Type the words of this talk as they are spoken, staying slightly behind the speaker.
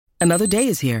Another day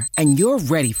is here, and you're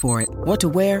ready for it. What to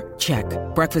wear? Check.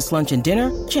 Breakfast, lunch, and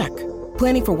dinner? Check.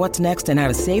 Planning for what's next and how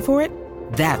to save for it?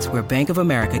 That's where Bank of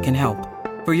America can help.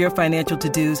 For your financial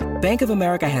to-dos, Bank of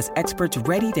America has experts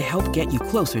ready to help get you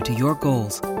closer to your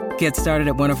goals. Get started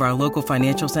at one of our local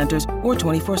financial centers or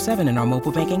 24/7 in our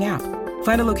mobile banking app.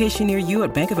 Find a location near you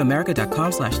at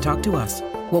bankofamerica.com/talktous.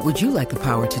 What would you like the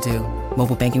power to do?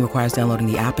 Mobile banking requires downloading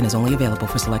the app and is only available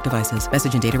for select devices.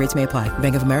 Message and data rates may apply.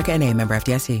 Bank of America N.A., member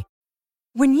FDIC.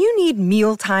 When you need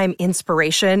mealtime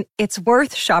inspiration, it's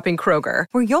worth shopping Kroger,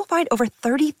 where you'll find over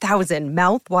 30,000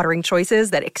 mouth-watering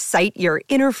choices that excite your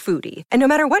inner foodie. And no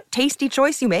matter what tasty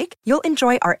choice you make, you'll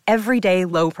enjoy our everyday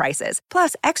low prices,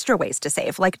 plus extra ways to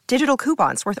save, like digital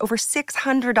coupons worth over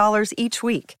 $600 each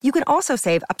week. You can also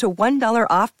save up to $1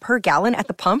 off per gallon at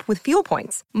the pump with fuel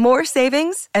points. More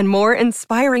savings and more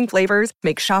inspiring flavors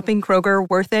make shopping Kroger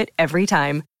worth it every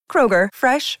time. Kroger,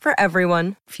 fresh for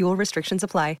everyone. Fuel restrictions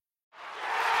apply.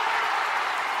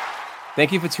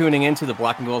 Thank you for tuning in to the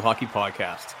Black and Gold Hockey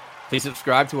Podcast. Please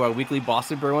subscribe to our weekly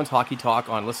Boston Bruins hockey talk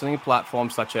on listening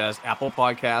platforms such as Apple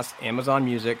Podcasts, Amazon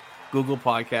Music, Google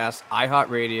Podcasts,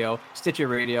 iHeartRadio, Stitcher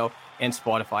Radio, and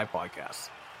Spotify Podcasts.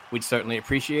 We'd certainly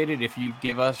appreciate it if you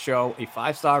give our show a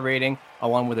 5-star rating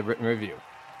along with a written review.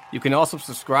 You can also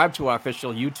subscribe to our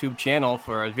official YouTube channel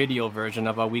for a video version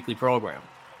of our weekly program.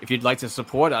 If you'd like to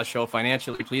support our show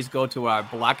financially, please go to our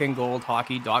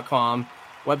blackandgoldhockey.com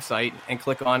website and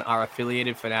click on our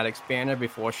affiliated Fanatics banner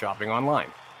before shopping online.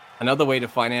 Another way to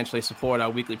financially support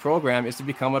our weekly program is to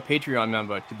become a Patreon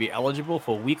member to be eligible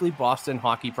for weekly Boston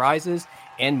hockey prizes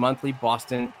and monthly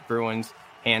Boston Bruins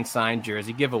hand-signed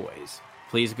jersey giveaways.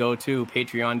 Please go to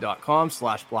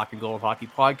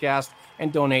patreon.com/blackandgoldhockeypodcast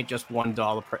and donate just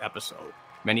 $1 per episode.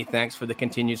 Many thanks for the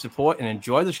continued support and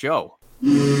enjoy the show.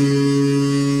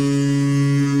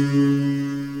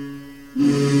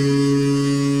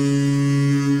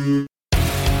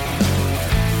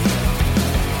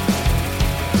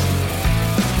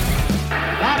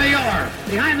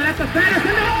 Behind the net to Sanderson,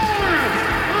 Orr!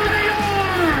 On the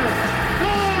Orr!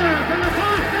 Orr from the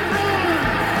Boston Bruins!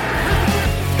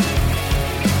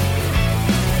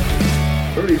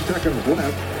 30 seconds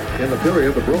left in the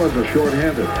period. The Bruins are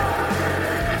shorthanded.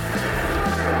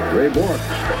 Ray Bourque.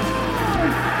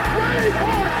 Ray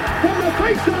Bourque from the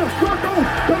face-off circle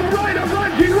to the right of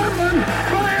Reggie Whitman.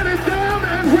 Fired it down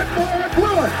and Whitmore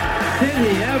blew it. Did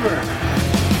he ever?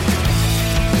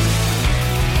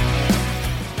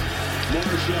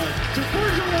 To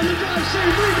Bergeron on the drive,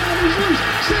 save, rebound, he's loose,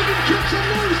 Sagan kicks him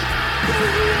loose,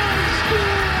 Bergeron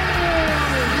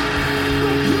scores!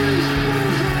 The Priest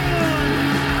Bergeron,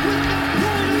 with the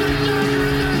point of the dagger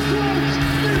in their throats,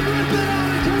 they rip it out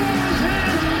of Toronto's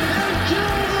hands and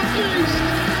kill the beast!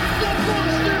 The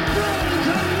Boston Bruins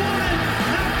have won it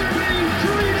after being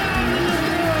 3 down in the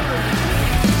third!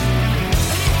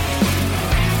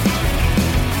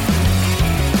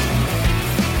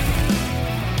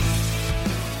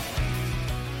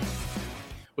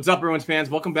 What's up, Bruins fans?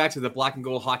 Welcome back to the Black and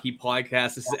Gold Hockey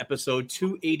Podcast. This is episode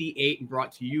 288 and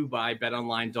brought to you by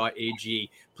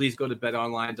betonline.ag. Please go to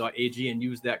betonline.ag and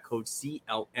use that code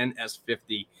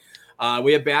CLNS50.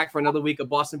 We are back for another week of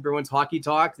Boston Bruins hockey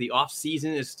talk. The off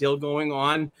season is still going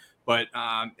on, but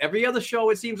every other show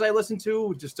it seems I listen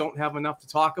to just don't have enough to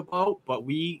talk about. But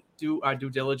we do our due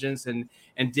diligence and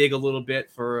dig a little bit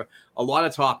for a lot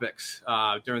of topics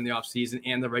during the off season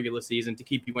and the regular season to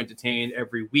keep you entertained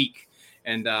every week.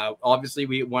 And obviously,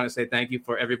 we want to say thank you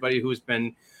for everybody who's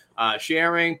been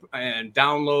sharing and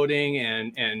downloading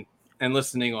and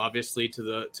listening, obviously,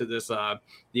 to this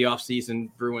the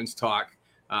off-season Bruins talk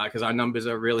because our numbers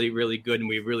are really, really good, and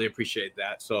we really appreciate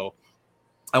that. So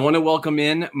I want to welcome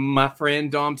in my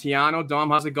friend Dom Tiano. Dom,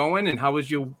 how's it going? And how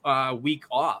was your week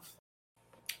off?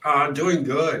 Doing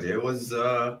good. It was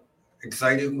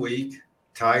exciting week.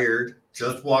 Tired.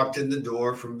 Just walked in the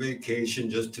door from vacation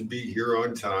just to be here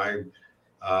on time.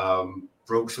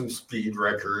 Broke some speed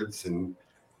records, and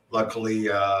luckily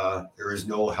there is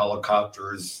no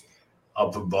helicopters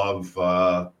up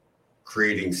above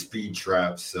creating speed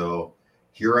traps. So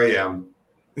here I am.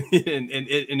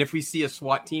 and if we see a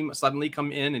SWAT team suddenly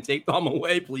come in and take Dom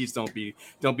away, please don't be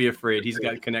afraid. He's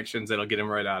got connections that'll get him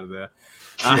right out of there.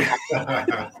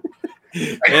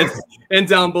 And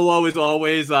down below, as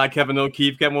always, Kevin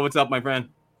O'Keefe. Kevin, what's up, my friend?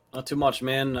 Not too much,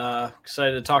 man.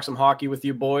 Excited to talk some hockey with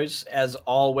you boys, as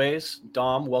always.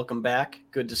 Dom, welcome back.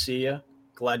 Good to see you.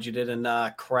 Glad you didn't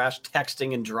crash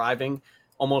texting and driving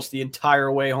almost the entire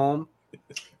way home.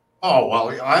 Oh,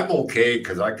 well, I'm okay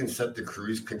because I can set the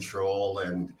cruise control,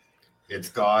 and it's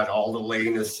got all the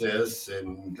lane assists,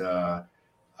 and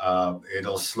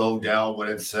it'll slow down when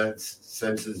it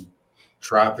senses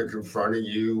traffic in front of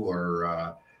you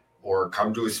or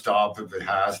come to a stop if it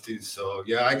has to. So,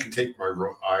 yeah, I can take my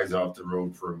eyes off the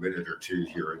road for a minute or two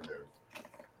here and there.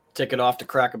 Ticket off to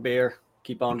crack a beer,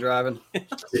 keep on driving.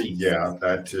 Yeah,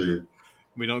 that too.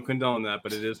 We don't condone that,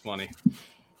 but it is funny.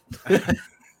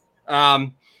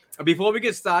 Before we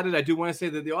get started, I do want to say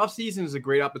that the offseason is a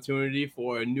great opportunity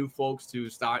for new folks to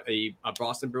start a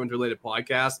Boston Bruins related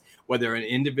podcast, whether an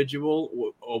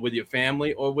individual or with your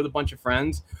family or with a bunch of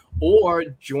friends, or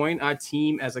join our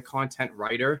team as a content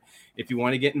writer. If you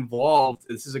want to get involved,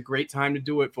 this is a great time to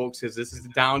do it, folks, because this is the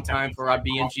downtime for our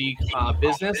B&G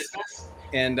business.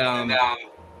 And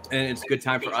it's a good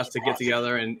time for us to get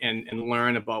together and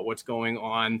learn about what's going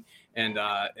on and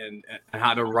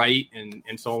how to write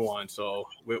and so on. So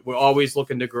we're always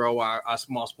looking to grow our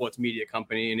small sports media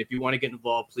company. And if you want to get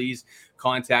involved, please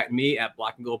contact me at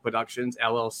Black and Gold Productions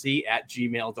LLC at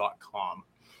gmail.com.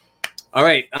 All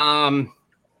right.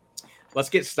 Let's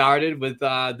get started with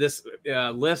this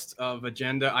list of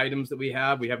agenda items that we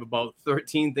have. We have about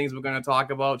 13 things we're going to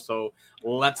talk about. So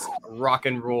let's rock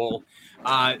and roll.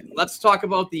 Let's talk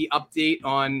about the update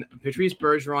on Patrice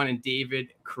Bergeron and David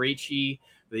Krejci.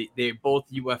 They're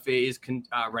both UFAs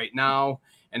right now.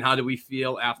 And how do we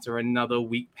feel after another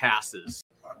week passes?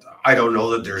 I don't know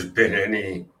that there's been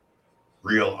any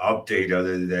real update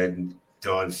other than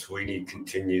Don Sweeney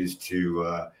continues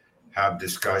to have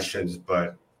discussions,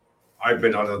 but I've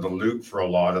been out of the loop for a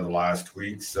lot of the last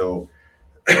week. So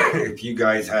if you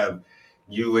guys have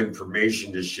new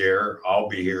information to share, I'll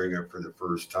be hearing it for the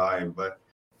first time. But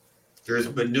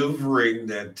there's maneuvering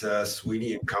that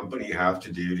Sweeney and company have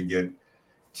to do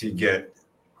to get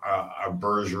a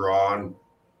Bergeron,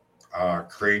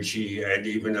 Krejci, and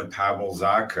even a Pavel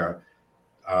Zacha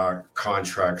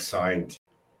contract signed.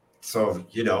 So,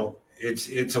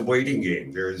 it's a waiting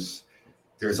game. There's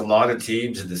a lot of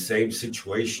teams in the same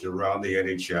situation around the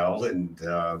NHL,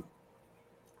 and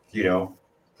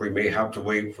we may have to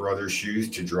wait for other shoes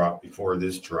to drop before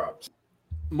this drops.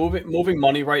 Moving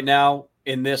money right now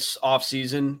in this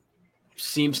offseason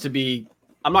seems to be,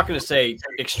 I'm not going to say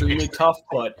extremely tough,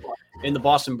 but in the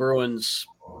Boston Bruins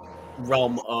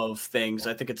realm of things,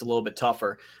 I think it's a little bit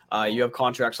tougher. You have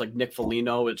contracts like Nick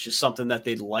Foligno. It's just something that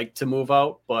they'd like to move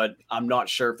out, but I'm not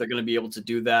sure if they're going to be able to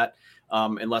do that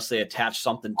unless they attach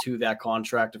something to that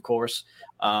contract, of course.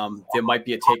 There might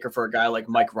be a taker for a guy like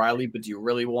Mike Riley, but do you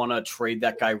really want to trade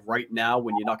that guy right now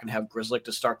when you're not going to have Grzelcyk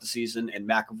to start the season, and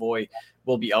McAvoy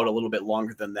will be out a little bit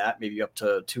longer than that, maybe up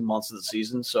to 2 months of the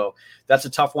season? So that's a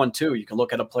tough one too. You can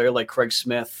look at a player like Craig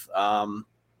Smith.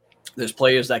 There's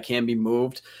players that can be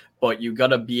moved, but you got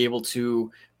to be able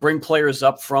to bring players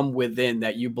up from within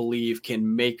that you believe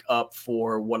can make up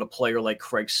for what a player like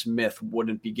Craig Smith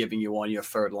wouldn't be giving you on your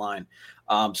third line.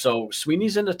 So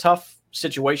Sweeney's in a tough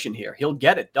situation here. He'll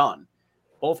get it done.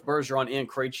 Both Bergeron and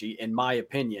Krejci, in my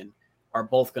opinion, are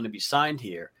both going to be signed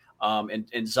here. And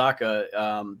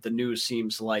Zacha, the news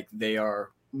seems like they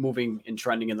are moving and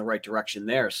trending in the right direction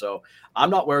there. So I'm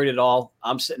not worried at all.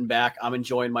 I'm sitting back. I'm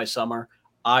enjoying my summer.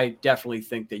 I definitely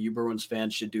think that you Bruins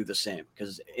fans should do the same,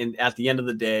 because at the end of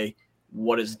the day,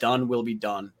 what is done will be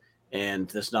done, and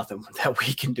there's nothing that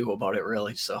we can do about it,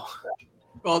 really. So,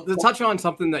 well, to touch on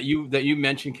something that you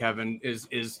mentioned, Kevin,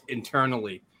 is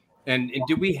internally, and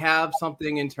do we have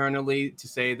something internally to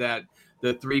say that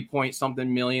the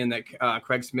 3-point-something million that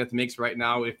Craig Smith makes right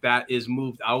now, if that is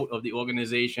moved out of the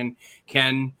organization,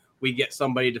 can we get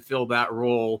somebody to fill that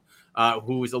role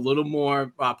who is a little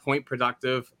more point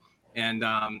productive? And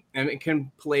it can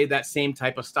play that same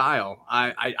type of style.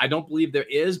 I don't believe there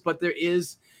is, but there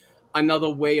is another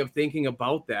way of thinking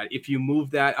about that. If you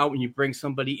move that out and you bring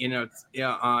somebody in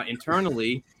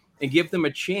internally and give them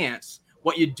a chance,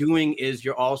 what you're doing is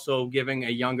you're also giving a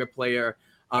younger player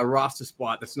a roster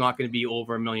spot that's not going to be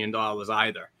over $1 million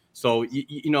either. So,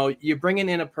 you're bringing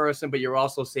in a person, but you're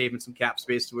also saving some cap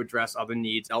space to address other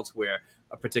needs elsewhere,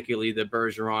 particularly the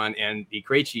Bergeron and the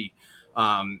Krejci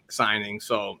signing.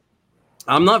 So,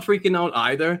 I'm not freaking out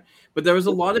either, but there was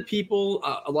a lot of people,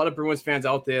 a lot of Bruins fans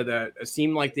out there that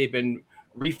seem like they've been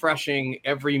refreshing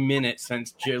every minute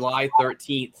since July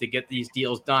 13th to get these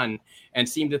deals done, and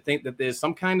seem to think that there's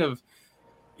some kind of,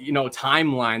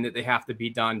 timeline that they have to be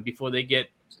done before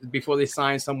they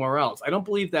sign somewhere else. I don't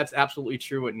believe that's absolutely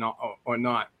true or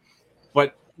not.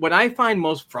 But what I find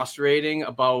most frustrating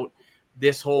about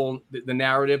this whole the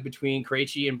narrative between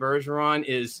Krejci and Bergeron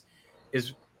is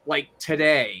like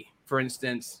today. For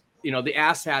instance, the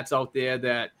asshats out there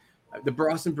that the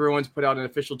Boston Bruins put out an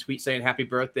official tweet saying happy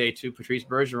birthday to Patrice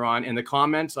Bergeron, and the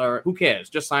comments are, who cares?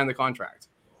 Just sign the contract.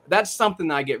 That's something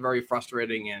that I get very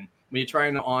frustrating in. when you're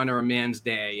trying to honor a man's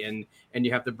day and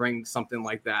you have to bring something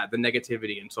like that, the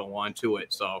negativity and so on to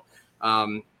it. So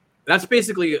that's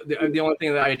basically the only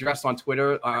thing that I addressed on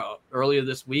Twitter earlier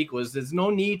this week was there's no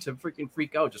need to freaking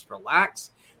freak out. Just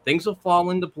relax. Things will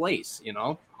fall into place, you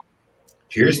know?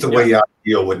 Here's the way I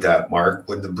deal with that, Mark.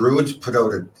 When the Bruins put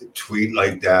out a tweet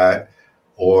like that,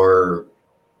 or,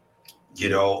 you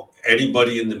know,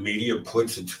 anybody in the media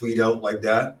puts a tweet out like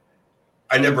that,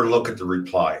 I never look at the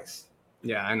replies.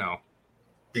 Yeah, I know.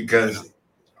 Because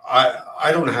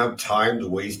I don't have time to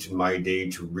waste in my day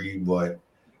to read what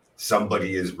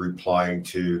somebody is replying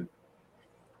to.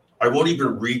 I won't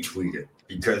even retweet it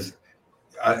because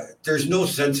there's no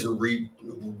sense in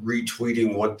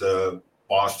retweeting what the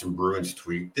Boston Bruins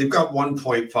tweet. They've got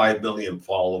 1.5 million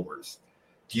followers.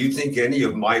 Do you think any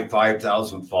of my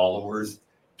 5,000 followers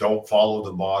don't follow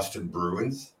the Boston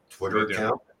Bruins Twitter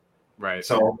account? Right.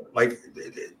 So, like,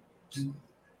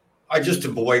 I just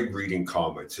avoid reading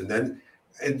comments. And then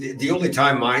the only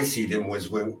time I see them was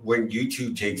when you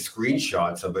two take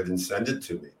screenshots of it and send it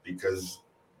to me, because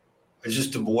I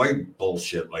just avoid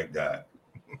bullshit like that.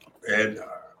 And,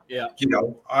 you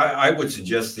know, I would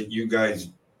suggest that you guys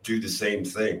do the same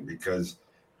thing, because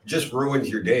it just ruins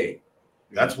your day.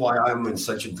 That's why I'm in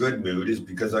such a good mood, is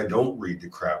because I don't read the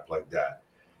crap like that.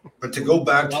 But to go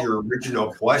back to your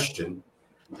original question.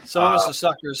 Some of us are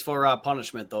suckers for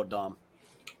punishment, though, Dom.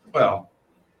 Well,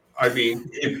 I mean,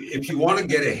 if you want to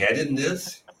get ahead in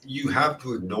this, you have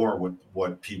to ignore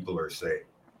what people are saying.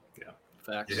 Yeah,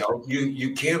 facts. You know,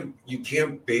 you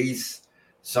can't base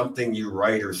something you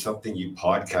write or something you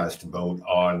podcast about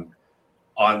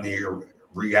on the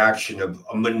reaction of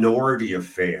a minority of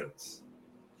fans,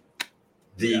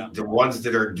 the ones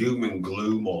that are doom and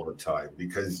gloom all the time,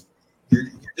 because you're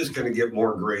just going to get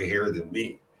more gray hair than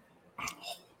me.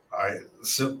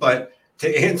 But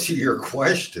to answer your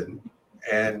question,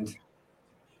 and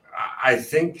I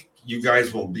think you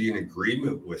guys will be in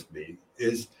agreement with me,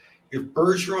 is if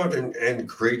Bergeron and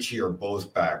Krejci are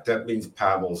both back, that means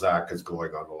Pavel Zacha is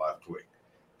going on the left wing.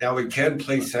 Now, he can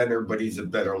play center, but he's a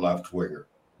better left winger.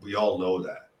 We all know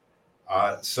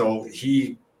that. So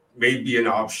he may be an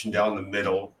option down the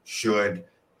middle should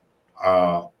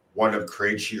one of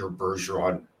Krejci or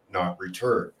Bergeron not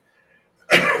return.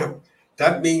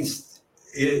 That means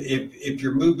if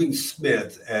you're moving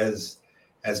Smith, as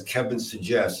Kevin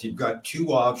suggests, you've got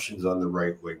two options on the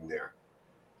right wing there.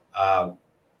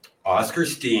 Oscar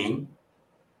Steen,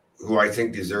 who I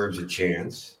think deserves a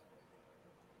chance,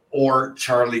 or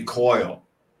Charlie Coyle,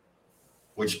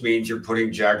 which means you're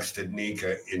putting Jack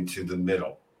Studnicka into the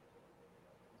middle.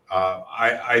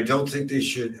 I don't think they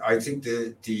should. I think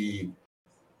the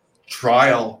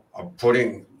trial of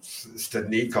putting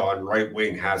Studnicka on right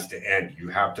wing has to end. You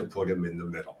have to put him in the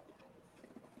middle.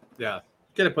 Yeah,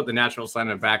 got to put the natural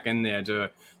center back in there to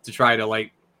try to,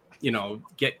 like, you know,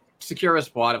 secure a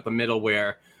spot up the middle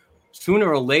where sooner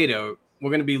or later we're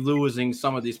going to be losing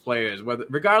some of these players.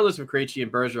 Regardless of Krejci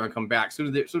and Bergeron come back,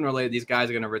 sooner or later these guys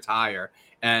are going to retire.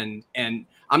 And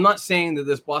I'm not saying that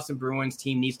this Boston Bruins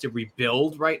team needs to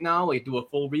rebuild right now, like do a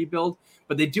full rebuild,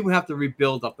 but they do have to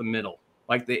rebuild up the middle.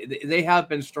 Like they have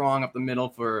been strong up the middle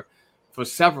for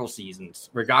several seasons,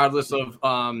 regardless of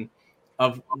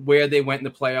where they went in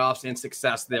the playoffs and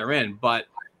success they're in. But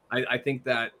I think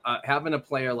that having a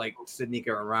player like Studnicka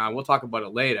around, we'll talk about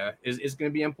it later, is going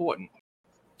to be important.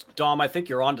 Dom, I think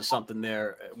you're onto something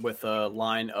there with a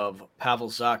line of Pavel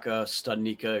Zacha,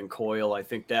 Studnicka, and Coyle. I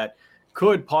think that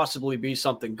could possibly be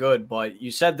something good, but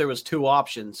you said there was two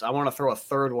options. I want to throw a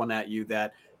third one at you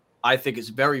that I think is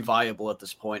very viable at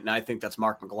this point, and I think that's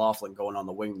Mark McLaughlin going on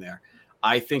the wing there.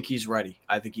 I think he's ready.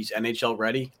 I think he's NHL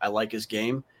ready. I like his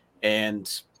game, and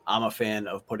I'm a fan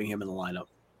of putting him in the lineup.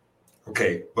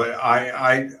 Okay, but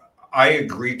I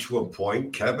agree to a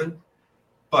point, Kevin.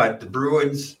 But the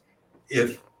Bruins,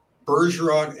 if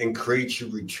Bergeron and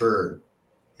Krejci return,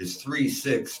 is 3,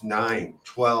 6, 9,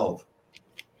 12,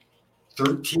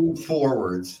 13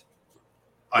 forwards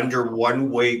under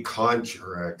one-way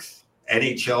contracts,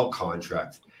 NHL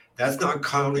contracts. That's not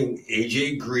counting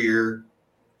AJ Greer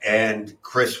and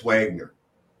Chris Wagner,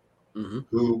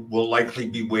 who will likely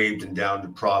be waived and down to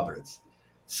Providence.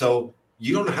 So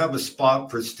you don't have a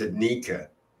spot for Studnicka,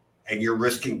 and you're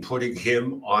risking putting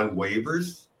him on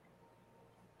waivers?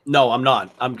 No, I'm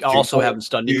not. I'm also having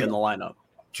Studnicka in the lineup.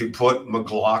 To put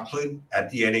McLaughlin at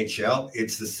the NHL,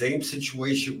 it's the same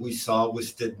situation we saw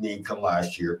with Studnicka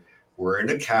last year. We're in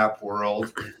a cap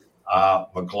world.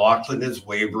 McLaughlin is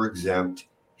waiver exempt.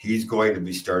 He's going to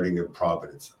be starting in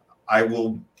Providence. I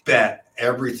will bet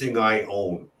everything I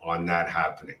own on that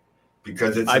happening,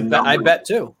 because it's I bet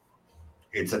too.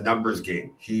 It's a numbers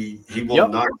game. He will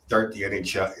not start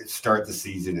the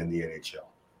season in the NHL.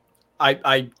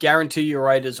 I guarantee you're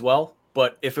right as well.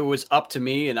 But if it was up to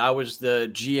me and I was the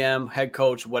GM, head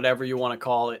coach, whatever you want to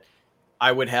call it,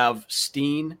 I would have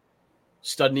Steen,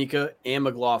 Studnicka, and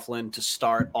McLaughlin to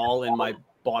start all in my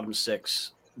bottom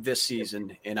six this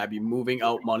season, and I'd be moving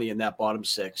out money in that bottom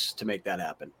six to make that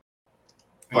happen.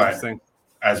 But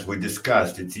as we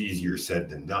discussed, it's easier said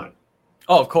than done.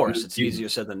 Oh, of course, it's easier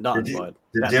said than done. But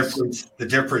the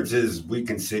difference is we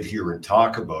can sit here and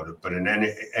talk about it, but an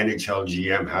NHL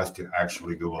GM has to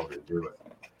actually go out and do it.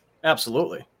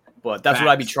 Absolutely, but that's what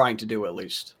I'd be trying to do at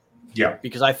least. Yeah,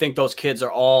 because I think those kids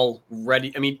are all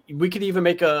ready. I mean, we could even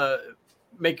make an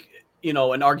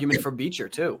argument for Beecher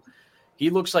too. He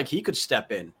looks like he could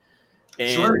step in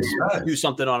and do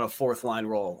something on a fourth line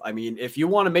role. I mean, if you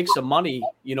want to make some money,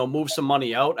 move some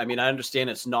money out. I mean, I understand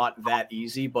it's not that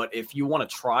easy, but if you want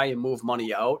to try and move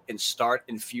money out and start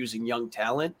infusing young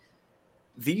talent,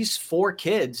 these 4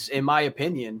 kids, in my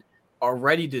opinion, are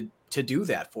ready to do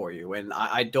that for you. And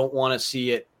I don't want to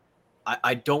see it.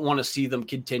 I don't want to see them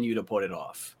continue to put it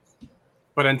off.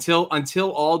 But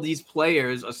until all these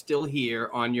players are still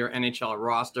here on your NHL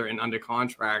roster and under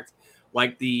contract,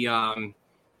 like the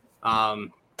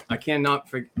I cannot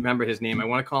remember his name. I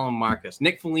want to call him Marcus,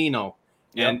 Nick Foligno,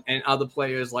 and other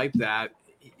players like that.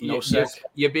 Nosek.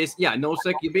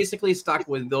 Nosek. You're basically stuck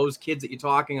with those kids that you're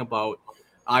talking about,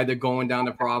 either going down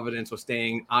to Providence or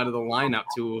staying out of the lineup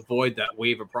to avoid that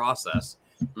waiver process.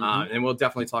 Mm-hmm. And we'll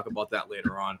definitely talk about that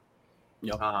later on.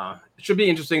 Yep. It should be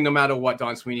interesting no matter what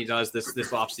Don Sweeney does this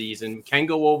offseason. Can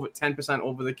go over 10%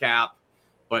 over the cap,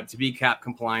 but to be cap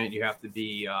compliant, you have to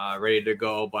be ready to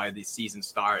go by the season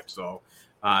start. So,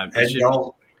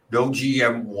 no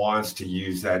GM wants to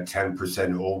use that 10%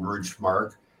 overage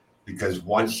mark, because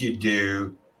once you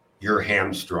do, you're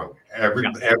hamstrung.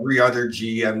 Every other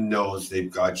GM knows they've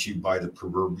got you by the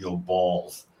proverbial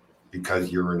balls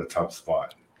because you're in a tough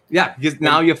spot. Yeah, because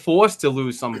now you're forced to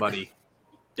lose somebody.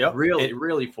 Yep.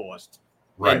 Really forced.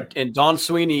 Right. And Don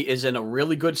Sweeney is in a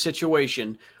really good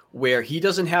situation where he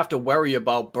doesn't have to worry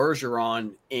about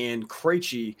Bergeron and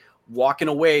Krejci walking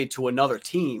away to another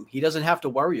team. He doesn't have to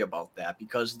worry about that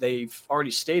because they've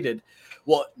already stated,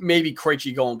 well, maybe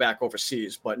Krejci going back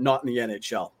overseas, but not in the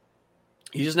NHL.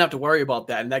 He doesn't have to worry about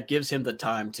that, and that gives him the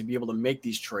time to be able to make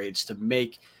these trades, to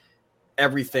make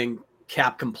everything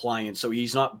cap compliant, so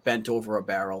he's not bent over a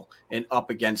barrel and up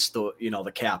against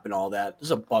the cap and all that.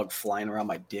 There's a bug flying around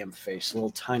my damn face, a little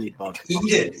tiny bug.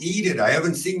 Eat it. I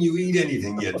haven't seen you eat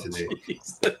anything yet today.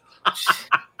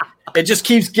 It just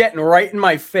keeps getting right in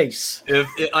my face.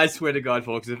 I swear to God,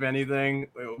 folks, if anything,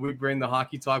 we bring the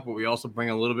hockey talk, but we also bring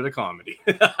a little bit of comedy.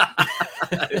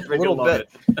 A little bit.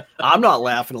 I'm not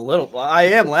laughing a little. Well, I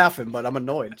am laughing, but I'm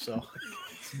annoyed, so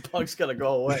this bug's got to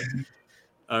go away.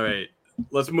 All right.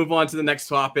 Let's move on to the next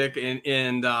topic.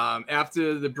 And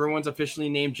after the Bruins officially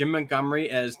named Jim Montgomery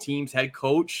as team's head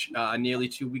coach nearly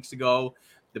 2 weeks ago,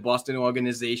 the Boston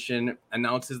organization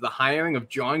announces the hiring of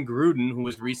John Gruden, who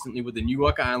was recently with the New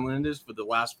York Islanders for the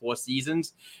last 4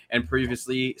 seasons and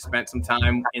previously spent some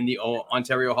time in the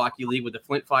Ontario Hockey League with the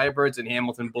Flint Firebirds and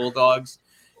Hamilton Bulldogs.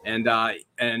 And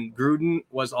Gruden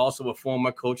was also a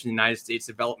former coach in the United States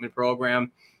Development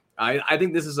Program. I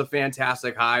think this is a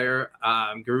fantastic hire.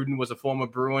 Gruden was a former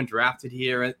Bruin, drafted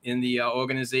here in the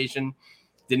organization.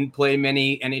 Didn't play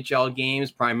many NHL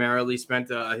games. Primarily spent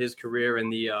his career in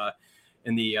the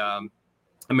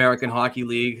American Hockey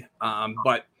League.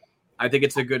 But I think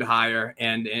it's a good hire,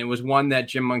 and it was one that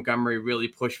Jim Montgomery really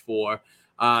pushed for.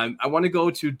 I want to go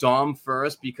to Dom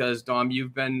first because, Dom,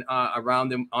 you've been around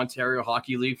the Ontario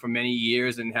Hockey League for many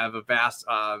years and have a vast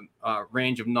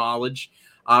range of knowledge.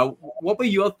 What were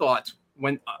your thoughts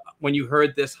when you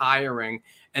heard this hiring,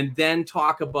 and then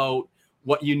talk about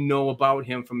what you know about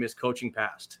him from his coaching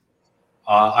past?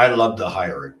 I love the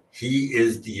hiring. He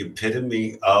is the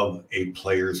epitome of a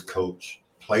player's coach.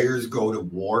 Players go to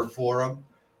war for him.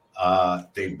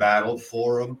 They battle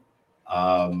for him.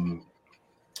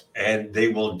 And they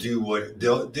will do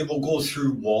they will go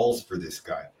through walls for this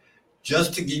guy.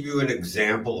 Just to give you an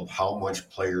example of how much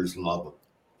players love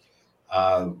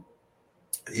him.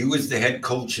 He was the head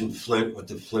coach in Flint with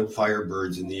the Flint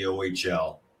Firebirds in the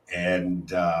OHL. And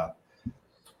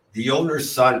the owner's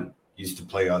son used to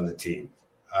play on the team.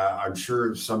 I'm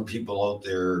sure some people out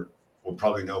there will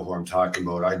probably know who I'm talking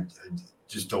about. I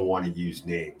just don't want to use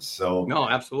names. So no,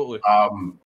 absolutely.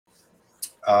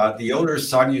 The owner's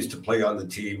son used to play on the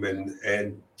team,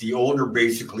 and the owner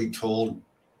basically told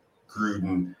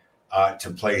Gruden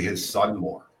to play his son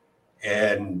more.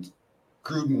 And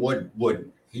Gruden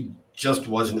would he just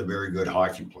wasn't a very good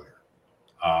hockey player.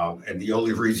 And the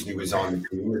only reason he was on the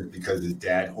team is because his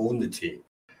dad owned the team.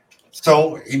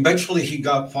 So eventually he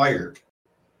got fired.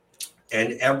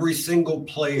 And every single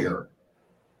player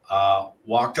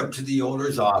walked up to the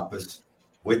owner's office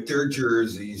with their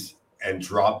jerseys and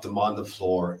dropped them on the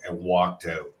floor and walked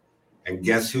out. And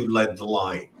guess who led the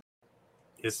line?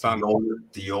 His son.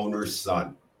 The owner's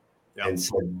son. Yep. And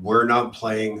said, we're not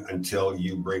playing until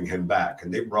you bring him back.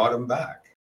 And they brought him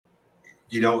back.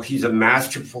 You know, he's a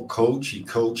masterful coach. He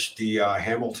coached the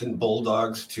Hamilton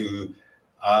Bulldogs to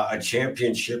a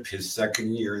championship his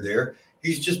second year there.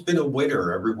 He's just been a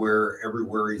winner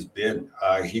everywhere he's been.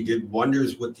 He did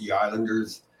wonders with the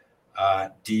Islanders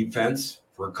defense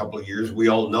for a couple of years. We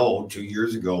all know 2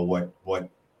 years ago what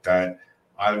that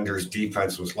Islanders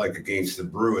defense was like against the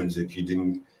Bruins. If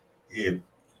you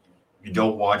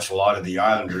don't watch a lot of the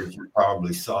Islanders, you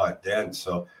probably saw it then.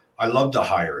 So I love the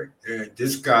hiring.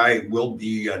 This guy will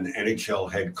be an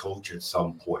NHL head coach at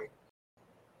some point.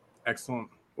 Excellent.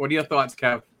 What are your thoughts,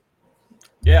 Kev?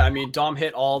 Yeah, I mean, Dom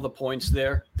hit all the points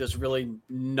there. There's really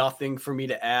nothing for me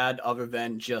to add other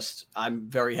than just I'm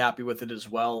very happy with it as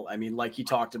well. I mean, like he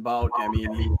talked about, I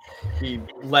mean, he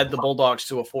led the Bulldogs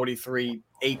to a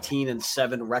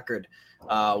 43-18-7 record,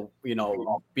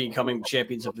 becoming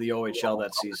champions of the OHL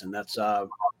that season. That's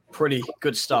pretty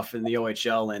good stuff in the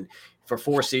OHL. And for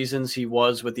 4 seasons, he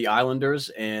was with the Islanders.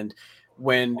 And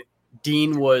when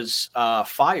Dean was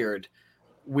fired,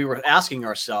 we were asking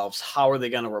ourselves, how are they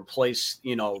going to replace,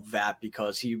 that,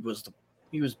 because he was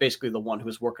basically the one who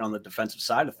was working on the defensive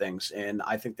side of things. And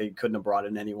I think they couldn't have brought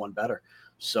in anyone better.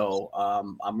 So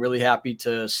I'm really happy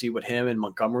to see what him and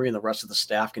Montgomery and the rest of the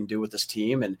staff can do with this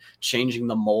team and changing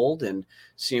the mold and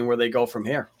seeing where they go from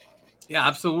here. Yeah,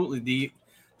 absolutely.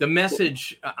 The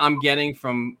message I'm getting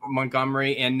from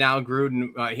Montgomery and now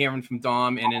Gruden, hearing from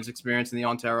Dom and his experience in the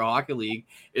Ontario Hockey League,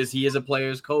 is he is a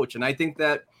player's coach. And I think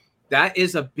that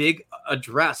is a big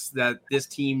address that this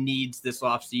team needs this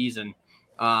offseason,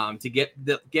 to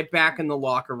get back in the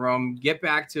locker room, get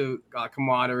back to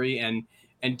camaraderie,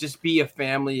 and just be a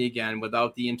family again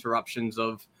without the interruptions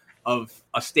of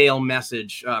a stale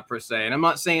message per se. And I'm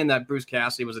not saying that Bruce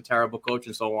Cassidy was a terrible coach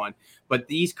and so on, but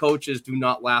these coaches do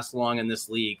not last long in this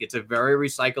league. It's a very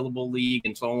recyclable league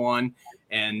and so on.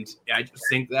 And I just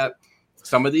think that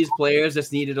some of these players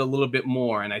just needed a little bit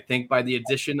more. And I think by the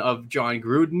addition of John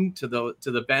Gruden to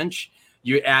the bench,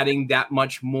 you're adding that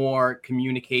much more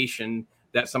communication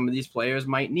that some of these players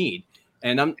might need.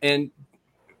 And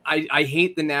I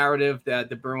hate the narrative that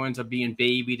the Bruins are being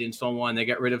babied and so on. They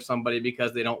get rid of somebody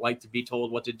because they don't like to be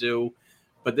told what to do.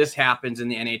 But this happens in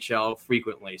the NHL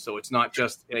frequently. So it's not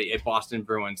just a Boston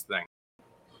Bruins thing.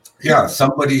 Yeah,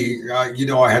 somebody, I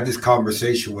had this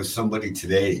conversation with somebody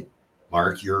today,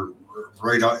 Mark. You're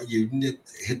right on. You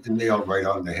hit the nail right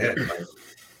on the head. Like,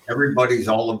 everybody's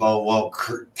all about, well,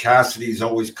 Cassidy's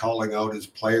always calling out his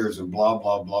players and blah,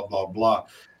 blah, blah, blah, blah.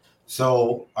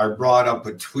 So I brought up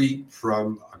a tweet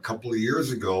from a couple of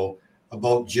years ago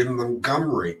about Jim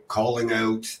Montgomery calling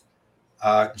out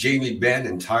Jamie Benn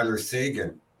and Tyler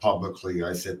Seguin publicly.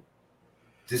 I said,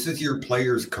 this is your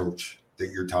players coach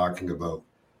that you're talking about.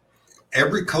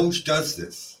 Every coach does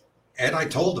this. And I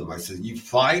told him, I said, you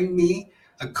find me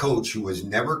a coach who has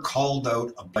never called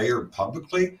out a player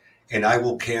publicly, and I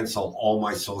will cancel all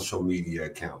my social media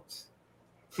accounts.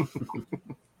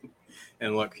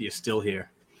 And look, you're still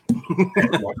here.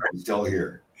 I'm still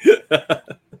here.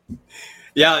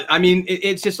 Yeah, I mean,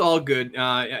 it's just all good.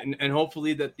 And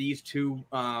hopefully that these two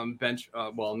not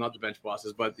the bench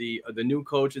bosses, but the new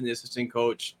coach and the assistant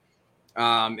coach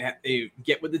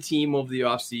get with the team over the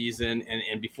offseason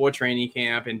and before training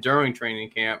camp and during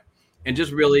training camp, and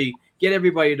just really get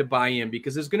everybody to buy in,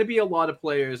 because there's going to be a lot of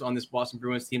players on this Boston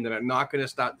Bruins team that are not going to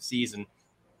start the season,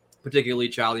 particularly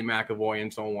Charlie McAvoy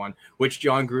and so on, which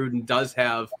John Gruden does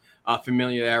have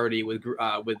familiarity with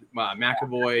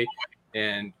McAvoy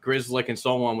and Grzelcyk and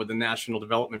so on with the National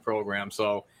Development Program.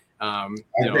 So I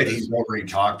bet he's already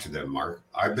talked to them, Mark.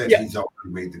 I bet he's already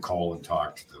made the call and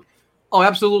talked to them. Oh,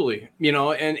 absolutely.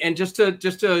 And just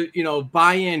to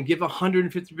buy in, give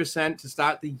 150% to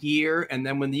start the year. And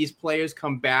then when these players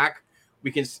come back,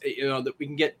 we can, that we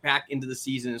can get back into the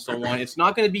season and so on. It's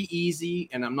not going to be easy.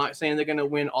 And I'm not saying they're going to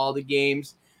win all the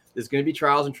games. There's going to be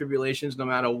trials and tribulations no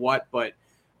matter what. But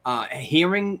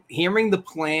hearing the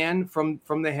plan from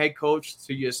the head coach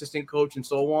to your assistant coach and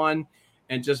so on,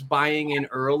 and just buying in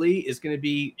early is going to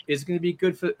be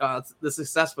good for the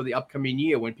success for the upcoming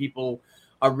year, when people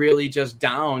are really just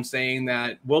down saying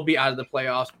that we'll be out of the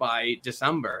playoffs by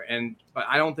December. But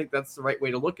I don't think that's the right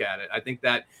way to look at it. I think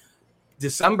that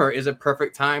December is a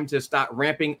perfect time to start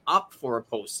ramping up for a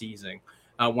postseason.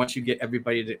 once you get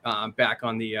everybody back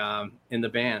on the in the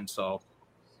band. So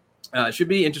it should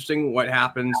be interesting what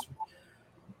happens.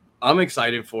 I'm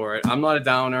excited for it. I'm not a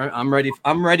downer. I'm ready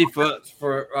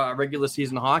for regular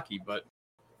season hockey. But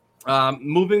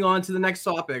moving on to the next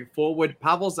topic, forward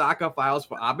Pavel Zacha files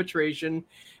for arbitration,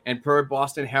 and per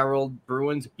Boston Herald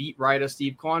Bruins beat writer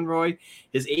Steve Conroy,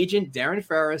 his agent Darren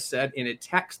Ferris said in a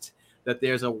text that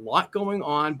there's a lot going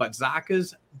on, but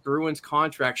Zacha's Bruins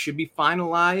contract should be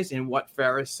finalized in what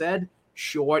Ferris said,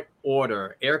 short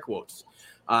order, air quotes.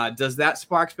 Does that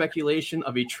spark speculation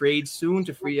of a trade soon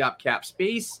to free up cap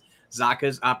space?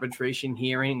 Zacha's arbitration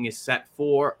hearing is set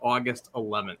for August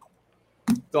 11th.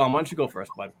 Dom, why don't you go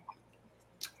first, bud?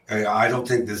 I don't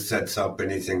think this sets up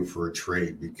anything for a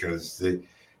trade because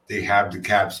they have the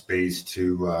cap space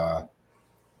to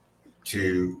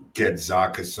get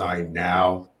Zacha signed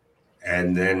now.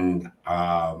 And then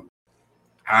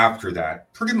after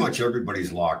that, pretty much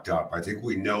everybody's locked up. I think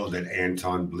we know that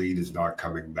Anton Bleed is not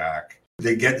coming back.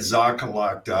 They get Zacha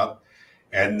locked up,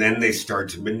 and then they start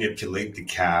to manipulate the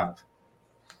cap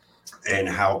and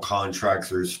how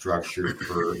contracts are structured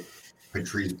for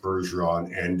Patrice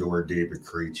Bergeron and or David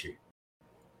Krejci.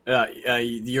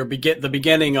 The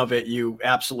beginning of it, you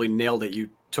absolutely nailed it. You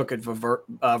took it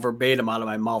verbatim out of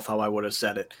my mouth how I would have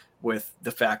said it, with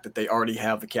the fact that they already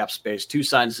have the cap space to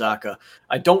sign Zacha.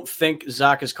 I don't think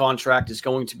Zacha's contract is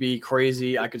going to be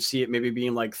crazy. I could see it maybe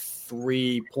being like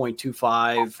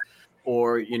 3.25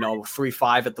 or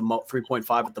 3.5 at the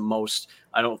 3.5 at the most.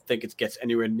 I don't think it gets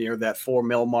anywhere near that $4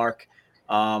 million mark.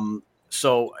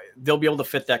 So they'll be able to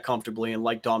fit that comfortably, and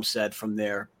like Dom said, from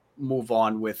there move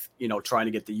on with trying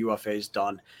to get the UFAs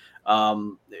done.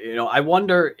 I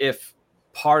wonder if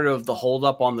part of the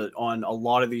holdup on a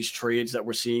lot of these trades that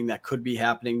we're seeing that could be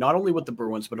happening, not only with the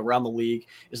Bruins but around the league,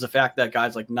 is the fact that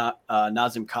guys like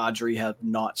Nazem Kadri have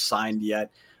not signed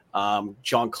yet.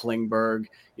 John Klingberg,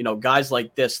 guys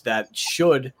like this that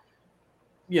should,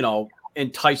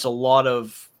 entice a lot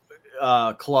of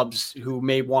clubs who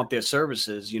may want their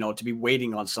services, to be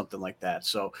waiting on something like that.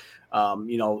 So,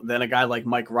 then a guy like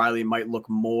Mike Riley might look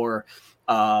more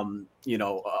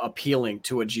appealing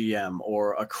to a GM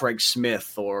or a Craig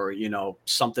Smith or,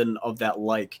 something of that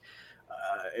like.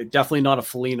 Definitely not a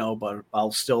Foligno, but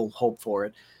I'll still hope for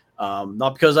it.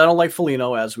 Not because I don't like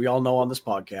Foligno, as we all know on this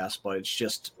podcast, but it's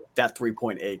just that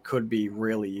 3.8 could be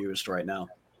really used right now.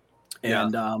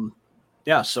 And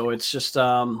so it's just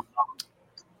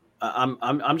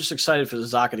I'm just excited for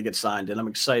Zacha to get signed, and I'm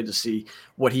excited to see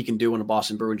what he can do in a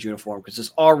Boston Bruins uniform, because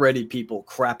there's already people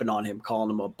crapping on him, calling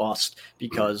him a bust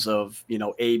because of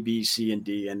A, B, C, and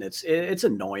D, and it's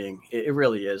annoying. It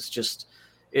really is. Just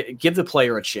give the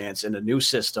player a chance in a new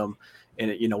system,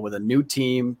 and with a new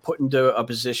team put into a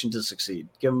position to succeed.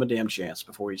 Give him a damn chance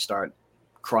before you start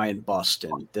crying bust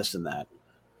and this and that.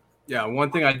 Yeah,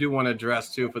 one thing I do want to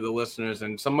address too for the listeners,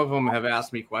 and some of them have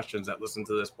asked me questions that listen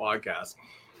to this podcast.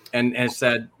 And has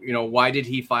said, why did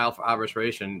he file for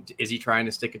arbitration? Is he trying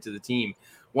to stick it to the team?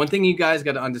 One thing you guys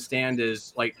got to understand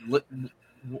is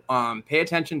pay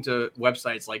attention to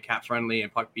websites like Cap Friendly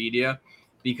and Puckpedia,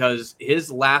 because his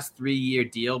last 3-year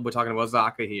deal, we're talking about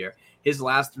Zacha here, his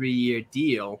last 3-year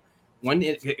deal, when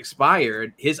it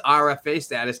expired, his RFA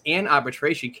status and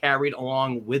arbitration carried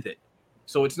along with it.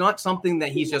 So it's not something that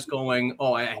he's just going,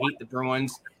 oh, I hate the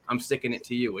Bruins, I'm sticking it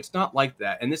to you. It's not like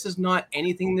that. And this is not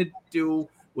anything to do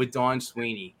with Don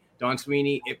Sweeney. Don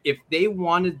Sweeney, if they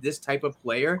wanted this type of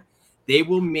player, they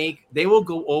will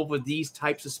go over these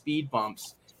types of speed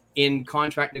bumps in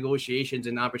contract negotiations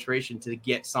and arbitration to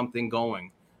get something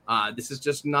going. This is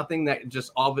just nothing that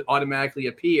just automatically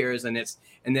appears, and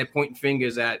they're pointing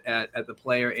fingers at the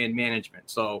player and management.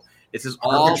 So this is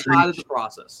all part of the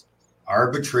process.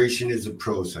 Arbitration is a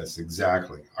process,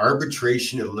 exactly.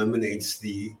 Arbitration eliminates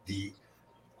the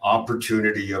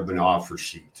opportunity of an offer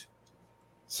sheet.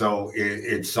 So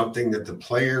it's something that the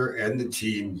player and the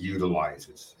team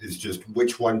utilizes. It's just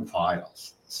which one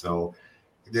files. So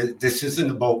this isn't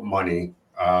about money.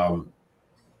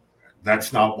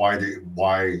 That's not why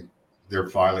they're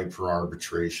filing for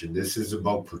arbitration. This is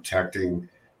about protecting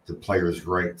the player's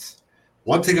rights.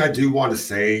 One thing I do want to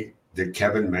say that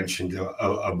Kevin mentioned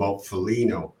about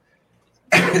Foligno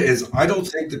is I don't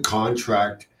think the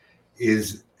contract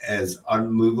is as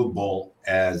unmovable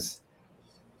as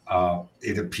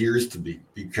it appears to be,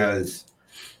 because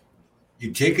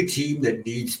you take a team that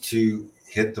needs to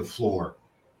hit the floor.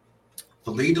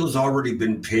 Foligno's already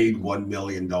been paid $1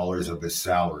 million of his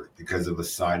salary because of a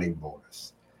signing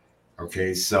bonus.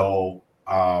 Okay, so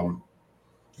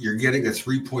you're getting a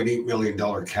 $3.8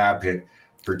 million cap hit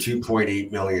for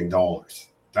 $2.8 million.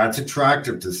 That's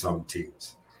attractive to some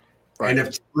teams. And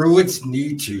if the Bruins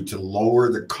need to lower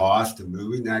the cost of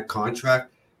moving that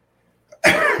contract,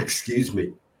 excuse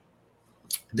me,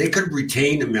 they could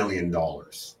retain $1 million.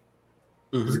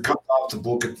 Because it comes off the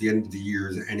book at the end of the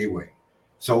year anyway.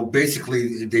 So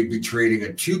basically, they'd be trading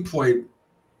a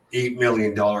 $2.8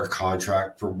 million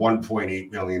contract for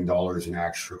 $1.8 million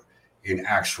in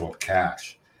actual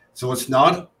cash. So it's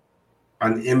not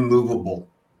an immovable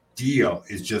deal.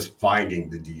 It's just finding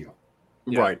the deal.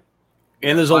 Right.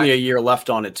 And there's only a year left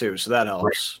on it too, so that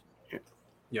helps. Right.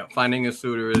 Yeah, finding a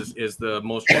suitor is the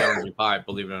most challenging part,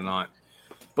 believe it or not.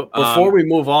 But before we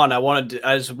move on, I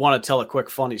just want to tell a quick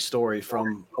funny story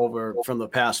from the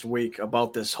past week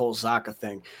about this whole Zacha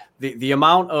thing. The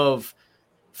amount of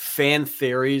fan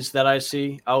theories that I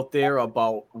see out there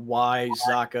about why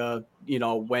Zacha,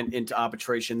 went into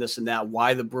arbitration, this and that,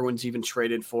 why the Bruins even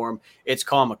traded for him, it's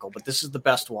comical. But this is the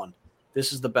best one.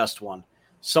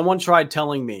 Someone tried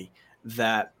telling me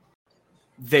that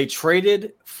they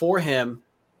traded for him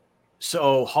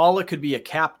so Haula could be a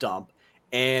cap dump,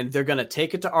 and they're going to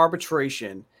take it to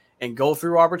arbitration and go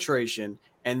through arbitration,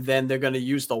 and then they're going to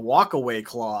use the walkaway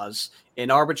clause in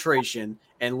arbitration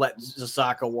and let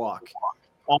Zacha walk.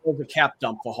 All of the cap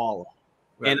dump for Haula.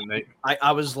 And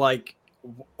I was like,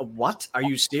 what? Are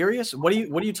you serious? What are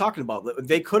you talking about?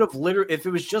 They could have literally, if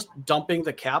it was just dumping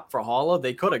the cap for Haula,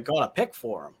 they could have got a pick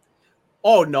for him.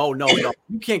 Oh, no.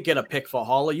 You can't get a pick for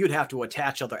Haula. You'd have to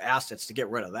attach other assets to get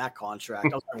rid of that contract. I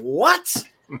was like, what?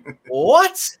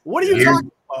 What are you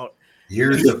talking about?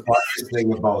 Here's the funniest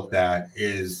thing about that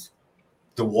is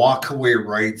the walkaway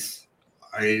rights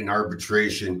in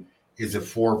arbitration is a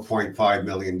 $4.5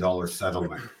 million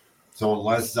settlement. So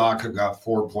unless Zacha got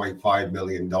 $4.5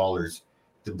 million,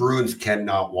 the Bruins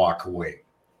cannot walk away.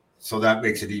 So that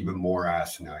makes it even more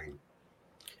asinine.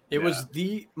 It was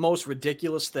the most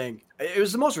ridiculous thing. It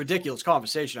was the most ridiculous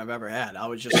conversation I've ever had. I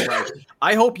was just like,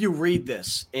 I hope you read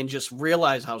this and just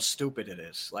realize how stupid it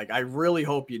is. Like, I really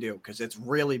hope you do, because it's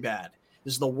really bad.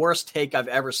 This is the worst take I've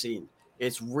ever seen.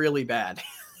 It's really bad.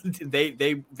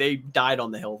 They died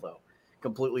on the hill, though.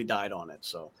 Completely died on it.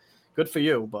 So good for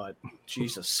you, but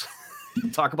Jesus.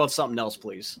 Talk about something else,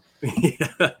 please.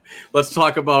 Yeah. Let's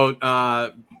talk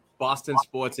about Boston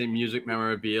sports and music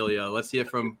memorabilia. Let's hear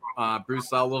from Bruce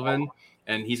Sullivan,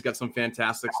 and he's got some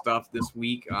fantastic stuff this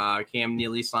week. Cam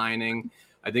Neely signing.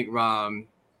 I think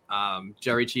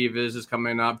Jerry Cheevers is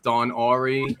coming up. Don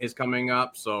Ori is coming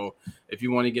up. So if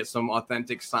you want to get some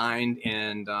authentic signed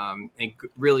and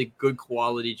really good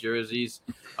quality jerseys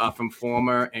from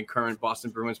former and current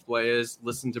Boston Bruins players,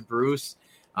 listen to Bruce.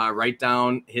 Write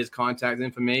down his contact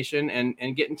information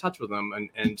and get in touch with him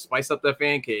and spice up their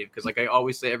fan cave. Because like I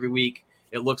always say every week,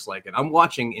 it looks like it. I'm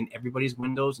watching in everybody's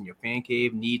windows, and your fan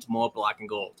cave needs more black and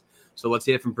gold. So let's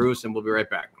hear from Bruce, and we'll be right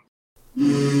back.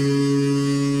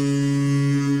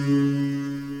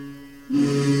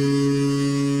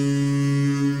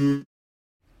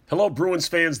 Hello, Bruins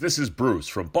fans. This is Bruce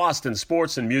from Boston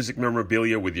Sports and Music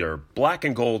Memorabilia with your black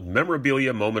and gold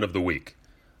memorabilia moment of the week.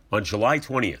 On July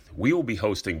 20th, we will be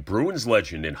hosting Bruins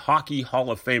legend and Hockey Hall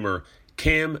of Famer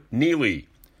Cam Neely.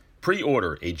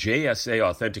 Pre-order a JSA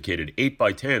authenticated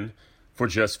 8x10 for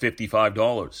just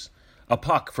 $55, a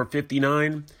puck for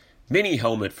 $59, mini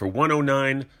helmet for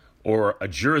 $109, or a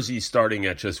jersey starting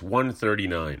at just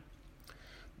 $139.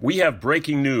 We have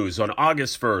breaking news. On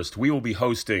August 1st, we will be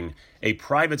hosting a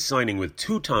private signing with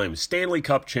two-time Stanley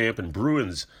Cup champ and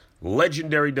Bruins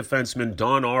legendary defenseman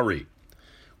Don Ori.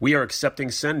 We are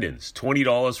accepting send-ins,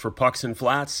 $20 for pucks and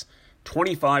flats,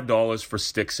 $25 for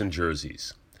sticks and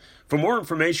jerseys. For more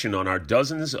information on our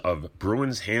dozens of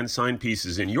Bruins hand-signed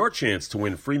pieces and your chance to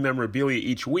win free memorabilia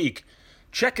each week,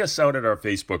 check us out at our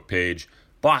Facebook page,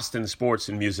 Boston Sports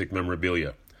and Music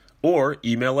Memorabilia, or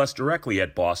email us directly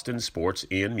at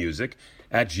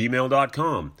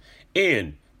bostonsportsandmusic@gmail.com.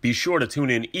 And be sure to tune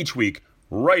in each week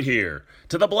right here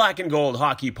to the Black and Gold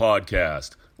Hockey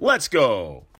Podcast. Let's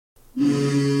go!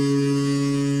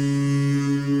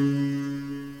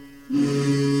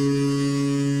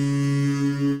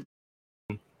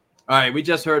 All right, we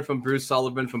just heard from Bruce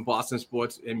Sullivan from Boston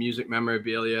Sports and Music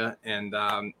Memorabilia, and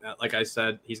like I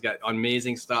said, he's got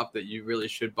amazing stuff that you really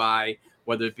should buy,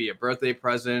 whether it be a birthday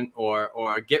present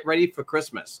or get ready for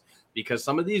Christmas, because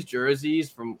some of these jerseys,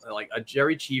 from like a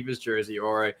Jerry Cheevers jersey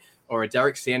or a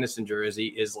Derek Sanderson jersey,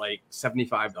 is like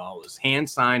 $75, hand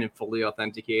signed and fully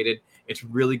authenticated. It's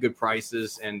really good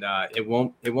prices, and it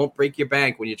won't break your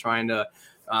bank when you're trying to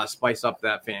spice up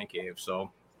that fan cave. So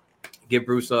give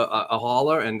Bruce a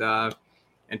holler and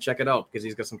check it out, because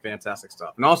he's got some fantastic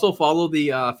stuff. And also follow the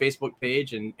Facebook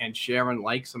page and share and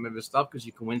like some of his stuff, because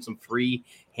you can win some free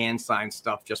hand signed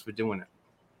stuff just for doing it.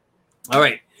 All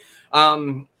right.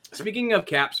 Speaking of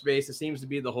cap space, it seems to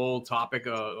be the whole topic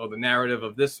or the narrative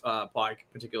of this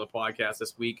particular podcast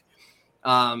this week.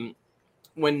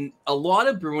 When a lot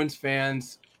of Bruins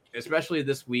fans, especially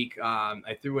this week,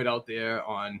 I threw it out there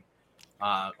on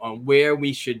where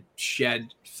we should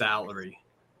shed salary,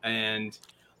 and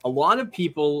a lot of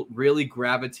people really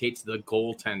gravitate to the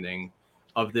goaltending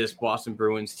of this Boston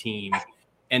Bruins team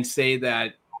and say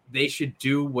that they should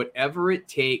do whatever it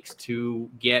takes to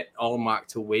get Ullmark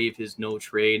to waive his no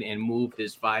trade and move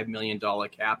his $5 million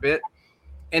cap hit.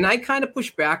 And I kind of push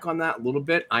back on that a little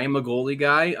bit. I am a goalie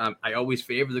guy. I always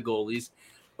favor the goalies,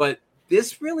 but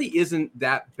this really isn't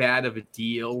that bad of a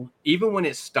deal. Even when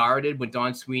it started, when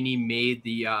Don Sweeney made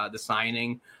the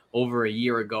signing over a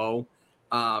year ago.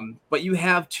 But you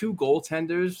have two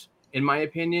goaltenders, in my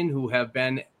opinion, who have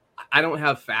been, I don't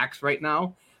have facts right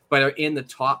now, but are in the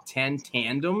top 10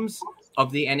 tandems of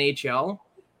the NHL.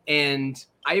 And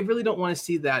I really don't want to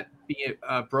see that be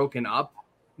broken up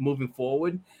moving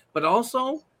forward. But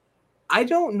also, I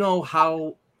don't know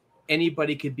how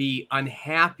anybody could be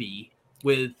unhappy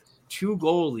with two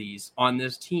goalies on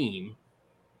this team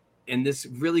in this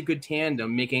really good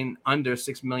tandem making under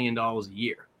 $6 million a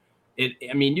year.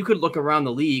 I mean, you could look around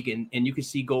the league and you could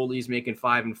see goalies making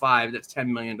 5 and 5. That's $10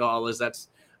 million. That's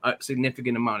a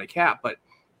significant amount of cap. But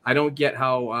I don't get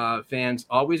how fans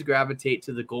always gravitate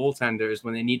to the goaltenders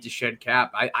when they need to shed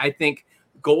cap. I think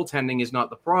goaltending is not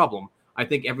the problem. I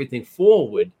think everything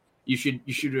forward, you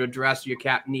should address your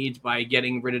cap needs by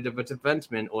getting rid of a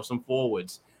defenseman or some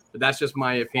forwards. But that's just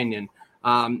my opinion.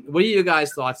 What are your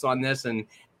guys' thoughts on this? And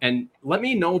let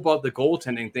me know about the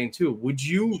goaltending thing too. Would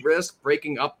you risk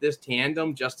breaking up this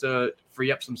tandem just to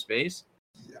free up some space?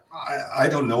 I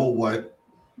don't know what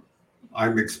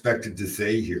I'm expected to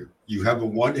say here. You have a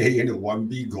 1A and a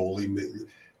 1B goalie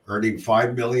earning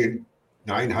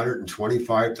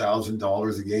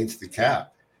 $5,925,000 against the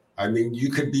cap. I mean, you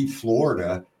could be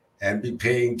Florida and be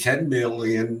paying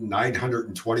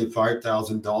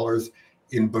 $10,925,000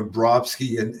 in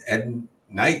Bobrovsky and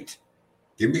Knight.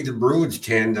 Give me the Bruins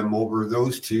tandem over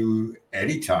those two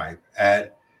anytime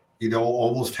at,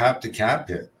 almost half the cap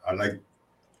hit.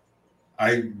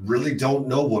 I really don't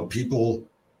know what people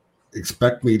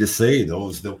expect me to say,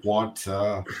 those that want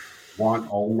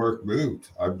Ullmark moved.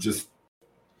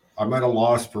 I'm at a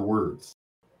loss for words.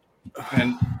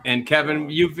 And Kevin,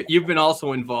 you've been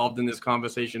also involved in this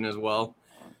conversation as well.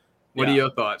 What are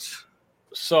your thoughts?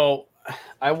 So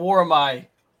I wore my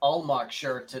Ullmark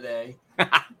shirt today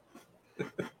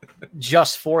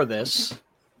just for this.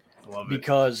 Love it.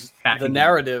 Because the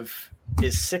narrative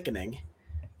is sickening.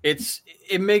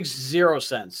 It makes zero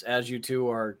sense, as you two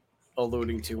are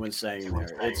alluding to and saying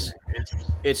there.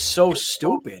 It's so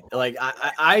stupid. Like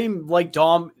I'm like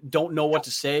Dom, don't know what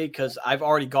to say because I've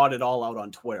already got it all out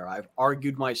on Twitter. I've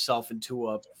argued myself into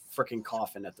a freaking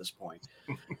coffin at this point.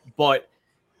 But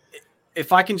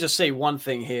if I can just say one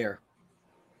thing here,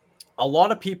 a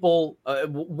lot of people,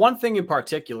 one thing in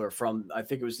particular from, I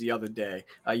think it was the other day,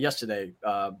 yesterday,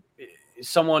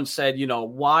 someone said,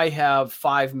 why have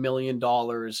 $5 million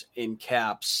in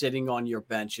cap sitting on your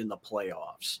bench in the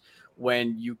playoffs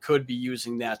when you could be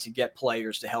using that to get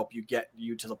players to help you get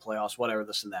you to the playoffs, whatever,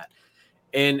 this and that.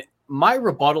 And my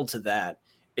rebuttal to that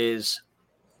is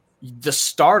the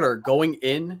starter going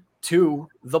into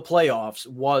the playoffs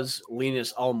was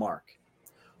Linus Ullmark.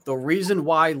 The reason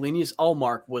why Linus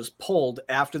Ullmark was pulled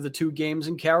after the 2 games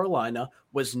in Carolina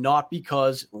was not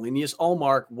because Linus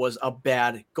Ullmark was a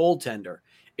bad goaltender.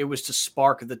 It was to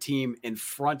spark the team in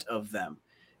front of them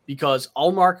because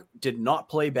Ullmark did not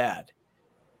play bad.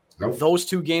 Nope. Those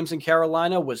 2 games in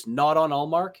Carolina was not on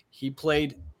Ullmark. He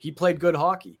played good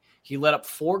hockey. He let up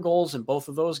 4 goals in both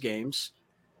of those games,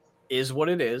 is what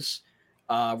it is,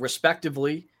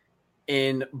 respectively.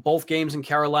 In both games in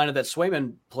Carolina that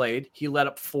Swayman played, he let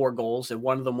up 4 goals, and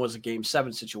one of them was a Game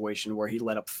 7 situation where he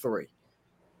let up 3.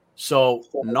 So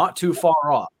not too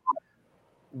far off.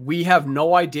 We have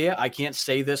no idea. I can't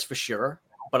say this for sure,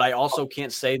 but I also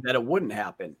can't say that it wouldn't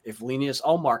happen. If Linus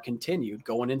Ullmark continued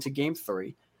going into Game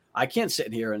 3, I can't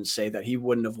sit here and say that he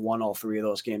wouldn't have won all 3 of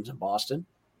those games in Boston.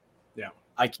 Yeah.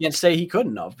 I can't say he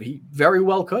couldn't have. He very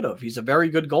well could have. He's a very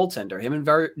good goaltender. Him and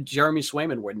Jeremy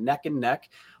Swayman were neck and neck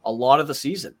a lot of the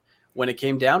season when it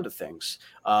came down to things.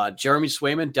 Jeremy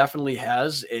Swayman definitely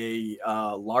has a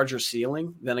larger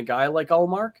ceiling than a guy like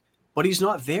Ullmark, but he's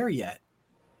not there yet.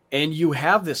 And you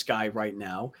have this guy right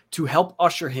now to help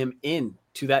usher him in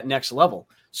to that next level.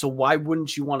 So why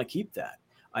wouldn't you want to keep that?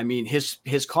 I mean,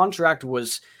 his contract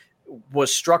was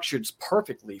structured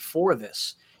perfectly for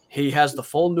this. He has the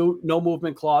full no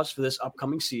movement clause for this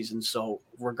upcoming season. So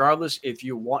regardless if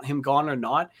you want him gone or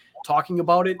not, talking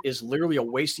about it is literally a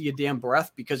waste of your damn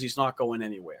breath because he's not going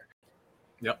anywhere.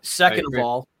 Yep. Second of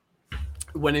all,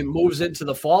 when it moves into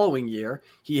the following year,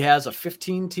 he has a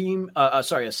 16-team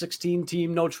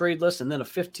no trade list and then a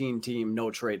 15-team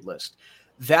no trade list.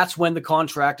 That's when the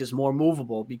contract is more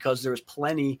movable because there's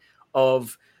plenty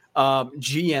of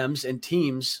GMs and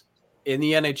teams in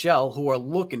the NHL who are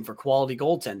looking for quality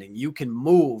goaltending. You can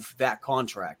move that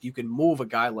contract. You can move a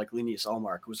guy like Linus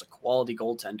Ullmark, who's a quality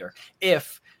goaltender,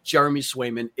 if Jeremy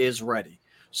Swayman is ready.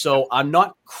 So I'm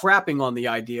not crapping on the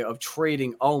idea of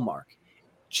trading Ullmark,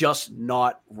 just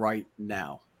not right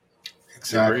now.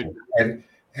 Exactly.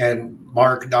 And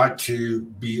Mark, not to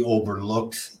be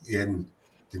overlooked in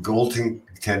the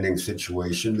goaltending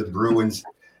situation, the Bruins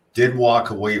did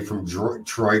walk away from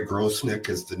Troy Grosenick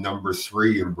as the number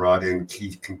 3 and brought in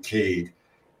Keith Kincaid.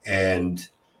 And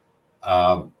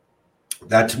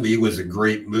that to me was a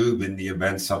great move in the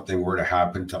event something were to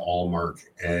happen to Ullmark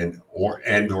or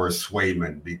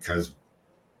Swayman, because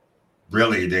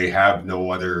really they have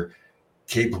no other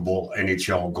capable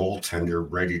NHL goaltender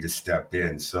ready to step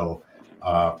in. So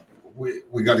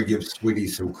we got to give Sweetie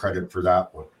some credit for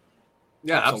that one.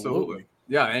 Yeah, absolutely.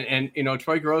 Yeah, and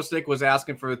Troy Grosenick was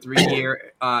asking for a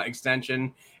 3-year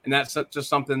extension, and that's just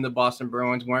something the Boston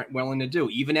Bruins weren't willing to do.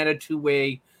 Even at a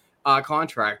 2-way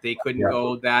contract, they couldn't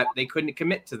go that. They couldn't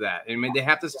commit to that. I mean, they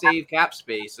have to save cap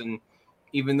space, and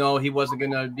even though he wasn't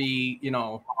going to be,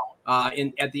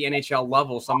 at the NHL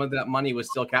level, some of that money was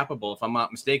still capable, if I'm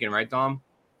not mistaken, right, Dom?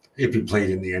 If he played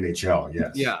in the NHL,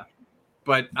 yes. Yeah,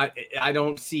 but I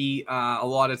don't see a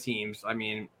lot of teams. I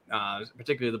mean,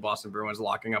 particularly the Boston Bruins,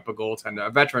 locking up a goaltender, a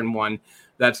veteran one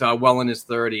that's well in his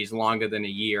 30s, longer than a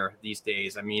year these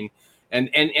days. I mean,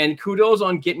 and kudos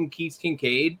on getting Keith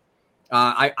Kincaid.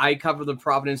 I cover the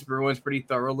Providence Bruins pretty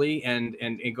thoroughly and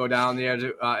go down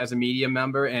there as a media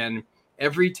member. And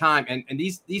every time, and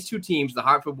these two teams, the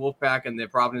Hartford Wolfpack and the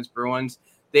Providence Bruins,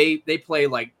 they play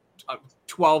like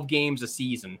 12 games a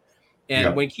season.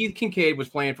 And when Keith Kincaid was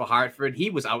playing for Hartford, he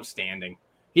was outstanding.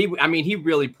 He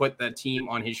really put that team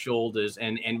on his shoulders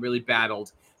and really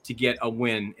battled to get a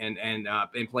win and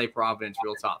play Providence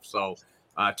real tough. So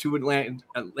two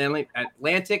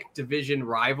Atlantic Division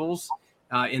rivals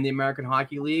in the American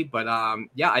Hockey League. But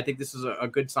I think this is a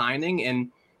good signing, and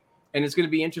it's going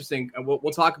to be interesting.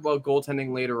 We'll talk about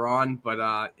goaltending later on,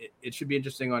 but it should be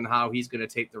interesting on how he's going to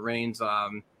take the reins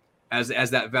as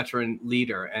that veteran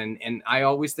leader. And I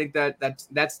always think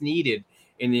that's needed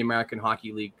in the American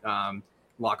Hockey League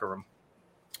locker room.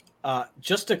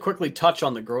 Just to quickly touch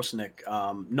on the Grosenick,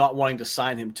 not wanting to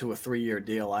sign him to a 3-year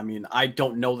deal. I mean, I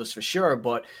don't know this for sure,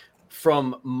 but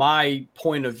from my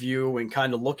point of view and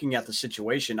kind of looking at the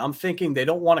situation, I'm thinking they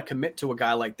don't want to commit to a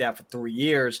guy like that for 3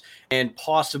 years and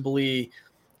possibly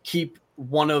keep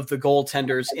one of the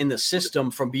goaltenders in the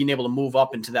system from being able to move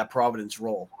up into that Providence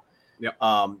role. Yep.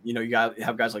 You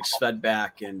have guys like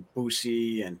Svedback and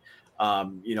Boosie and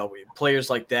players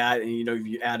like that. And,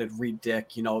 you added Reed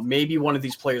Dick, maybe one of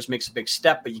these players makes a big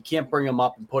step, but you can't bring him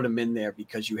up and put him in there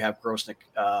because you have Grosenick,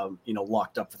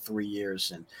 locked up for 3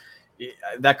 years. And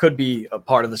that could be a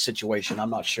part of the situation.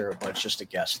 I'm not sure, but it's just a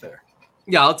guess there.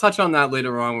 Yeah, I'll touch on that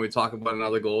later on when we talk about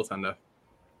another goaltender.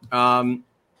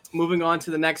 Moving on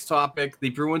to the next topic, the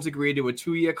Bruins agreed to a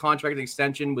 2-year contract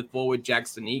extension with forward Jack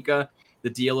Studnicka. The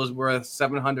deal is worth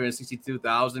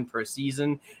 $762,000 per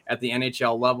season at the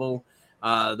NHL level.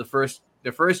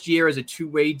 The first year is a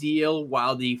 2-way deal,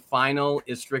 while the final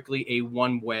is strictly a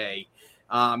 1-way.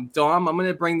 Dom, I'm going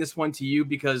to bring this one to you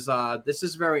because this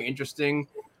is very interesting.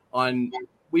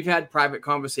 We've had private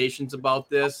conversations about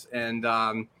this, and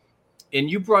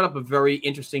you brought up a very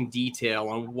interesting detail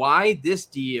on why this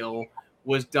deal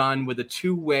was done with a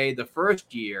 2-way the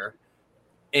first year.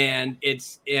 And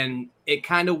it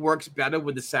kind of works better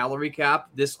with the salary cap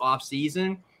this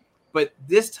offseason. But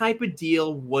this type of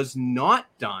deal was not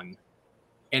done,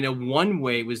 and a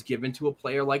 1-way was given to a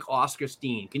player like Oscar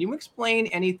Steen. Can you explain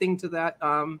anything to that,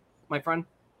 my friend?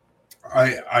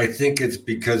 I think it's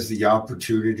because the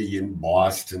opportunity in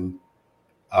Boston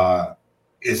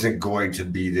isn't going to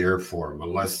be there for him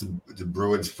unless the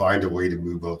Bruins find a way to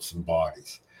move out some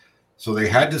bodies. So they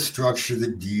had to structure the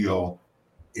deal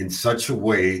in such a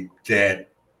way that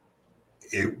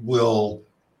it will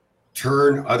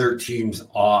turn other teams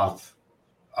off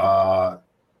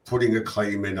putting a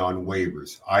claim in on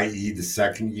waivers, i.e. the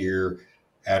second year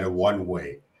at a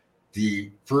 1-way.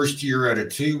 The first year at a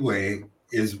 2-way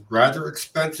is rather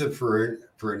expensive for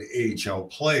an AHL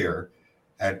player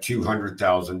at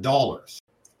 $200,000.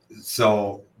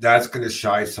 So that's going to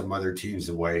shy some other teams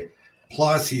away.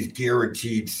 plus he's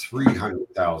guaranteed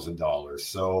 $300,000.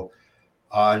 So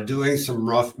doing some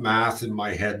rough math in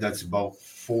my head, that's about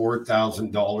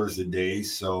 $4,000 a day.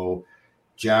 So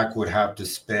Jack would have to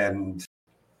spend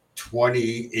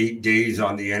 28 days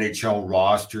on the NHL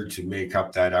roster to make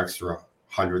up that extra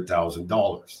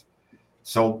 $100,000.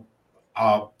 So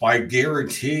by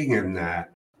guaranteeing him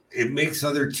that, it makes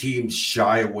other teams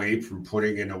shy away from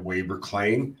putting in a waiver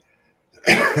claim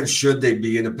should they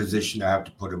be in a position to have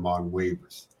to put him on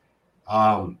waivers.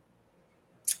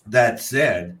 That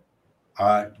said,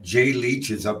 Jay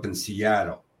Leach is up in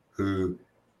Seattle, who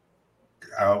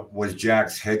was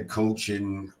Jack's head coach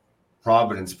in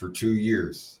Providence for 2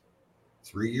 years.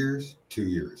 3 years? 2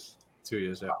 years. 2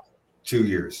 years, yeah. 2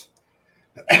 years.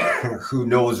 Who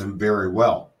knows him very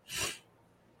well.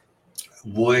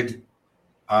 Would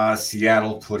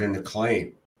Seattle put in a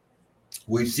claim?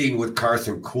 We've seen with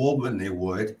Carson Coleman they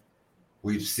would.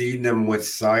 We've seen them with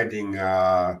signing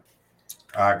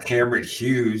Cameron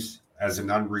Hughes as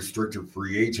an unrestricted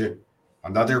free agent,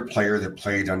 another player that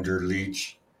played under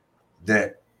Leach,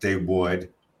 that they would.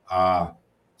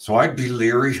 So I'd be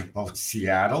leery about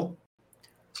Seattle.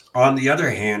 On the other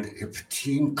hand, if a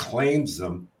team claims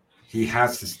them, he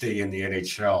has to stay in the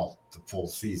NHL the full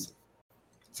season.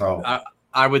 So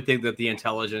I would think that the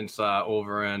intelligence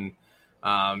over in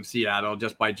Seattle,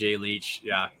 just by Jay Leach,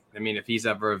 yeah. I mean, if he's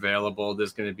ever available,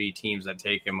 there's going to be teams that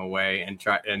take him away and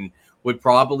try and would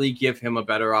probably give him a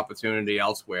better opportunity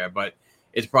elsewhere. But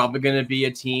it's probably going to be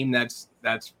a team that's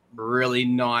really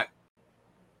not,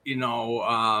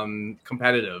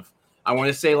 competitive. I want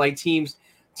to say like teams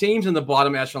in the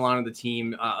bottom echelon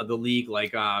of the league,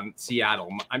 like Seattle.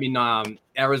 I mean,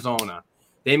 Arizona.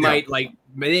 They might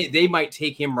they might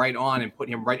take him right on and put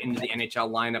him right into the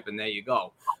NHL lineup, and there you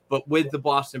go. But with the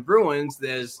Boston Bruins,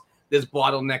 there's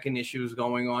bottlenecking issues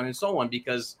going on and so on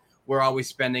because we're always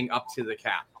spending up to the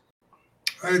cap.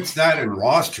 It's that in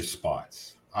roster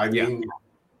spots. I mean,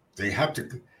 they have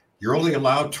to. You're only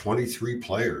allowed 23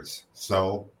 players,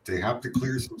 so they have to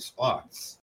clear some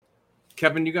spots.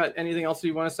 Kevin, you got anything else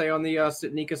you want to say on the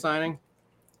Sitnika signing?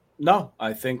 No,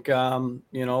 I think Dom's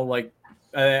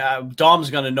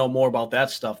going to know more about that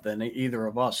stuff than either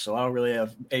of us, so I don't really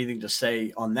have anything to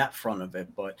say on that front of it.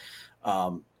 But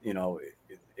I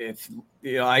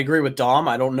agree with Dom.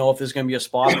 I don't know if there's going to be a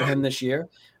spot for him this year.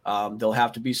 There'll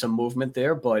have to be some movement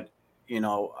there, but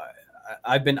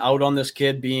I've been out on this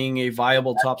kid being a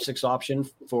viable top 6 option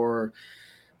for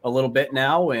a little bit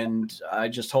now, and I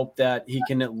just hope that he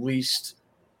can at least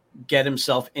get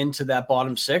himself into that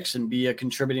bottom 6 and be a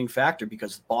contributing factor,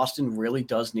 because Boston really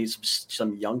does need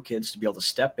some young kids to be able to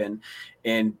step in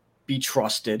and be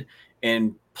trusted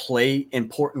and play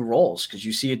important roles. Because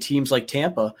you see teams like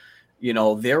Tampa,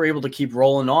 they're able to keep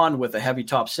rolling on with a heavy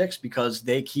top 6 because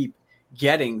they keep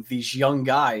getting these young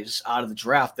guys out of the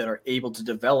draft that are able to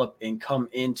develop and come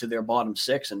into their bottom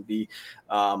 6 and be,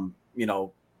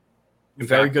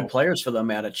 very good players for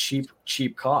them at a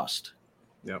cheap cost.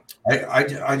 Yeah.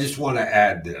 I just want to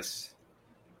add this.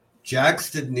 Jack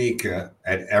Studnicka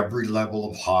at every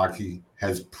level of hockey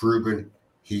has proven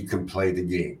he can play the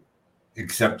game,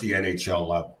 except the NHL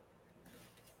level.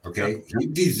 Okay? He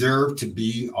deserved to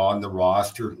be on the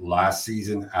roster last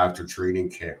season after training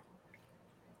camp.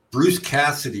 Bruce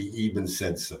Cassidy even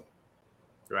said so.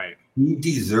 Right. He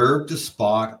deserved a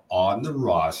spot on the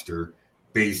roster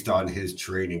based on his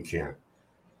training camp.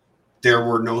 There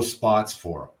were no spots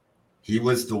for him. He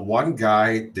was the one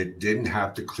guy that didn't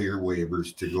have to clear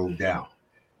waivers to go down.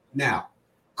 Now,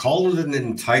 call it an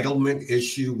entitlement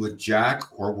issue with Jack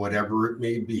or whatever it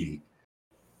may be.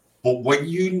 But when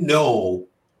you know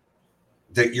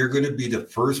that you're going to be the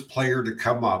first player to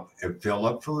come up and fill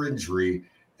up for injury,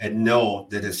 and know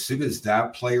that as soon as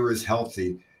that player is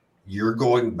healthy, you're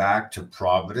going back to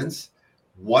Providence,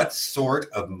 what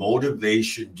sort of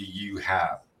motivation do you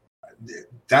have?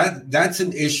 That's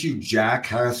an issue Jack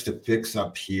has to fix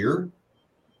up here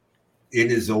in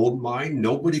his own mind.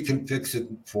 Nobody can fix it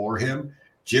for him.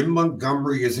 Jim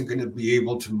Montgomery isn't going to be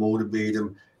able to motivate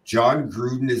him. John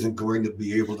Gruden isn't going to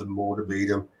be able to motivate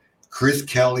him. Chris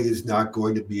Kelly is not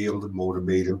going to be able to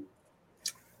motivate him.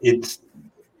 It's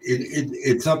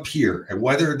up here. And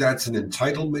whether that's an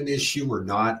entitlement issue or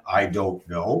not, I don't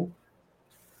know.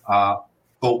 But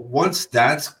once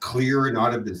that's clear and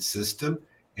out of his system,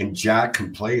 and Jack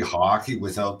can play hockey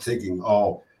without thinking,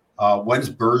 when's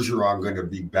Bergeron going to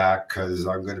be back? Because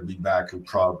I'm going to be back in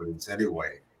Providence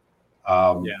anyway.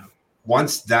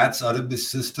 Once that's out of the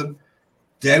system,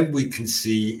 then we can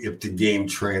see if the game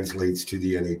translates to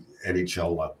the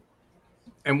NHL level.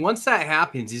 And once that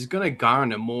happens, he's going to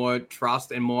garner more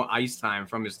trust and more ice time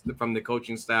from the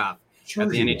coaching staff. at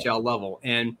the NHL level.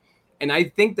 And I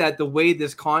think that the way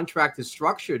this contract is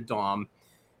structured, Dom,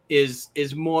 is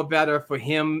more better for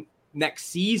him next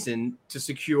season to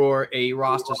secure a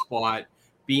roster spot,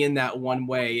 be in that one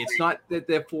way. It's not that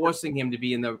they're forcing him to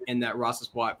be in that roster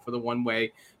spot for the one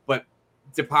way, but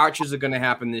departures are going to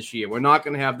happen this year. We're not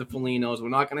going to have the Folignos. We're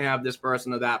not going to have this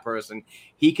person or that person.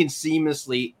 He can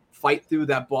seamlessly fight through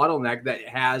that bottleneck that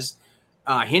has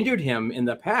hindered him in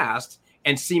the past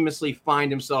and seamlessly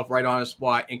find himself right on a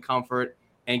spot in comfort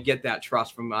and get that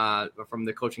trust from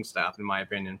the coaching staff, in my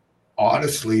opinion.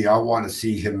 Honestly, I want to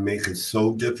see him make it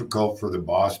so difficult for the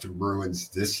Boston Bruins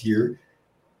this year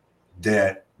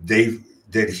that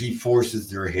he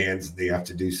forces their hands and they have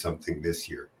to do something this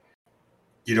year.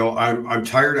 You know, I'm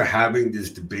tired of having these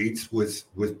debates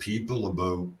with people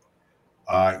about,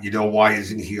 why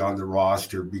isn't he on the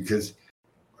roster? Because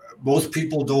most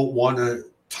people don't want to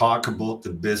talk about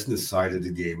the business side of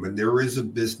the game. And there is a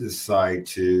business side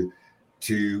to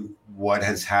what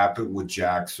has happened with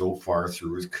Jack so far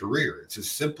through his career. It's as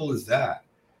simple as that.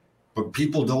 But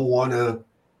people don't want to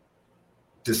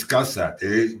discuss that.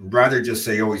 They'd rather just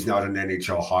say, oh, he's not an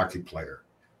NHL hockey player,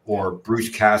 or Bruce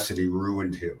Cassidy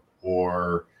ruined him,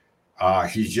 or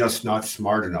he's just not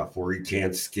smart enough, or he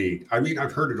can't skate. I mean,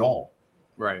 I've heard it all.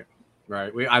 Right.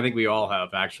 I think we all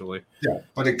have, actually. Yeah,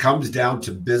 but it comes down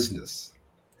to business.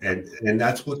 And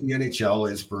that's what the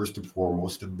NHL is, first and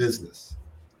foremost, a business.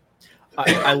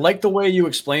 I like the way you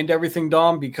explained everything,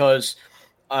 Dom, because,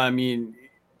 I mean,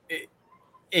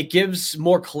 it gives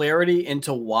more clarity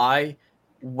into why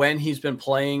when he's been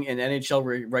playing in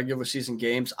NHL regular season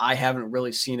games, I haven't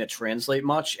really seen it translate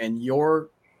much. And your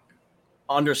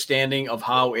understanding of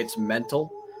how it's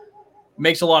mental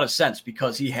makes a lot of sense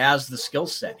because he has the skill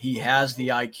set. He has the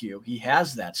IQ. He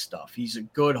has that stuff. He's a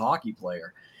good hockey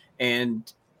player.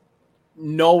 And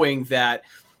knowing that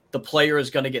the player is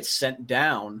going to get sent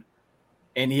down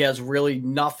and he has really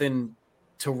nothing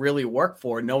to really work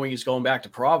for, knowing he's going back to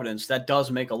Providence, that does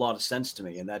make a lot of sense to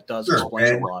me. And that does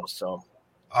explain a lot. So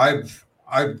I've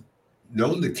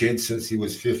known the kid since he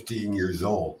was 15 years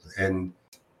old. And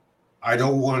I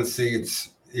don't want to say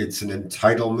it's an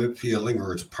entitlement feeling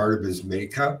or it's part of his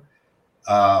makeup.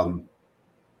 But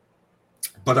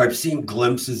I've seen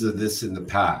glimpses of this in the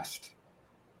past,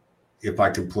 if I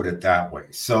can put it that way.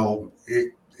 So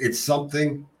it's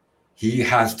something he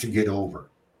has to get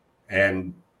over.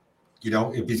 And,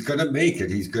 if he's going to make it,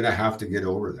 he's going to have to get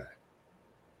over that.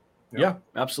 Yeah,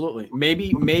 absolutely.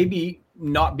 Maybe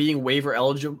not being waiver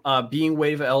eligible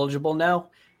now,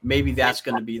 maybe that's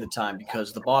going to be the time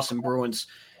because the Boston Bruins,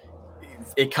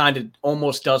 it kind of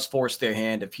almost does force their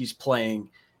hand if he's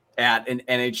playing at an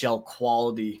NHL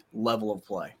quality level of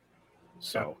play.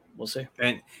 So we'll see.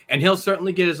 And he'll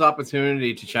certainly get his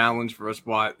opportunity to challenge for a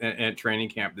spot at training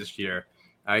camp this year.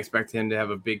 I expect him to have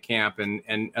a big camp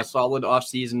and a solid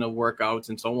offseason of workouts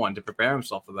and so on to prepare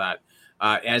himself for that,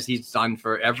 as he's done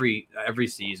for every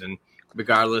season,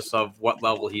 regardless of what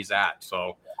level he's at.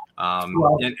 So,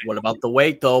 what about the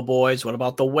weight, though, boys? What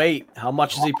about the weight? How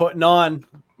much is he putting on?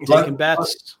 Taking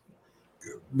bets.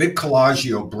 Mick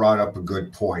Colagio brought up a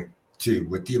good point, too.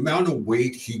 With the amount of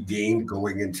weight he gained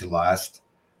going into last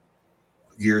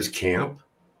year's camp,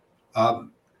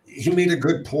 he made a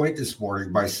good point this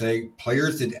morning by saying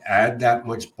players that add that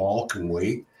much bulk and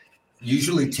weight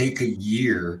usually take a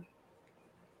year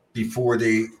before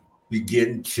they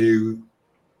begin to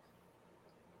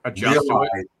adjust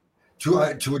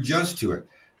to adjust to it.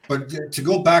 But to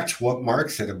go back to what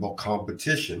Mark said about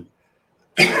competition,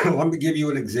 let me give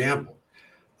you an example.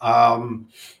 Thomas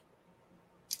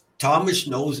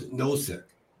Nosek,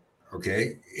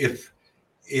 okay? If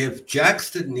Jack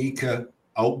Studnicka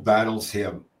outbattles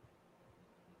him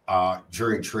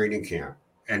during training camp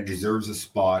and deserves a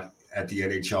spot at the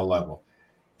NHL level,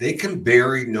 they can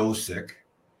bury Nosek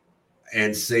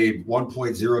and save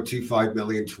 $1.025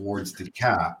 million towards the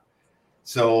cap.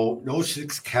 So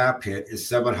Nosek's cap hit is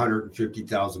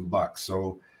 $750,000.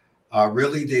 So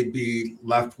really, they'd be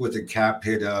left with a cap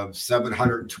hit of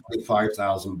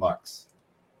 $725,000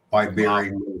 by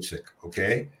burying Nosek.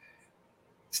 Okay,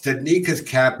 Studnicka's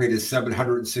cap hit is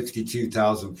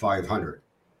 $762,500.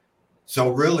 So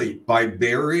really, by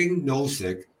burying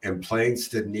Nosek and playing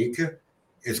Studnicka,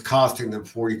 it's costing them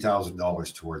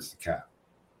 $40,000 towards the cap.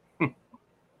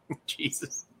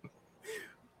 Jesus,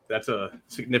 that's a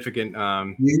significant.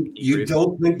 You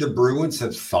don't think the Bruins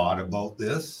have thought about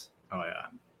this? Oh yeah,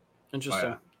 interesting. Oh,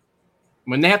 yeah.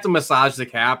 When they have to massage the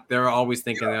cap, they're always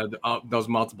thinking of those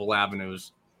multiple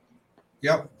avenues.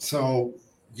 Yep. So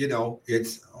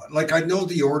it's like, I know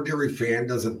the ordinary fan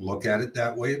doesn't look at it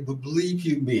that way, but believe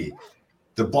you me,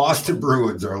 the Boston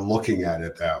Bruins are looking at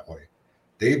it that way.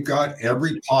 They've got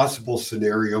every possible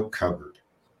scenario covered.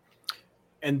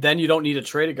 And then you don't need to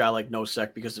trade a guy like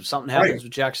Nosek, because if something happens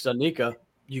with Jack Studnicka,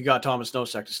 you got Thomas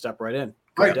Nosek to step right in.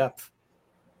 Good depth.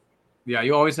 Yeah,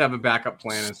 you always have a backup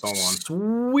plan and so on.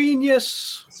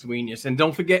 Sweeney. And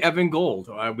don't forget Evan Gold.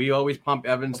 We always pump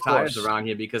Evan's tires around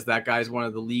here because that guy's one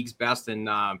of the league's best in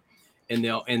the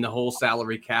whole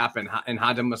salary cap and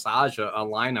how to massage a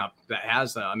lineup that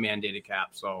has a mandated cap.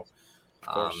 So,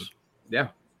 yeah.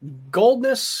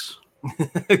 Goldness.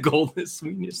 Goldness,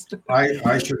 sweetness.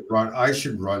 I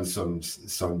should run some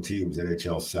teams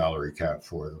NHL salary cap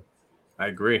for them. I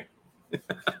agree.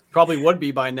 Probably would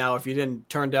be by now if you didn't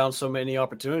turn down so many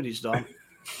opportunities, Dom.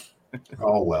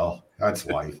 Oh well, that's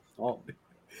life. Oh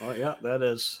yeah, that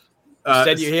is.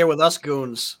 Instead, you're here with us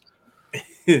goons.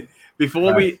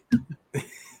 Before we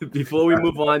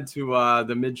move on to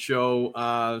the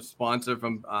mid-show sponsor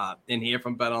from in here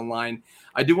from BetOnline,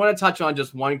 I do want to touch on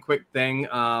just one quick thing.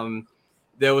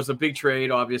 There was a big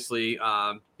trade, obviously,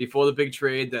 before the big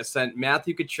trade that sent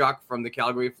Matthew Tkachuk from the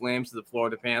Calgary Flames to the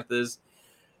Florida Panthers.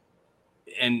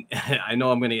 And I know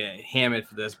I'm going to get hammered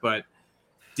for this, but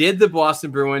did the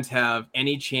Boston Bruins have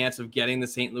any chance of getting the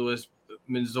St. Louis,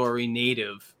 Missouri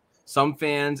native? Some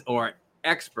fans or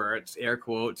experts, air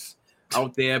quotes,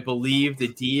 out there believe the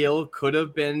deal could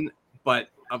have been, but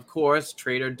of course,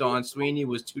 trader Don Sweeney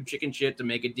was too chicken shit to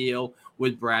make a deal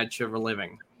with Brad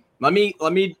Treliving. Let me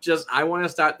I want to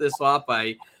start this off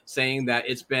by saying that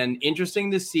it's been interesting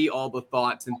to see all the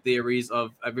thoughts and theories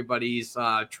of everybody's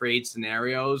trade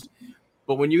scenarios.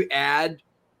 But when you add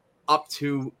up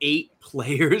to 8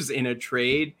 players in a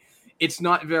trade, it's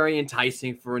not very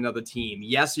enticing for another team.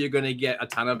 Yes, you're going to get a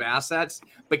ton of assets,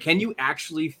 but can you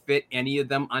actually fit any of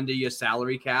them under your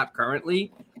salary cap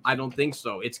currently? I don't think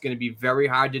so. It's going to be very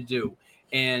hard to do.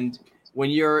 And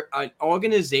when you're an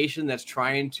organization that's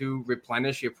trying to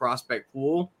replenish your prospect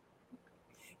pool,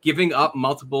 giving up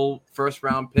multiple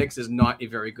first-round picks is not a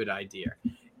very good idea.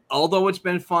 Although it's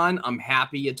been fun, I'm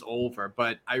happy it's over.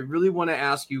 But I really want to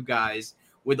ask you guys,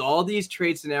 with all these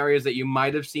trade scenarios that you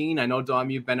might have seen, I know, Dom,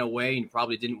 you've been away and you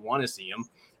probably didn't want to see them,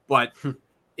 but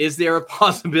is there a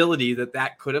possibility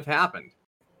that could have happened?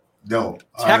 No.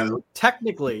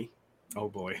 Technically, oh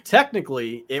boy.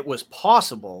 Technically, it was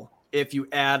possible if you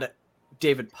add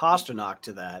David Pastrnak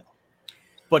to that.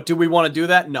 But do we want to do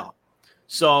that? No.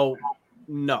 So,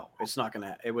 no, it's not going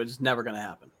to. It was never going to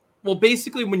happen. Well,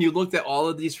 basically, when you looked at all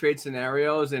of these trade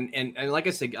scenarios, and like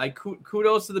I said,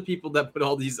 kudos to the people that put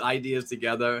all these ideas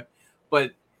together,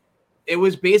 but it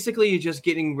was basically just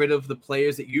getting rid of the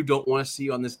players that you don't want to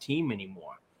see on this team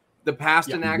anymore. The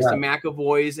Pasternaks, the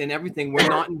McAvoys, and everything were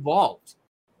not involved.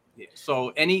 So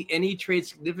any trade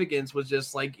significance was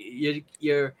just like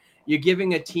you're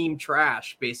giving a team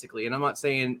trash, basically. And I'm not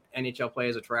saying NHL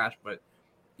players are trash, but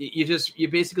you're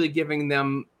basically giving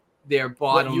them their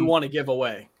bottom. What you want to give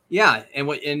away. Yeah,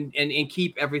 and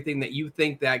keep everything that you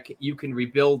think that you can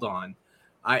rebuild on.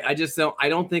 I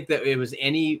don't think that it was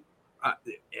any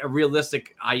a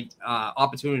realistic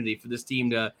opportunity for this team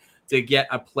to get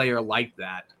a player like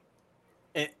that.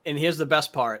 And here's the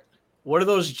best part: what do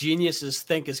those geniuses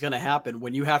think is going to happen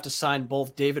when you have to sign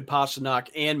both David Pastrnak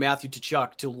and Matthew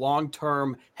Tkachuk to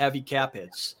long-term heavy cap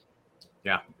hits?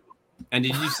 Yeah, and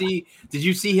did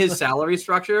you see his salary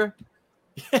structure?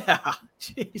 Yeah,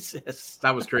 Jesus.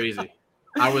 That was crazy.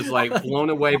 I was like blown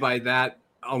away by that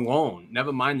alone.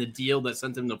 Never mind the deal that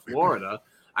sent him to Florida.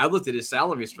 I looked at his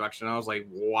salary structure and I was like,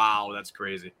 wow, that's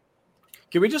crazy.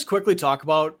 Can we just quickly talk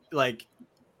about like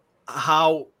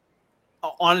how,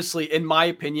 honestly, in my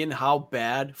opinion, how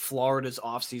bad Florida's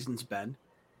offseason's been?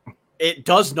 It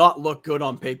does not look good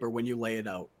on paper when you lay it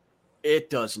out. It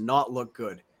does not look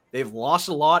good. They've lost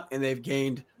a lot and they've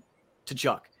gained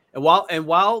Tkachuk. And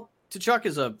while Tkachuk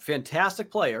is a fantastic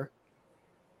player,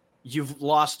 you've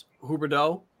lost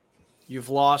Huberdeau, you've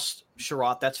lost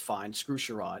Sherratt. That's fine. Screw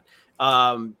Sherratt.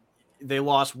 They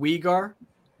lost Weegar.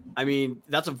 I mean,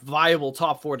 that's a viable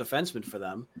top 4 defenseman for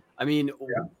them. I mean,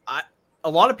 a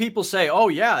lot of people say, "Oh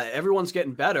yeah, everyone's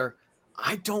getting better."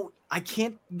 I don't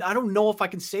know if I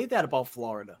can say that about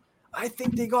Florida. I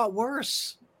think they got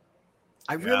worse.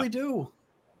 I really do.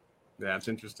 Yeah, it's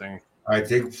interesting. I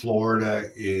think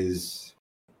Florida is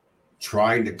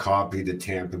trying to copy the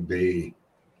Tampa Bay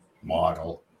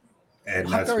model, and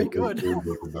that's very what good.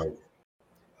 We're about.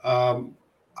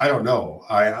 I don't know.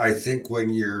 I think when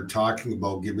you're talking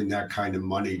about giving that kind of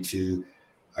money to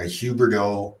a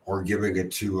Huberdeau or giving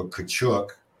it to a Tkachuk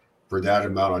for that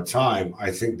amount of time, I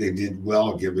think they did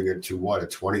well giving it to a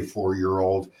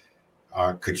 24-year-old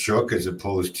Tkachuk as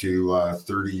opposed to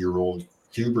 30-year-old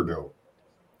Huberdeau.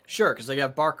 Sure, because they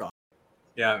got Barkov.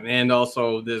 Yeah, and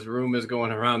also there's rumors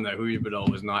going around that Huberdeau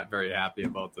was not very happy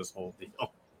about this whole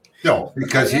deal. No,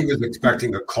 because he was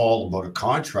expecting a call about a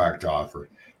contract offer.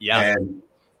 Yeah. And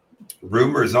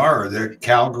rumors are that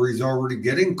Calgary's already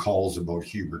getting calls about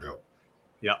Huberdeau.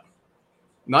 Yeah.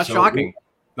 Not shocking.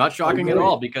 Not shocking at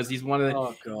all, because he's one of the –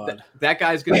 Oh, God. that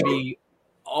guy's going to be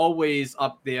always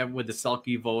up there with the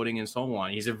Selke voting and so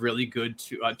on. He's a really good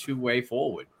two-way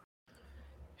forward.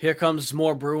 Here comes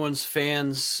more Bruins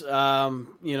fans,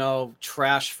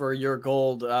 trash for your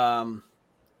gold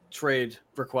trade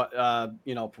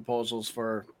proposals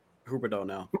for Huberdeau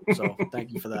now. So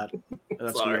thank you for that.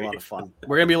 That's going to be a lot of fun.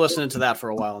 We're going to be listening to that for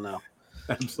a while now.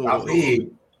 Absolutely.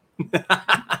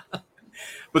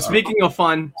 But speaking of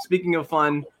fun,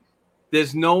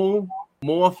 there's no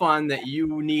more fun that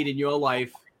you need in your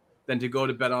life than to go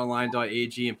to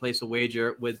betonline.ag and place a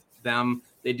wager with them.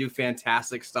 They do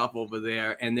fantastic stuff over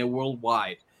there, and they're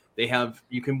worldwide.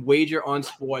 You can wager on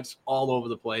sports all over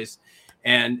the place.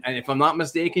 And if I'm not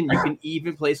mistaken, you can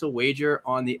even place a wager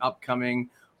on the upcoming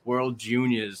World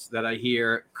Juniors that I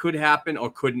hear could happen or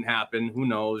couldn't happen. Who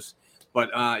knows? But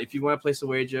if you want to place a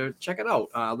wager, check it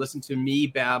out. Listen to me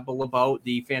babble about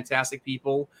the fantastic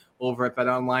people over at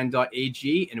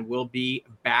betonline.ag, and we'll be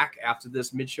back after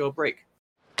this mid-show break.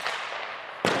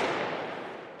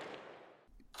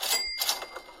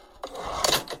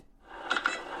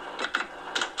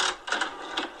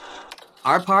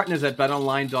 Our partners at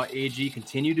betonline.ag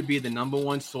continue to be the number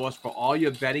one source for all your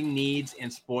betting needs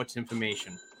and sports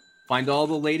information. Find all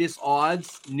the latest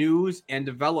odds, news, and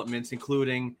developments,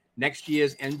 including next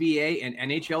year's NBA and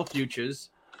NHL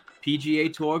futures,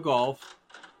 PGA Tour golf,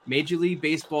 Major League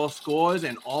Baseball scores,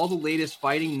 and all the latest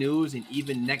fighting news, and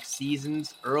even next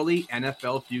season's early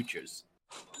NFL futures.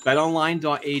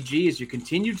 BetOnline.ag is your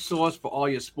continued source for all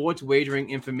your sports wagering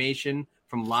information,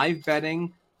 from live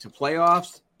betting to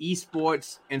playoffs,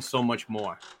 esports, and so much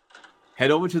more.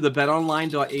 Head over to the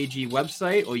betonline.ag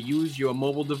website or use your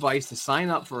mobile device to sign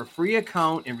up for a free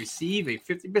account and receive a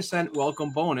 50% welcome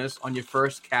bonus on your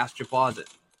first cash deposit.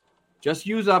 Just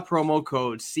use our promo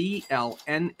code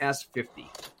CLNS50.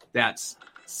 That's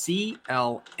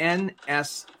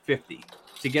CLNS50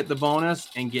 to get the bonus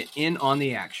and get in on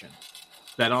the action.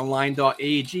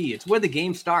 BetOnline.ag, it's where the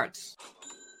game starts.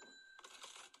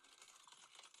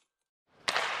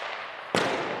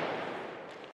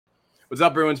 What's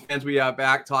up, Bruins fans? We are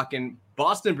back talking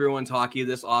Boston Bruins hockey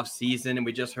this offseason, and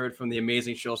we just heard from the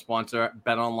amazing show sponsor,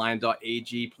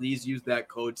 betonline.ag. Please use that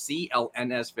code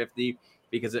CLNS50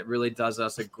 because it really does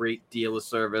us a great deal of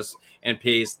service and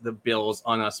pays the bills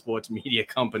on our sports media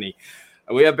company.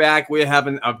 We are back. We're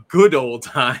having a good old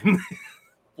time.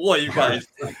 Boy, you guys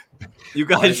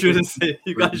should have seen.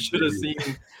 You guys should have seen.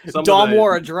 Dom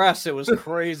wore a dress. It was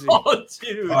crazy. Oh,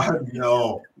 dude!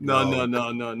 No.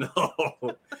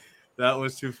 That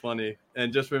was too funny.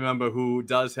 And just remember who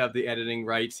does have the editing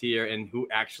rights here and who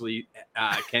actually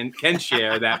can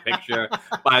share that picture.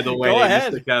 By the way, Go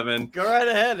ahead. Mr. Kevin. Go right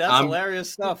ahead. That's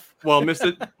hilarious stuff. Well,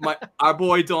 our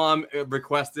boy Dom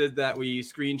requested that we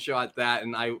screenshot that,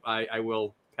 and I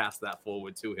will pass that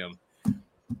forward to him.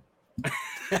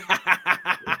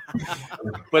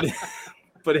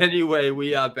 But anyway,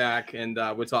 we are back, and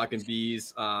we're talking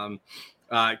bees.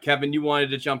 Kevin, you wanted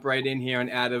to jump right in here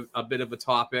and add a bit of a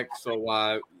topic,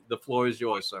 so the floor is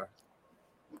yours, sir.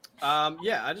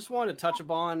 I just wanted to touch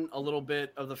upon a little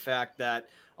bit of the fact that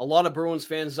a lot of Bruins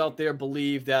fans out there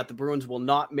believe that the Bruins will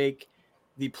not make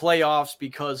the playoffs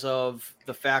because of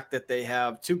the fact that they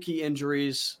have two key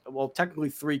injuries. Well, technically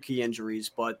three key injuries,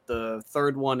 but the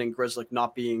third one in Grzelcyk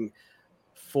not being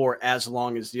for as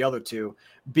long as the other two,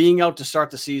 being out to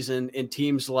start the season in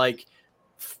teams like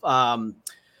the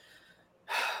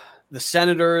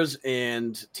Senators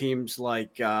and teams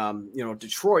like,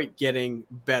 Detroit getting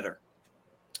better.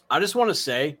 I just want to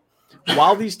say,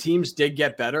 while these teams did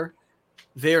get better,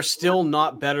 they're still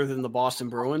not better than the Boston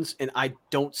Bruins, and I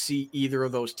don't see either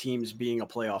of those teams being a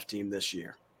playoff team this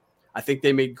year. I think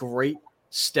they made great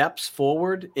steps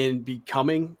forward in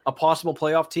becoming a possible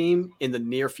playoff team in the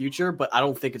near future, but I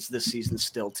don't think it's this season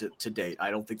still to date.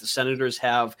 I don't think the Senators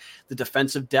have the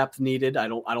defensive depth needed. I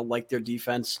don't like their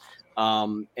defense.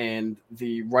 And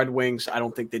the Red Wings, I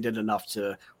don't think they did enough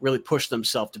to really push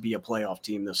themselves to be a playoff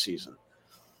team this season.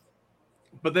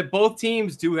 But both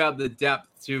teams do have the depth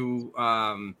to,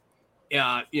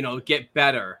 get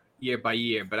better year by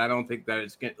year. But I don't think that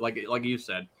it's going like you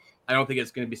said. I don't think it's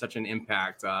going to be such an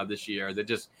impact this year.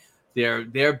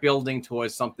 They're building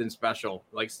towards something special.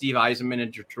 Like Steve Yzerman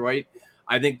in Detroit,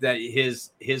 I think that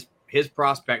his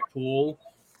prospect pool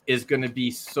is going to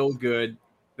be so good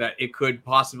that it could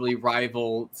possibly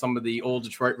rival some of the old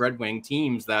Detroit Red Wing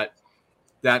teams that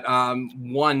that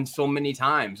won so many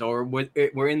times, or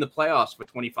we're in the playoffs for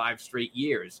 25 straight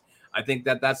years. I think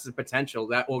that's the potential.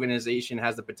 That organization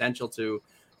has the potential to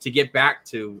get back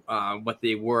to what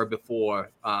they were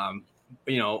before.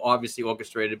 Obviously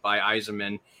orchestrated by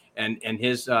Yzerman and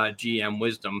his GM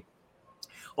wisdom.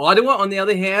 Ottawa, on the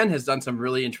other hand, has done some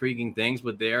really intriguing things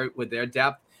with their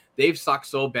depth. They've sucked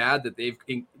so bad that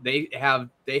they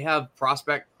have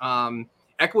prospect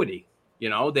equity.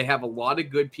 They have a lot of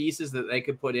good pieces that they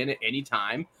could put in at any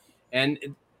time, and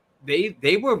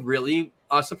they were really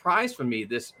a surprise for me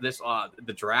this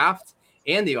the draft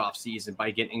and the offseason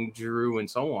by getting Giroux and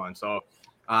so on. So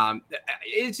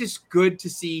it's just good to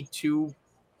see two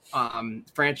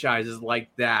franchises like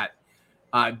that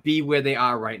be where they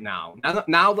are right now.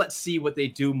 Now let's see what they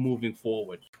do moving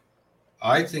forward.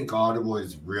 I think Ottawa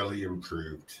has really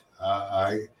improved.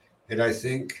 I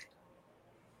think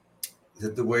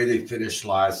that the way they finished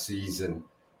last season,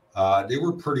 they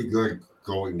were pretty good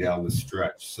going down the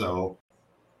stretch. So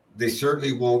they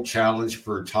certainly won't challenge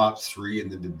for a top 3 in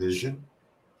the division.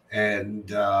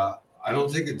 And I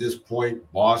don't think at this point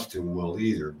Boston will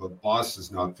either, but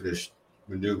Boston's not finished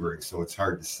maneuvering, so it's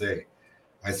hard to say.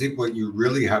 I think what you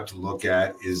really have to look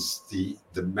at is the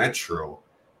Metro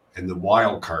and the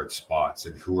wild card spots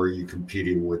and who are you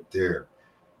competing with there.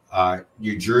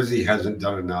 New Jersey hasn't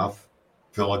done enough.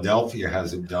 Philadelphia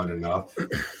hasn't done enough.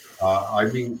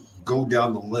 Go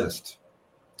down the list.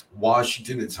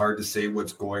 Washington, it's hard to say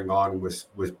what's going on with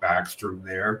Backstrom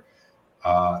there.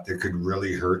 That could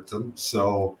really hurt them.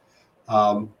 So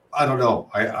I don't know.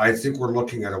 I think we're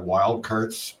looking at a wild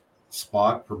card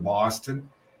spot for Boston.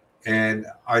 And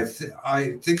I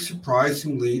think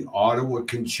surprisingly, Ottawa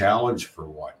can challenge for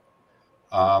one.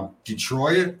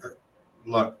 Detroit,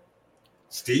 look,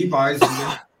 Steve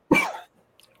Yzerman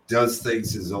does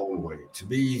things his own way. To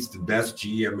me, he's the best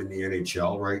GM in the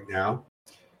NHL right now.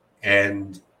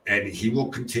 And he will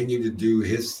continue to do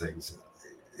his things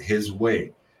his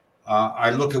way.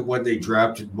 I look at when they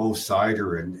drafted Mo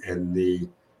Seider and the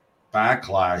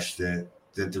backlash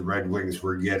that the Red Wings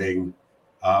were getting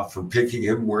for picking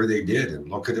him where they did, and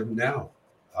look at him now.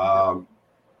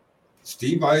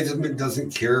 Steve Yzerman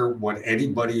doesn't care what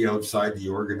anybody outside the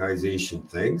organization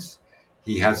thinks.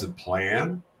 He has a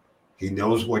plan. He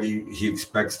knows what he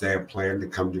expects that plan to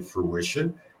come to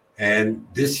fruition. And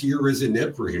this year isn't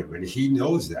it for him, and he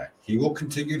knows that. He will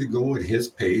continue to go at his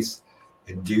pace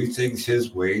and do things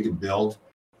his way to build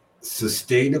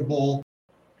sustainable,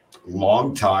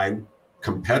 long-time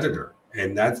competitor.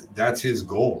 And that's his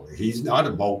goal. He's not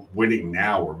about winning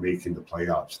now or making the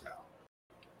playoffs now.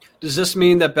 Does this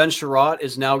mean that Ben Chiarot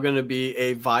is now going to be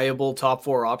a viable top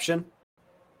 4 option?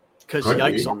 Because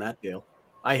yikes on that deal.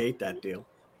 I hate that deal.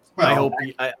 Well,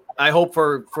 I hope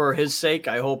for his sake,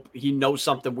 I hope he knows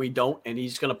something we don't, and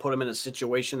he's going to put him in a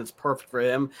situation that's perfect for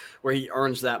him where he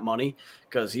earns that money,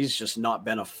 because he's just not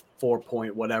been a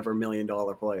 $4 whatever million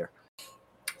player.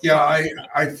 Yeah,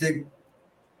 I think,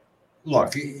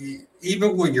 look,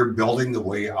 even when you're building the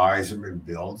way Yzerman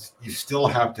builds, you still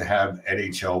have to have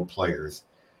NHL players.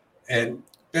 And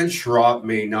Ben Chiarot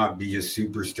may not be a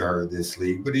superstar of this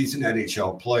league, but he's an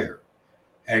NHL player.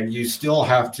 And you still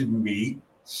have to meet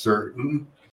certain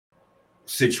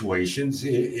situations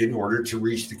in order to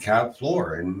reach the cap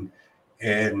floor. And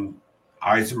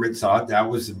Yzerman thought that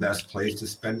was the best place to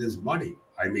spend his money.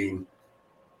 I mean,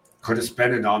 could have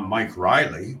spent it on Mike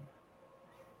Riley,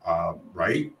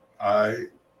 right?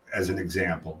 As an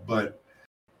example. But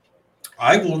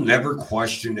I will never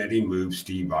question any move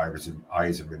Steve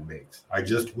Yzerman makes. I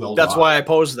just will That's not. why I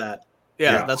posed that.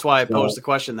 Yeah, that's why I posed the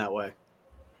question that way.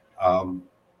 I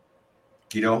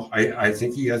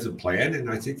think he has a plan, and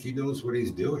I think he knows what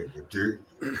he's doing.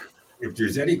 If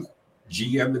there's any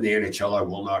GM in the NHL I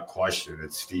will not question,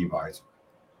 it's Steve Yzerman.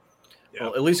 Yeah.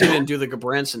 Well, at least he didn't do the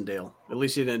Gabranson deal. At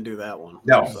least he didn't do that one.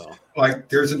 No,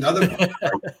 there's another one.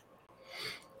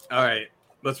 All right,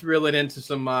 let's reel it into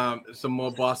some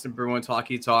more Boston Bruins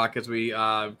hockey talk as we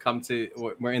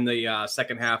we're in the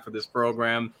second half of this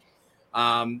program.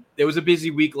 It was a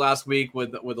busy week last week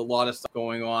with a lot of stuff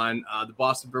going on. The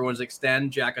Boston Bruins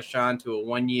extend Jack Achon to a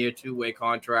 1-year, 2-way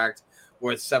contract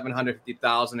worth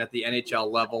 $750,000 at the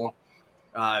NHL level.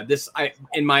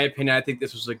 In my opinion, I think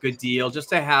this was a good deal just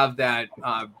to have that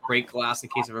break glass in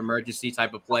case of emergency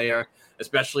type of player,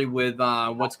 especially with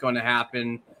what's going to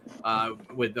happen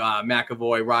with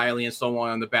McAvoy, Riley, and so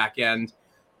on the back end.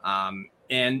 And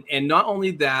not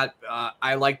only that,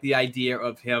 I like the idea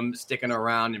of him sticking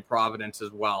around in Providence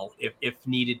as well, if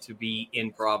needed to be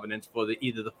in Providence for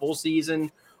either the full season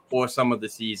or some of the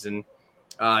season.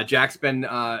 Jack's been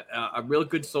a real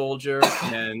good soldier,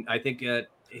 and I think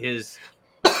his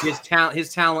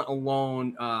his talent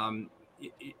alone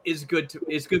is good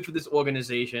for this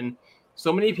organization.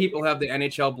 So many people have the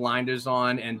NHL blinders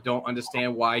on and don't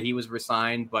understand why he was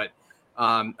resigned, but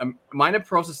minor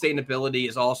pro sustainability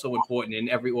is also important in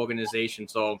every organization.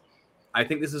 So I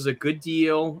think this is a good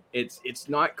deal. It's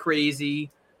not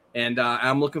crazy, and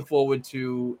I'm looking forward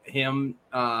to him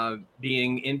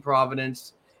being in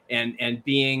Providence and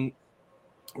being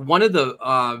one of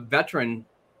the veteran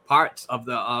parts of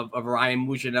Ryan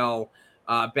Mougenel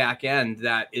back end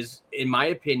that is, in my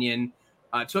opinion,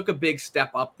 took a big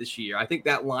step up this year. I think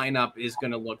that lineup is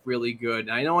going to look really good.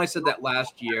 And I know I said that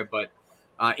last year, but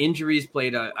injuries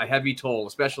played a heavy toll,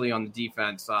 especially on the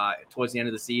defense towards the end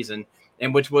of the season,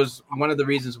 and which was one of the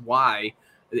reasons why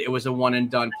it was a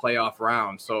one-and-done playoff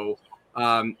round. So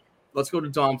let's go to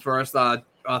Dom first.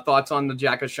 Thoughts on the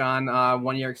Jack O'Shawn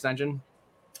one-year extension?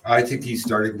 I think he's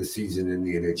starting the season in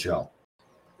the NHL.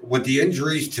 With the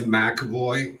injuries to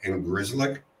McAvoy and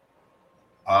Grzelcyk,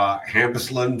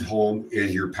 Hampus Lindholm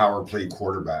is your power play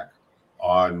quarterback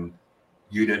on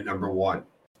unit number 1.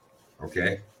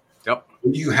 Okay? Yep.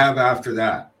 Who do you have after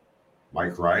that?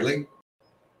 Mike Riley?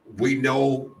 We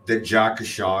know that Jack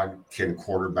O'Shawn can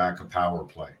quarterback a power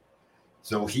play.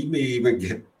 So he may even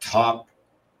get top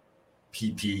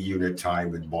PP unit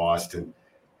time in Boston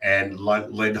and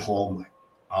let Lindholm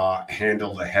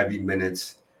handle the heavy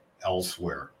minutes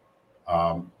elsewhere.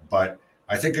 But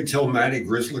I think until Matty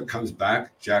Grzelcyk comes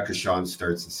back, Jack O'Shawn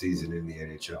starts the season in the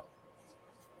NHL.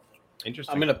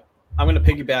 Interesting. I'm gonna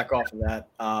piggyback off of that.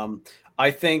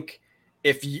 I think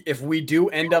if we do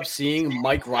end up seeing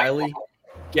Mike Riley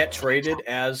get traded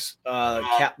as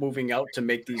cap moving out to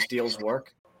make these deals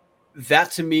work,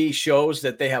 that to me shows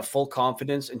that they have full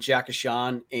confidence in Jack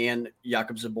O'Shawn and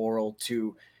Jakub Zboril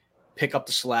to pick up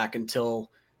the slack until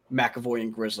McAvoy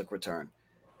and Grzelcyk return.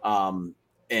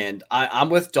 And I'm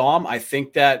with Dom. I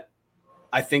think that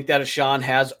O'Shawn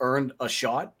has earned a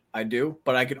shot. I do,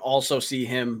 but I could also see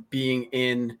him being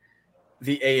in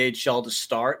the AHL to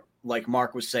start. Like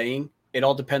Mark was saying, it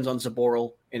all depends on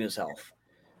Zboril and his health.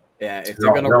 Yeah, if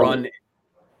they're going to run,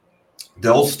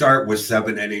 they'll start with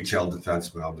 7 NHL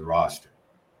defensemen on the roster.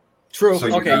 True. So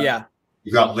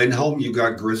you got Lindholm, you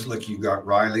got Grzelcyk, you got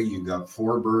Riley, you got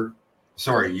Forbort.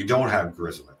 Sorry, you don't have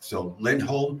Grzelcyk. So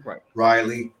Lindholm, right.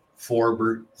 Riley,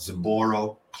 Forbort,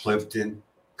 Zboril, Clifton,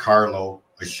 Carlo,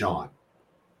 O'Shawn.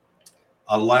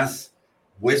 Unless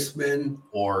Wisman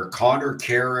or Connor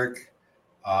Carrick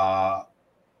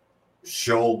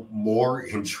show more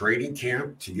in training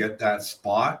camp to get that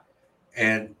spot,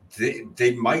 and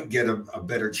they might get a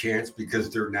better chance because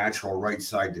they're natural right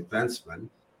side defensemen,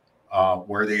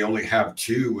 where they only have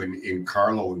 2 in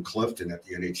Carlo and Clifton at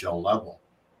the NHL level.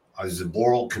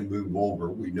 Zboril can move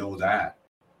over. We know that.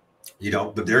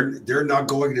 But they're not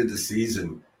going into the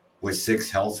season with 6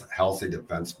 healthy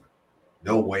defensemen.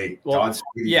 No way. Well, Don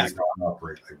Sweeney does not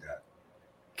operate like that.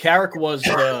 Carrick was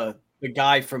the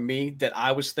guy for me that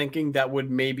I was thinking that would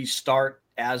maybe start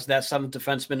as that 7th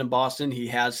defenseman in Boston. He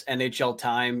has NHL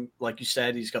time. Like you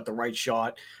said, he's got the right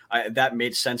shot. That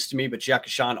made sense to me, but Jack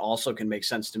O'Shawn also can make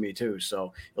sense to me too.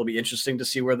 So it'll be interesting to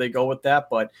see where they go with that.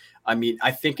 But I mean,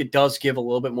 I think it does give a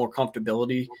little bit more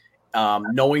comfortability,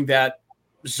 knowing that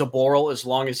Zboril, as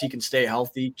long as he can stay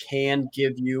healthy, can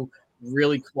give you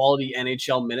really quality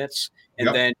NHL minutes. And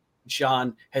then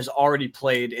Sean has already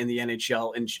played in the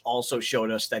NHL and also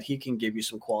showed us that he can give you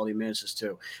some quality minutes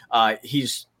too.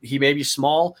 He may be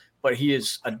small, but he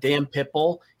is a damn pit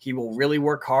bull. He will really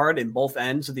work hard in both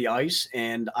ends of the ice,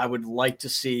 and I would like to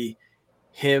see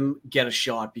him get a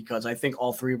shot because I think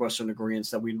all 3 of us are in agreement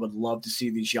that we would love to see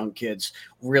these young kids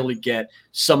really get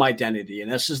some identity. And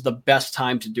this is the best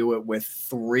time to do it with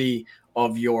 3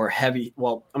 of your heavy,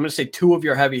 well, I'm going to say 2 of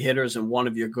your heavy hitters and 1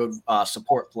 of your good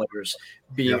support players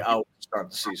being out to start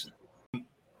the season.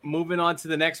 Moving on to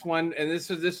the next one, and this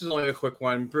is only a quick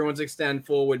one. Bruins extend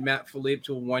forward Matt Philippe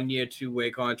to a 1-year,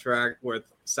 2-way contract worth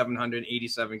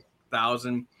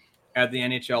 $787,000 at the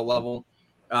NHL level.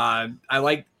 I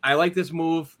like this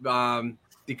move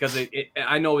because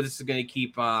I know this is going to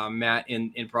keep Matt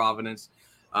in Providence.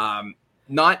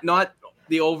 Not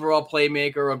the overall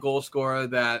playmaker or goal scorer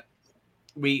that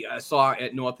we saw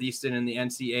at Northeastern in the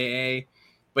NCAA,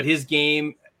 but his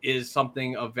game is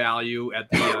something of value at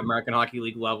the American Hockey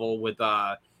League level with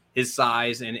his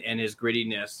size and his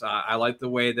grittiness. I like the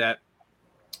way that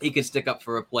he can stick up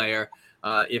for a player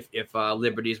if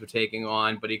Liberties were taking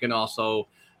on, but he can also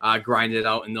grind it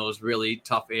out in those really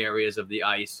tough areas of the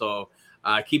ice. So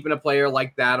keeping a player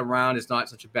like that around is not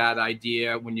such a bad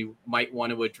idea when you might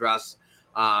want to address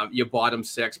your bottom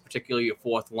 6, particularly your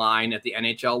 4th line at the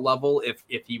NHL level, if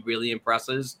he really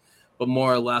impresses. but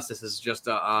more or less this is just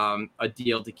a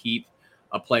deal to keep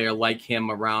a player like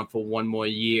him around for one more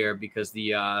year because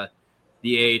the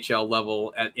AHL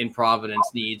level in Providence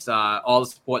needs all the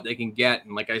support they can get.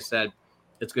 And like I said,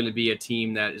 it's going to be a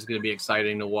team that is going to be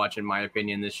exciting to watch, in my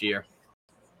opinion, this year.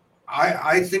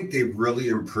 I think they've really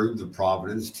improved the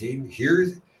Providence team.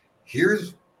 Here's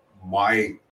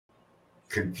my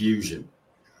confusion,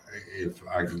 if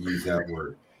I can use that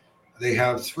word. They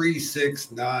have 3,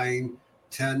 6, 9,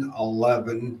 10,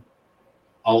 11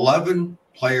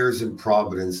 players in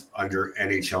Providence under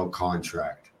NHL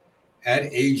contract. Add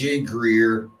AJ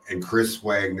Greer and Chris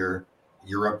Wagner,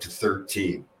 you're up to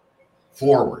 13.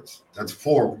 Forwards. That's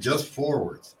just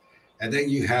forwards. And then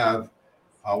you have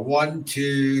 1,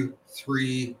 2,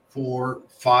 3, 4,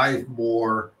 5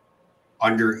 more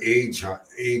under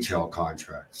AHL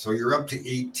contract. So you're up to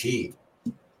 18.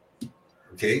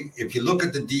 Okay. If you look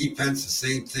at the defense, the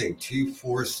same thing. 2,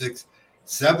 4, 6,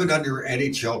 7 under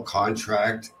NHL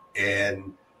contract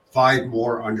and 5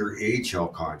 more under AHL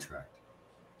contract.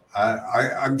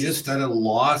 I'm just at a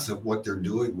loss of what they're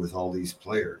doing with all these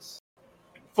players.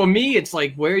 For me, it's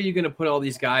like, where are you going to put all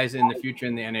these guys in the future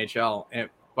in the NHL?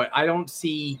 But I don't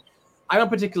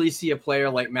particularly see a player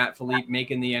like Matt Philippe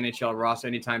making the NHL roster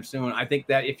anytime soon. I think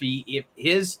that if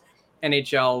his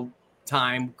NHL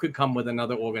time could come with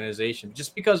another organization,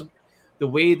 just because the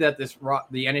way that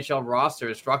the NHL roster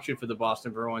is structured for the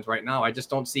Boston Bruins right now, I just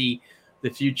don't see the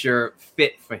future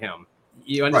fit for him.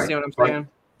 You understand what I'm saying?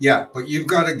 Yeah, but you've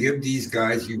got to give these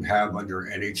guys you have under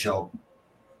NHL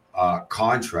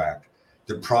contract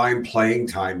the prime playing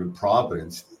time in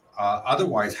Providence.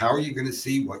 Otherwise, how are you going to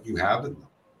see what you have in them?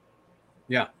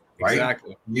 Yeah, right?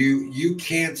 Exactly. You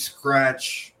can't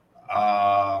scratch,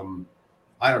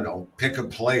 pick a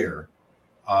player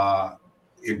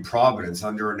in Providence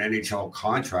under an NHL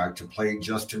contract to play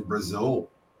Justin Brazeau,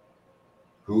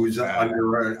 who's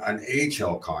under an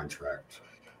AHL contract.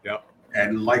 Yep.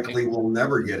 And likely will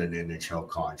never get an NHL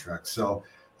contract. So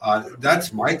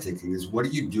that's my thinking is, what are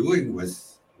you doing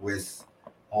with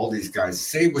all these guys?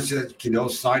 Same with,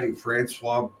 signing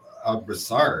Francois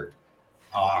Brassard,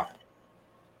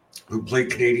 who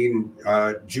played Canadian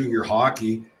junior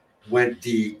hockey, went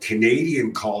the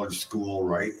Canadian college school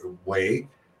way,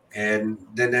 and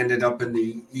then ended up in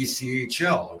the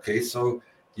ECHL. Okay, so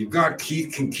you've got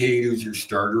Keith Kincaid, who's your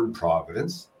starter in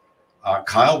Providence.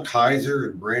 Kyle Kaiser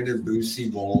and Brandon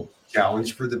Busey will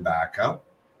challenge for the backup.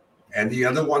 And the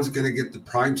other one's going to get the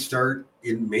prime start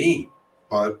in Maine,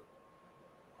 but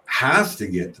has to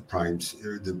get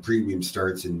the premium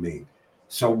starts in Maine.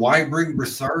 So why bring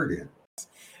Brassard in?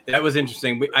 That was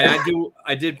interesting.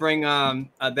 I did bring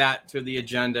that to the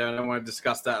agenda, and I want to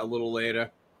discuss that a little later.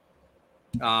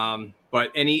 But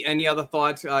any other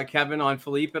thoughts, Kevin, on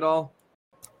Philippe at all?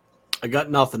 I got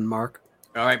nothing, Mark.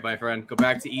 All right, my friend, go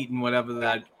back to eating whatever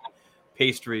that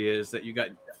pastry is that you got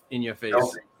in your face.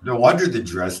 No wonder the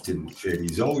dress didn't fit.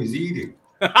 He's always eating.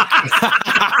 All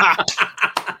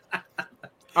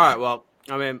right, well,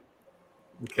 I mean,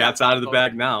 cat's out of the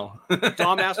bag now.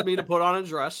 Tom asked me to put on a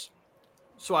dress,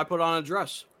 so I put on a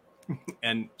dress.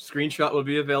 And screenshot will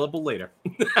be available later.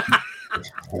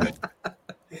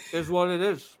 Is what it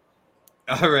is.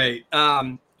 All right.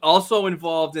 Also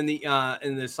involved in the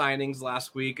signings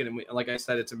last week, and like I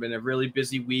said, it's been a really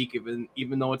busy week,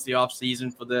 even though it's the off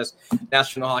season for this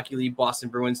National Hockey League Boston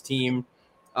Bruins team.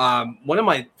 One of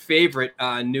my favorite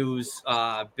news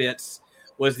bits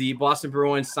was the Boston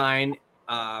Bruins sign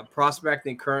prospect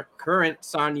and current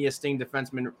Sarnia Sting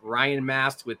defenseman Ryan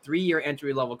Mast with 3-year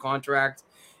entry-level contract.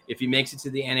 If he makes it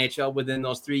to the NHL within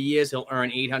those 3 years, he'll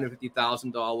earn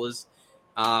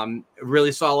 $850,000.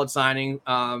 Really solid signing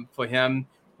for him.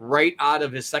 Right out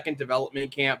of his second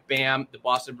development camp, bam, the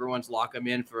Boston Bruins lock him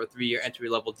in for a 3-year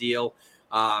entry-level deal.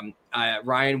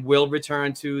 Ryan will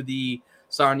return to the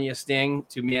Sarnia Sting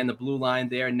to man the blue line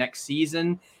there next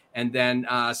season, and then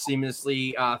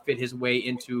seamlessly fit his way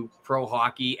into pro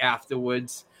hockey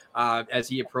afterwards as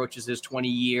he approaches his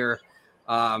 20-year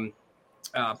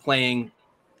playing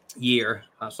year.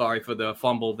 Sorry for the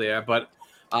fumble there, but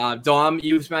Dom,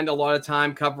 you've spent a lot of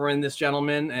time covering this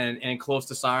gentleman and close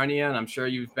to Sarnia, and I'm sure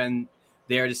you've been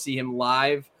there to see him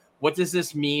live. What does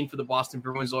this mean for the Boston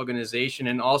Bruins organization,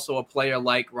 and also a player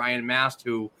like Ryan Mast,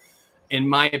 who, in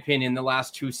my opinion, the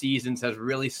last 2 seasons has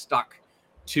really stuck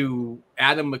to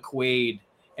Adam McQuaid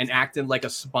and acted like a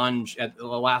sponge at the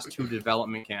last 2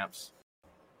 development camps?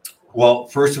 Well,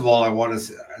 first of all, I want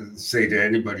to say to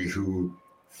anybody who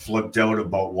flipped out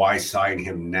about why sign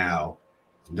him now,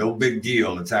 no big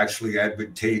deal. It's actually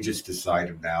advantageous to sign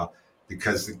him now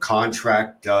because the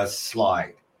contract does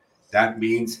slide. That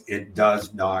means it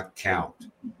does not count.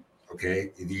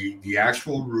 Okay, the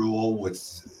actual rule with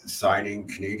signing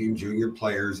Canadian junior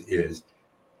players is,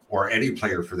 or any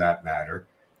player for that matter,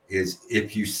 is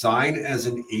if you sign as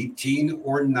an 18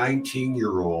 or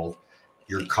 19-year-old,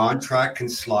 your contract can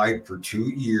slide for 2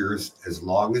 years as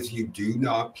long as you do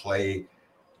not play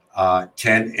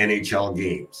 10 NHL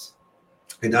games.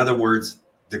 In other words,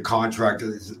 the contract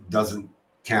doesn't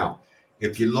count.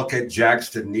 If you look at Jack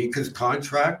Studnicka's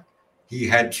contract, he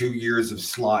had 2 years of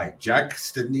slide. Jack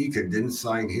Studnicka didn't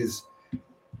sign his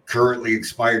currently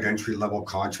expired entry-level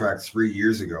contract 3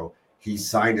 years ago. He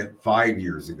signed it 5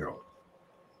 years ago.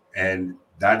 And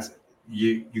that's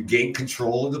you gain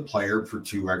control of the player for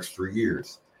 2 extra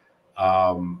years.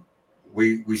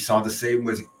 We saw the same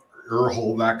with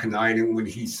Urho Vakanainen when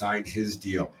he signed his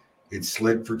deal. It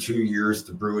slid for 2 years.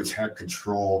 The Bruins had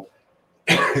control,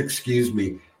 excuse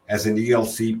me, as an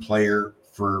ELC player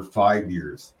for 5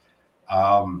 years.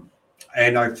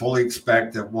 And I fully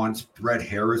expect that once Brett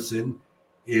Harrison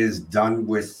is done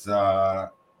with the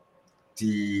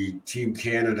Team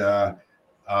Canada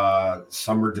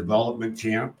summer development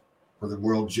camp for the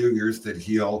World Juniors, that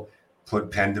he'll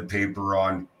put pen to paper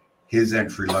on his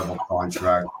entry-level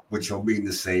contract, which will mean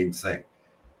the same thing.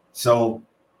 So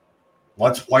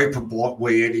let's wipe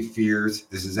away any fears.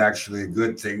 This is actually a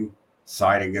good thing,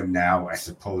 signing him now as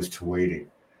opposed to waiting.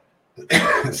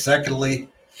 Secondly,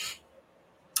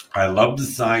 I love the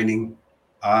signing.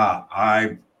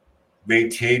 I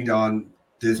maintained on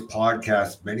this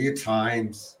podcast many a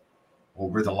times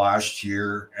over the last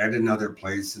year and in other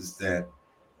places that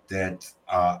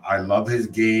I love his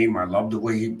game. I love the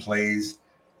way he plays.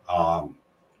 I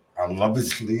love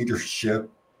his leadership.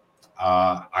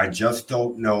 I just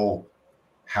don't know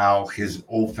how his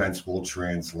offense will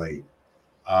translate.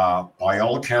 By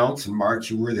all accounts, and Mark,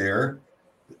 you were there,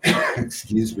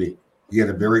 excuse me, he had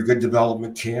a very good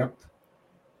development camp.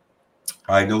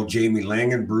 I know Jamie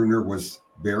Langenbrunner was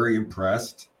very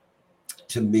impressed.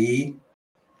 To me,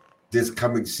 this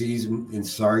coming season in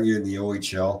Sarnia in the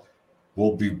OHL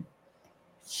will be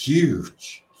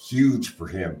huge for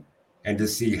him, and to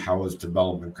see how his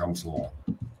development comes along.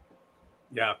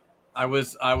 Yeah, I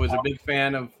was a big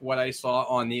fan of what I saw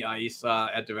on the ice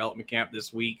at development camp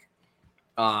this week.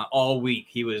 All week,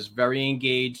 he was very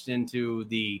engaged into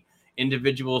the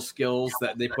individual skills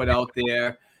that they put out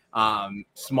there.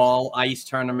 Small ice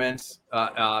tournaments,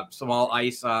 small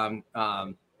ice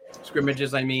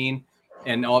scrimmages, I mean,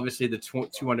 and obviously the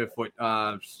 200-foot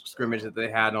scrimmage that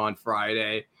they had on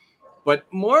Friday. But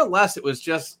more or less, it was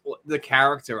just the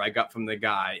character I got from the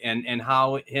guy, and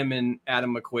how him and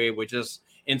Adam McQuaid were just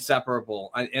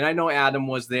inseparable. And I know Adam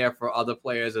was there for other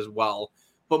players as well,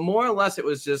 but more or less, it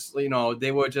was just,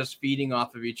 they were just feeding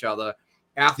off of each other.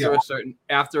 After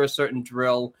a certain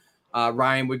drill,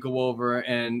 Ryan would go over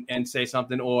and say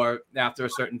something, or after a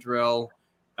certain drill,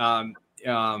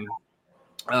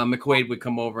 McQuaid would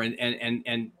come over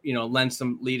and lend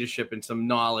some leadership and some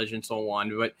knowledge and so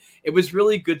on. But it was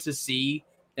really good to see,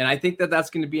 and I think that that's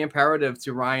going to be imperative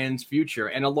to Ryan's future.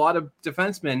 And a lot of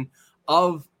defensemen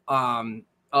of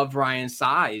Ryan's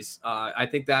size, I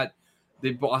think that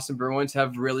the Boston Bruins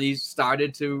have really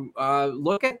started to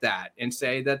look at that and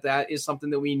say that is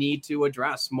something that we need to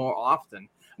address more often.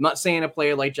 I'm not saying a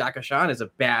player like Jack Ashan is a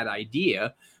bad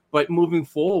idea, but moving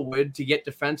forward, to get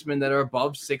defensemen that are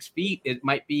above 6 feet, it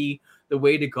might be the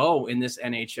way to go in this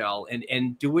NHL,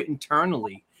 and do it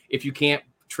internally. If you can't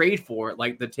trade for it,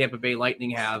 like the Tampa Bay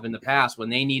Lightning have in the past, when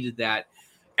they needed that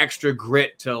extra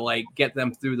grit to get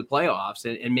them through the playoffs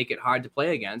and make it hard to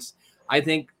play against. I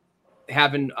think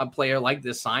having a player like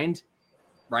this signed,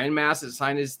 Ryan Mast has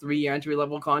signed his 3-year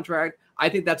entry-level contract, I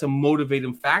think that's a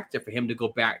motivating factor for him to go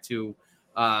back to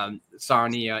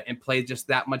Sarnia and play just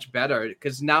that much better,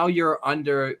 because now you're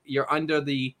under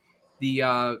the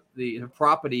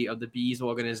property of the Bees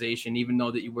organization, even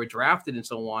though that you were drafted and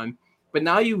so on. But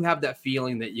now you have that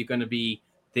feeling that you're going to be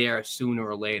there sooner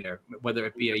or later, whether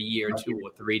it be a year, 2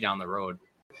 or 3 down the road.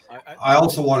 I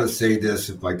also want to say this,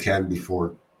 if I can,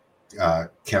 before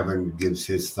Kevin gives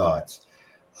his thoughts.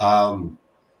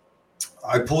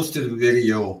 I posted a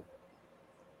video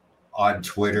on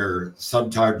Twitter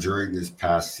sometime during this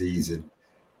past season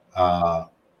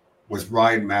with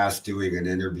Ryan Mast doing an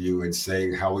interview and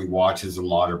saying how he watches a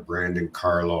lot of Brandon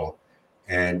Carlo,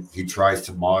 and he tries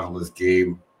to model his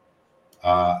game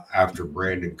after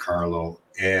Brandon Carlo.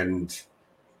 And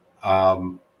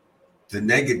the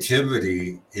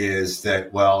negativity is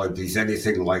that, well, if he's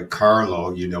anything like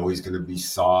Carlo, he's going to be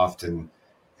soft and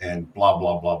blah,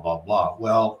 blah, blah, blah, blah.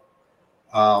 Well,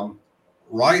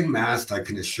 Ryan Mast, I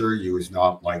can assure you, is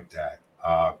not like that.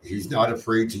 He's not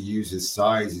afraid to use his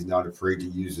size. He's not afraid to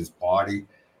use his body.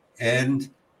 And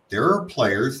there are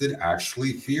players that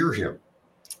actually fear him.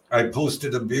 I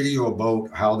posted a video about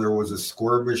how there was a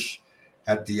skirmish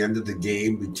at the end of the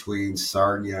game between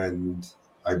Sarnia and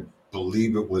I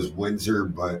believe it was Windsor,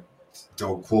 but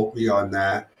don't quote me on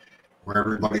that, where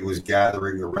everybody was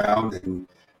gathering around, and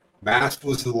Mask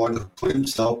was the one who put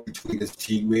himself between his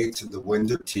teammates and the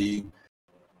Windsor team,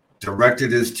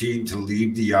 directed his team to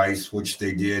leave the ice, which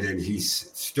they did, and he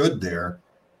stood there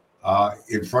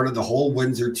in front of the whole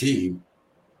Windsor team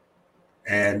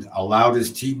and allowed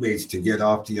his teammates to get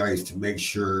off the ice to make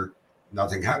sure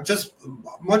nothing happened. Just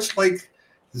much like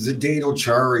Zdeno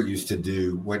Chara used to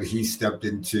do when he stepped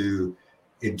into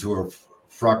a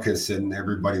fracas and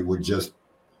everybody would just,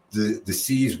 the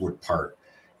seas would part.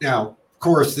 Now, of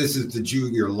course, this is the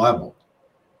junior level,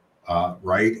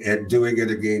 right? And doing it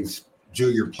against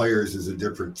junior players is a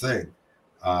different thing.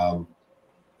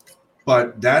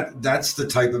 But that's the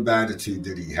type of attitude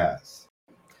that he has.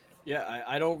 Yeah,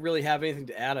 I don't really have anything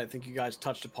to add. I think you guys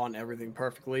touched upon everything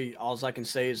perfectly. All I can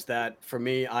say is that for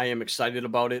me, I am excited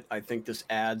about it. I think this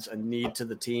adds a need to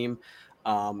the team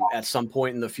at some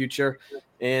point in the future.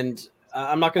 And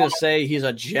I'm not going to say he's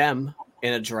a gem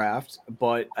in a draft,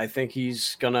 but I think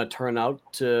he's going to turn out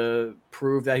to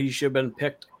prove that he should have been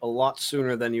picked a lot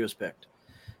sooner than he was picked.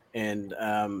 And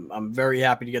I'm very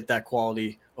happy to get that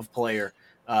quality of player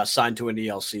signed to an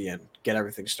ELC and get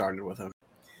everything started with him.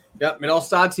 Yep, it all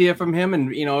starts here from him,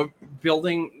 and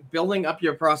building up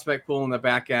your prospect pool in the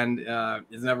back end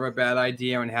is never a bad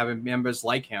idea. And having members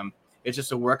like him, it's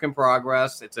just a work in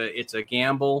progress. It's a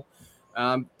gamble,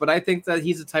 but I think that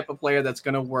he's the type of player that's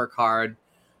going to work hard,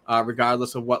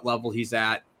 regardless of what level he's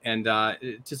at, and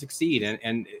to succeed.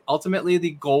 And ultimately,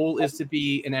 the goal is to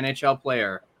be an NHL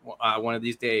player one of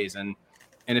these days. And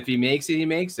if he makes it, he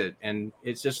makes it. And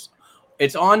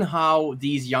it's on how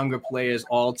these younger players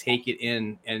all take it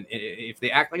in. And if they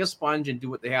act like a sponge and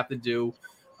do what they have to do,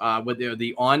 with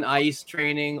the on-ice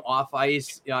training,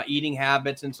 off-ice eating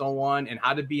habits and so on, and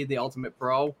how to be the ultimate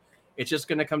pro, it's just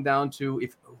going to come down to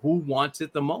who wants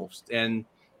it the most. And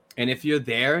if you're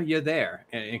there, you're there.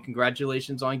 And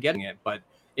congratulations on getting it. But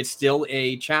it's still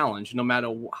a challenge, no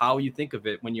matter how you think of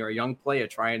it, when you're a young player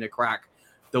trying to crack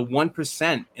the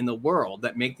 1% in the world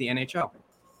that make the NHL.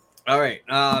 All right.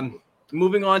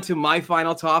 Moving on to my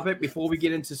final topic before we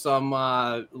get into some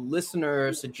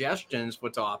listener suggestions for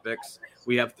topics.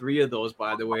 We have 3 of those,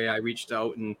 by the way. I reached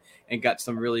out and got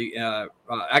some really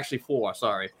actually 4,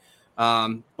 sorry.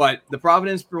 But the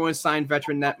Providence Bruins signed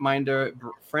veteran netminder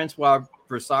Francois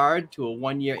Brassard to a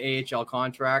 1-year AHL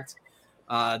contract.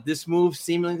 This move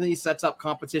seemingly sets up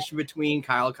competition between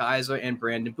Kyle Kaiser and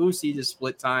Brandon Bussi to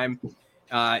split time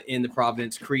in the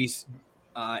Providence crease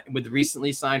with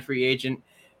recently signed free agent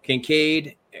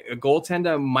Kincaid. A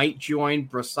goaltender might join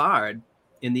Brassard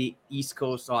in the East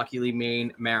Coast Hockey League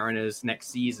Maine Mariners next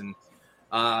season.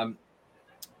 So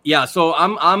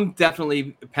I'm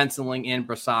definitely penciling in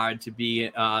Brassard to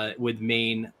be with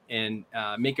Maine and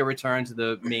make a return to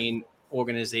the Maine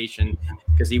organization,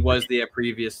 because he was there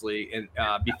previously and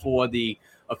before the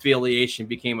affiliation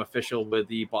became official with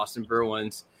the Boston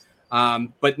Bruins.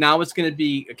 But now it's going to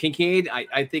be Kincaid.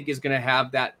 I think is going to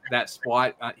have that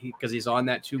spot because he's on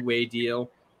that 2-way deal.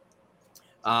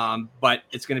 But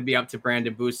it's going to be up to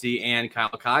Brandon Bussi and Kyle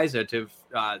Kaiser to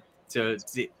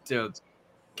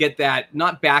get that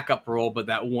not backup role, but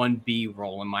that 1B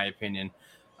role, in my opinion.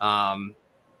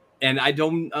 And I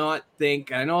do not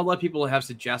think, I know a lot of people have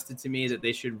suggested to me that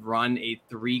they should run a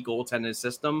 3 goaltender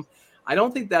system. I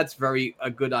don't think that's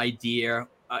a good idea,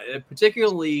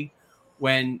 particularly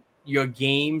when your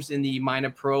games in the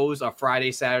minor pros are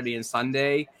Friday, Saturday, and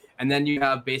Sunday, and then you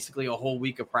have basically a whole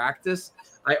week of practice.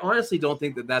 I honestly don't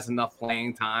think that that's enough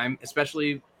playing time,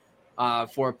 especially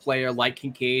for a player like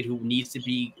Kincaid, who needs to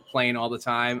be playing all the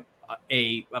time,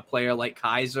 a player like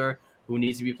Kaiser, who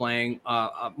needs to be playing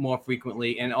more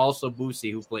frequently, and also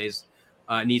Bussi, who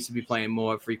needs to be playing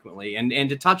more frequently. And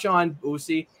to touch on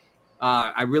Bussi,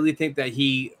 I really think that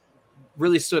he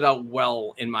really stood out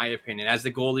well, in my opinion, as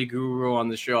the goalie guru on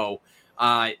the show.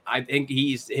 I think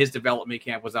his development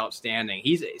camp was outstanding.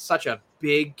 He's such a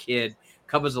big kid,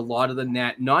 covers a lot of the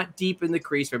net, not deep in the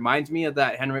crease. Reminds me of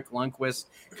that Henrik Lundqvist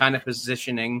kind of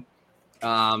positioning.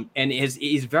 And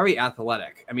he's very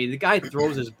athletic. I mean, the guy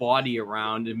throws his body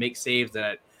around and makes saves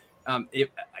that,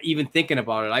 even thinking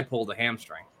about it, I pulled a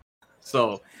hamstring.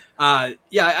 So,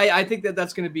 I think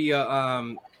that's going to be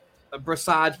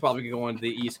Brassard's probably going to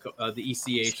the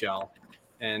ECHL,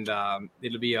 and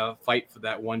it'll be a fight for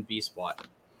that 1B spot.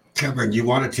 Kevin, you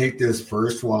want to take this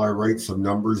first while I write some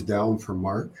numbers down for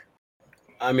Mark?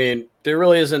 I mean, there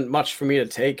really isn't much for me to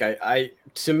take.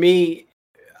 To me,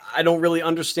 I don't really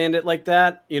understand it like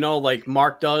that, like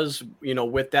Mark does,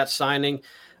 with that signing.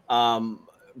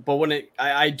 But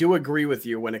I do agree with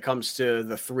you when it comes to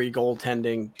the 3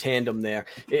 goaltending tandem there.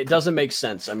 It doesn't make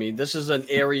sense. I mean, this is an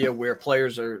area where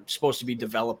players are supposed to be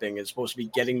developing and supposed to be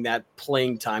getting that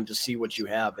playing time to see what you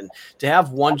have. And to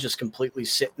have one just completely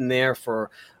sitting there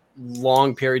for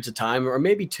long periods of time, or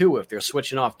maybe 2 if they're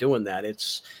switching off doing that,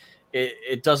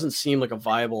 it doesn't seem like a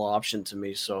viable option to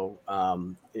me. So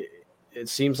it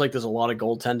seems like there's a lot of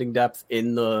goaltending depth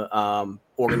in the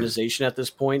organization at this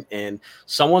point, and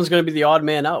someone's going to be the odd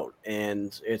man out.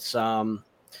 And it's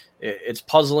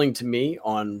puzzling to me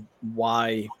on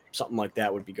why something like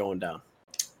that would be going down.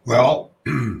 Well,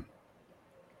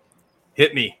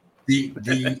 hit me.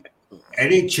 The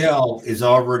NHL is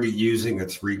already using a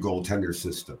 3 goaltender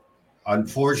system.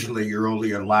 Unfortunately, you're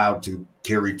only allowed to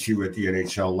carry 2 at the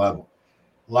NHL level.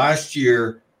 Last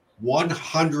year,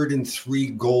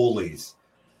 103 goalies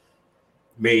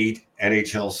made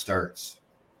NHL starts.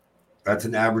 That's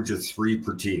an average of 3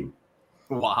 per team.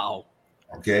 Wow.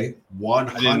 Okay. I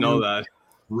didn't know that.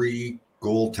 3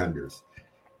 goaltenders.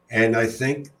 And I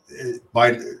think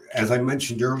as I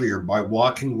mentioned earlier, by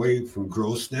walking away from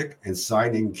Grosnick and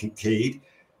signing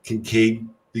Kincaid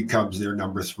becomes their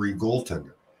number 3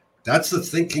 goaltender. That's the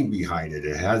thinking behind it.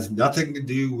 It has nothing to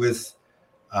do with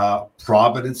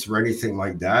Providence or anything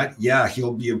like that. Yeah,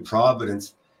 he'll be in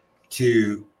Providence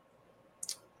to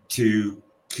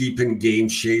keep in game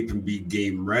shape and be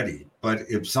game ready. But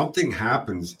if something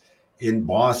happens in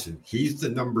Boston, he's the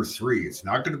number 3. It's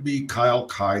not going to be Kyle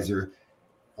Kaiser,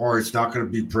 or it's not going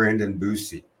to be Brandon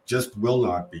Bussi. Just will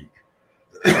not be.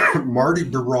 Marty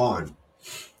Biron.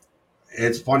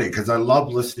 It's funny because I love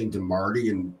listening to Marty,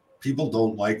 and people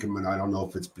don't like him, and I don't know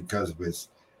if it's because of his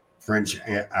French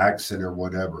accent or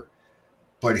whatever.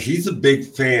 But he's a big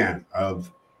fan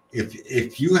of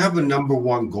if you have a number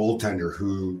 1 goaltender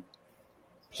who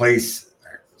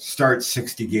starts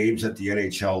 60 games at the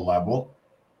NHL level,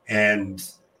 and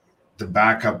the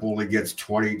backup only gets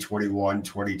 20, 21,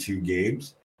 22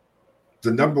 games,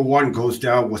 the number 1 goes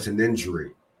down with an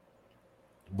injury,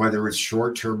 whether it's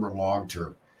short-term or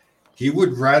long-term. He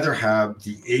would rather have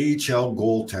the AHL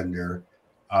goaltender,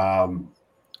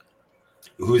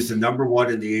 who's the number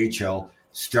 1 in the AHL,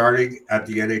 starting at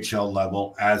the NHL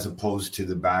level as opposed to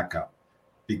the backup.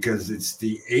 Because it's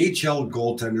the AHL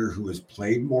goaltender who has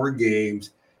played more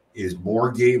games, is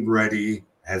more game ready,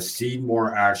 has seen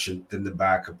more action than the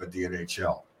backup at the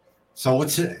NHL. So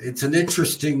it's an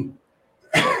interesting,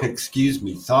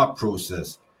 thought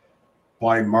process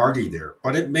by Marty there.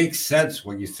 But it makes sense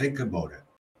when you think about it.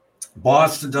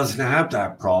 Boston doesn't have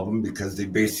that problem because they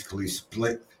basically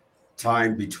split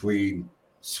time between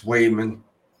Swayman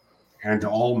and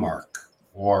Allmark,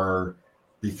 or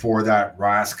before that,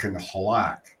 Rask and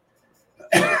Halak.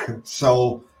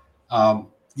 So,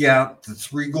 the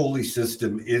 3 goalie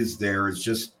system is there. It's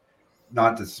just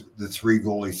not the 3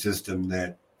 goalie system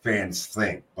that fans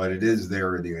think, but it is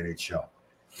there in the NHL.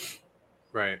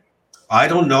 Right. I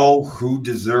don't know who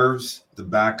deserves the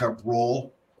backup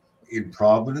role in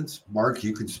Providence. Mark,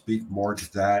 you can speak more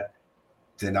to that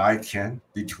than I can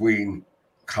between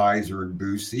Kaiser and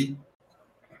Bussi.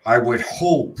 I would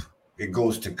hope it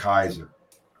goes to Kaiser.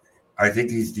 I think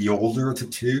he's the older of the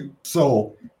 2.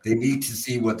 So they need to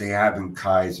see what they have in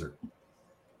Kaiser.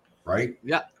 Right?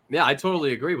 Yeah, I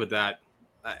totally agree with that.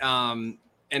 And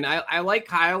I like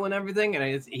Kyle and everything,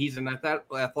 and he's an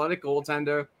athletic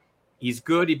goaltender. He's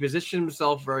good. He positioned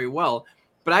himself very well.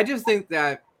 But I just think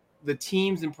that the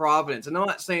teams in Providence, and I'm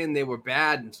not saying they were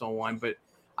bad and so on, but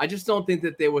I just don't think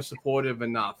that they were supportive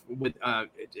enough with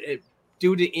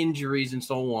due to injuries and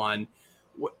so on.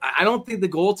 I don't think the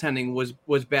goaltending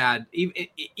was bad.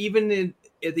 Even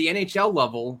at the NHL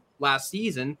level last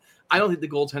season, I don't think the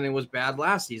goaltending was bad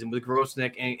last season with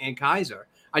Grosnick and Kaiser.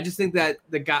 I just think that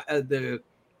the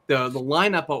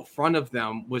lineup out front of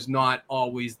them was not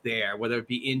always there, whether it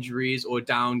be injuries or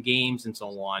down games and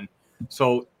so on.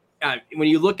 So when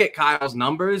you look at Kyle's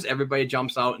numbers, everybody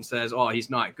jumps out and says, "Oh, he's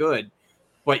not good,"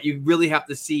 but you really have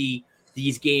to see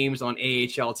these games on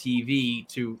AHL TV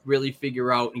to really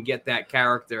figure out and get that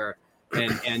character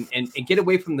and get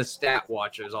away from the stat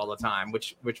watchers all the time,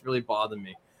 which really bothered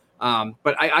me.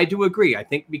 But I do agree. I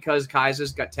think because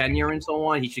Kaiser's got tenure and so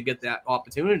on, he should get that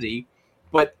opportunity.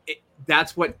 But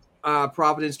that's what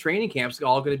Providence training camps is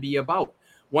all going to be about.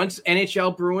 Once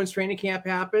NHL Bruins training camp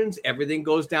happens, everything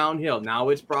goes downhill. Now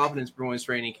it's Providence Bruins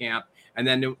training camp, and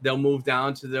then they'll move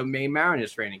down to the Maine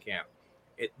Mariners training camp.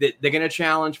 They're going to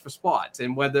challenge for spots,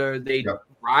 and whether they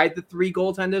ride the 3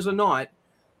 goaltenders or not,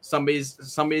 somebody's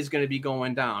going to be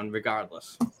going down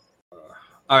regardless.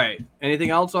 All right. Anything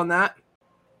else on that?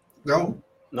 No.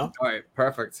 All right,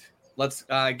 perfect. Let's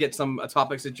get some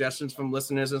topic suggestions from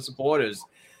listeners and supporters.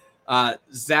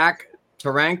 Zach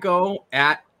Taranko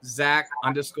at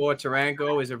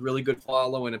Zach_Taranko is a really good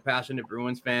follow and a passionate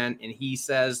Bruins fan. And he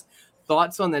says,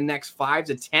 thoughts on the next 5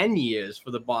 to 10 years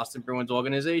for the Boston Bruins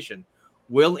organization.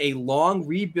 Will a long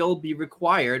rebuild be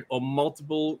required or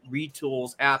multiple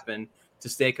retools happen to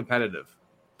stay competitive?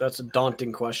 That's a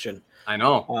daunting question. I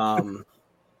know.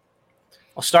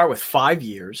 I'll start with 5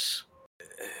 years.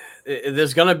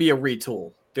 There's going to be a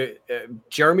retool.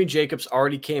 Jeremy Jacobs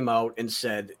already came out and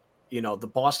said,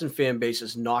 the Boston fan base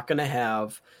is not going to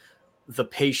have the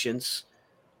patience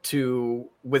to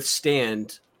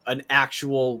withstand an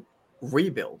actual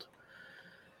rebuild.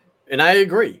 And I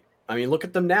agree. I mean, look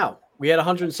at them now. We had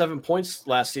 107 points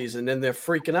last season, and they're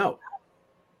freaking out.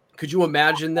 Could you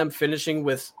imagine them finishing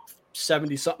with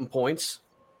 70-something points?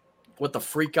 What the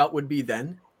freak out would be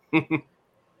then?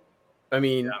 I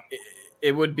mean,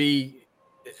 it would be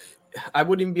 – I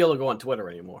wouldn't even be able to go on Twitter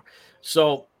anymore.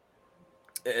 So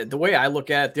the way I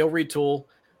look at it, they'll retool.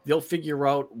 They'll figure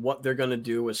out what they're going to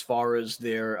do as far as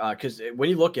their because when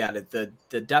you look at it,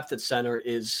 the depth at center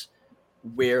is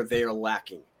where they are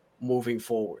lacking moving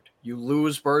forward. You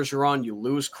lose Bergeron, you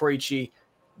lose Krejci.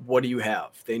 What do you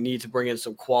have? They need to bring in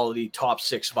some quality top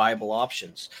 6 viable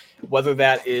options. Whether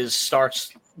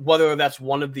that's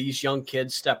one of these young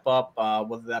kids step up,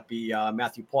 whether that be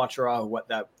Matthew Poitras, what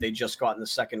that they just got in the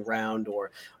second round,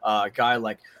 or a guy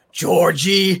like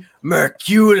Georgi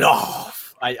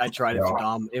Merkulov. I tried it for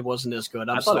Dom. It wasn't as good.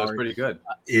 I thought it was pretty good.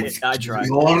 I tried.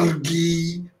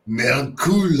 Georgi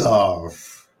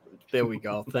Merkulov. There we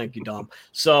go. Thank you, Dom.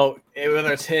 So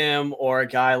whether it's him or a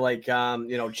guy like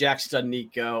Jack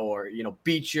Studnicka or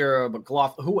Beecher or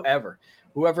McLaughlin,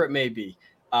 whoever it may be,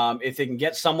 if they can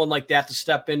get someone like that to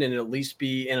step in and at least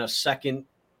be in a second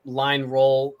line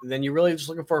role, then you're really just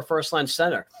looking for a first line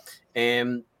center.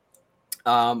 And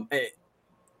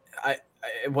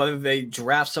whether they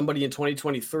draft somebody in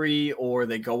 2023 or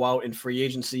they go out in free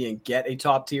agency and get a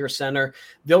top tier center,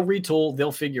 they'll retool,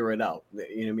 they'll figure it out.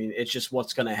 It's just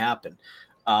what's going to happen.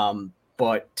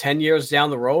 But 10 years down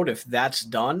the road, if that's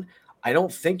done, I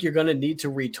don't think you're going to need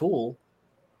to retool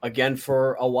again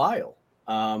for a while.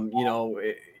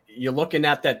 You're looking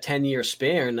at that 10-year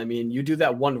span. I mean, you do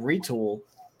that one retool,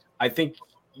 I think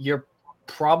you're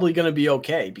probably going to be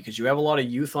okay because you have a lot of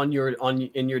youth in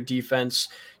your defense.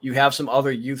 You have some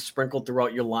other youth sprinkled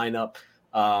throughout your lineup.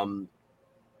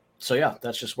 So yeah,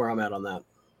 that's just where I'm at on that.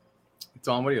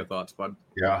 Tom, what are your thoughts, bud?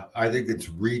 Yeah, I think it's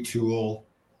retool,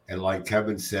 and like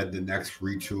Kevin said, the next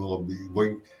retool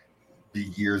will be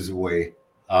years away.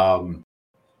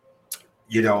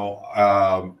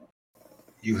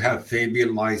 You have Fabian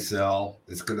Lysell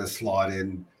that's going to slot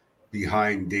in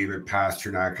behind David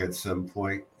Pastrnak at some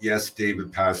point. Yes,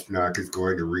 David Pastrnak is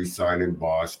going to re-sign in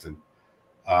Boston.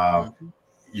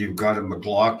 You've got a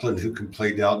McLaughlin who can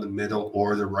play down the middle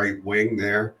or the right wing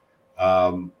there.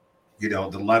 The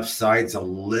left side's a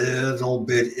little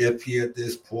bit iffy at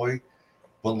this point.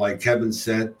 But like Kevin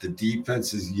said, the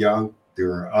defense is young.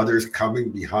 There are others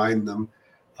coming behind them.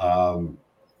 I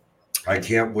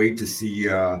can't wait to see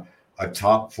a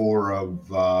top 4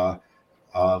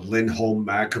 of Lindholm,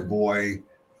 McAvoy,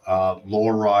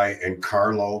 Lohrei, and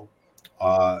Carlo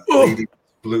leading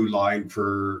blue line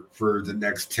for the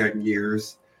next 10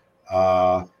 years.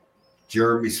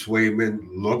 Jeremy Swayman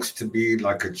looks to be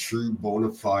like a true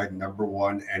bona fide number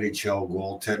 1 NHL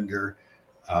goaltender.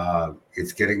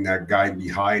 It's getting that guy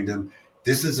behind him.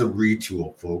 This is a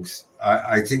retool, folks.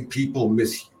 I think people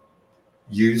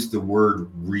misuse the word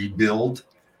rebuild.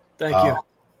 Thank you.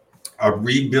 A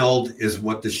rebuild is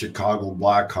what the Chicago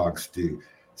Blackhawks do.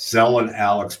 Selling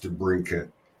Alex DeBrincat,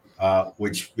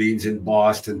 which means in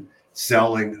Boston,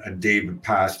 selling a David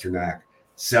Pastrnak,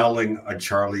 selling a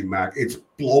Charlie Mack. It's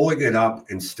blowing it up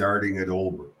and starting it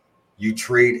over. You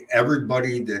trade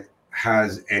everybody that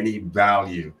has any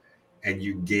value and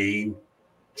you gain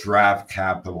draft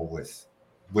capital with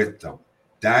them.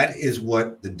 That is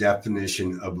what the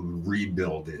definition of a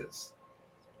rebuild is.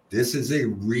 This is a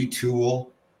retool.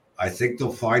 I think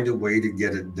they'll find a way to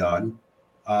get it done.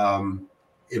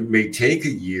 It may take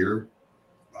a year,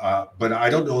 but I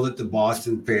don't know that the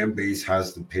Boston fan base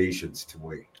has the patience to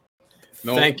wait.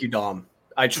 No. Thank you, Dom.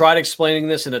 I tried explaining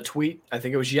this in a tweet. I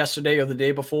think it was yesterday or the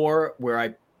day before, where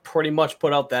I pretty much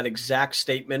put out that exact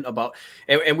statement about,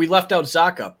 and we left out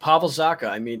Zacha, Pavel Zacha.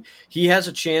 I mean, he has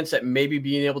a chance at maybe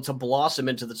being able to blossom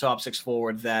into the top 6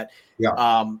 forward that,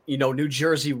 New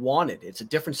Jersey wanted. It's a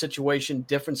different situation,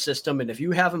 different system. And if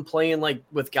you have him playing like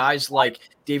with guys like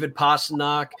David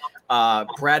Pastrnak,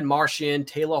 Brad Marchand,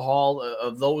 Taylor Hall,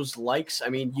 of those likes, I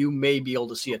mean, you may be able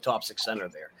to see a top 6 center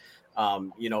there.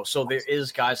 So there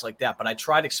is guys like that, but I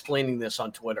tried explaining this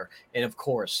on Twitter, and of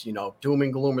course, doom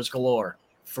and gloomers galore,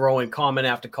 throwing comment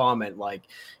after comment, like,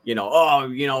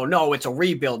 no, it's a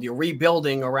rebuild. You're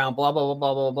rebuilding around blah, blah,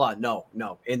 blah, blah, blah, blah.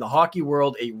 No. In the hockey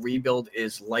world, a rebuild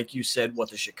is, like you said, what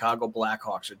the Chicago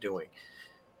Blackhawks are doing.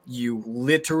 You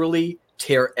literally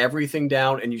tear everything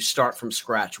down and you start from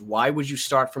scratch. Why would you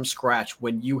start from scratch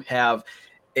when you have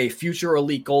a future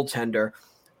elite goaltender,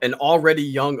 an already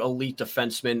young elite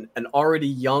defenseman, an already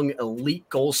young elite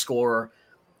goal scorer,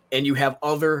 and you have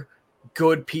other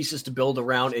good pieces to build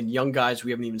around and young guys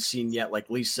we haven't even seen yet, like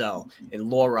Liesel and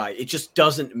Lohrei? It just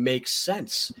doesn't make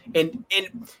sense. And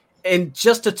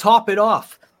just to top it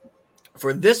off,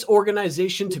 for this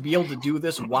organization to be able to do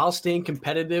this while staying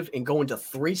competitive and going to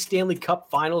 3 Stanley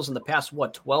Cup finals in the past,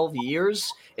 12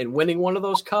 years and winning one of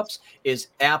those cups is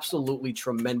absolutely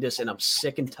tremendous. And I'm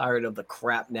sick and tired of the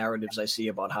crap narratives I see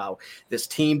about how this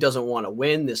team doesn't want to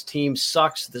win. This team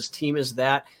sucks. This team is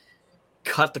that.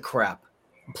 Cut the crap,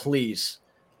 please.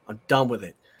 I'm done with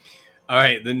it. All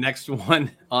right. The next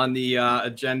one on the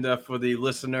agenda for the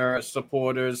listener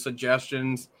supporters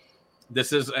suggestions.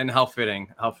 This is, and how fitting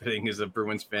is a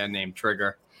Bruins fan named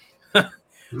Trigger. But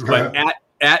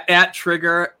at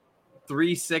Trigger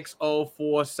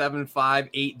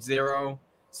 360-47580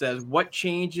 says, what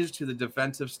changes to the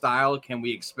defensive style can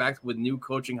we expect with new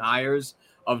coaching hires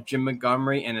of Jim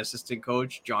Montgomery and assistant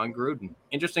coach John Gruden?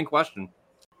 Interesting question.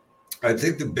 I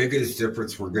think the biggest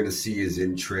difference we're going to see is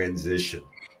in transition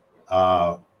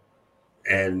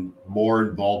and more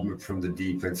involvement from the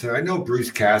defense. And I know Bruce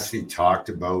Cassidy talked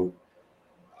about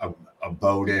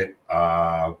it,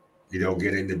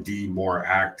 getting the D more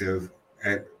active.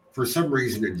 And for some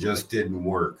reason, it just didn't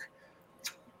work,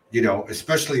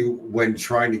 especially when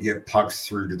trying to get pucks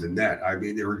through to the net. I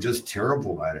mean, they were just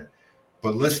terrible at it.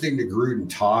 But listening to Gruden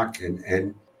talk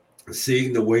and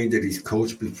seeing the way that he's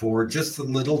coached before, just the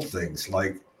little things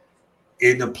like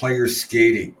in the players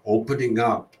skating, opening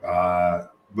up,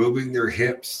 moving their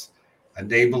hips,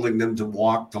 enabling them to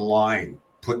walk the line,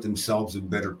 put themselves in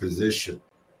better position.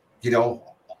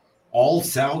 All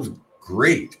sounds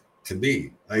great to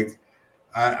me. Like,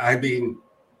 I mean,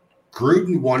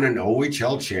 Gruden won an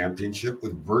OHL championship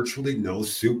with virtually no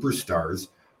superstars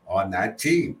on that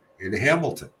team in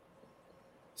Hamilton.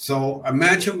 So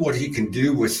imagine what he can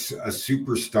do with a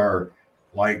superstar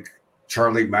like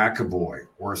Charlie McAvoy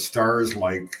or stars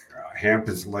like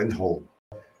Hampus Lindholm.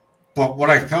 But what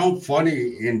I found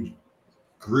funny in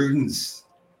Gruden's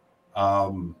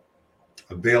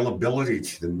availability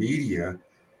to the media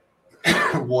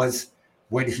was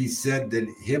when he said that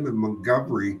him and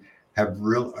Montgomery have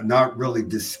not really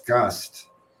discussed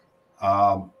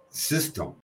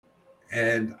system.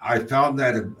 And I found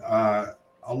that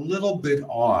a little bit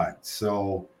odd.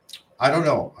 So I don't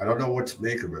know. I don't know what to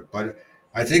make of it. But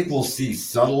I think we'll see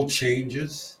subtle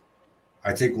changes.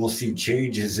 I think we'll see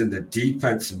changes in the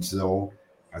defensive zone.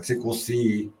 I think we'll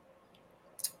see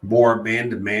more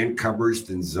man-to-man coverage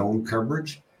than zone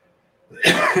coverage.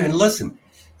 And listen,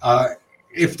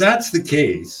 if that's the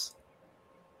case,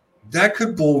 that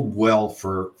could bode well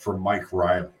for Mike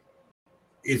Riley.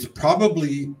 It's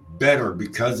probably better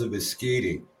because of his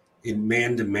skating in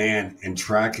man-to-man and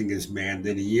tracking his man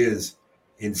than he is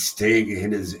in staying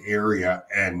in his area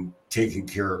and taking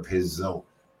care of his zone.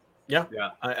 Yeah.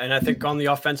 And I think on the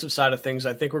offensive side of things,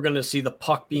 I think we're going to see the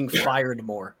puck being fired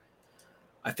more.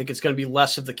 I think it's going to be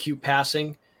less of the cute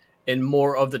passing and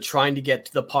more of the trying to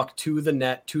get the puck to the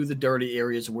net, to the dirty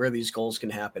areas where these goals can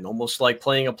happen. Almost like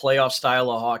playing a playoff style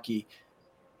of hockey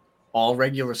all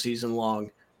regular season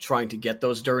long, trying to get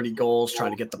those dirty goals,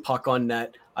 trying to get the puck on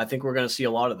net. I think we're going to see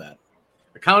a lot of that.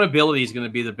 Accountability is going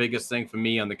to be the biggest thing for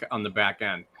me on the back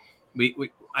end.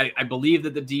 I believe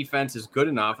that the defense is good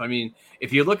enough. I mean,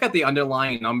 if you look at the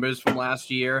underlying numbers from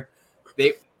last year,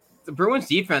 the Bruins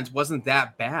defense wasn't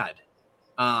that bad.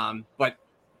 But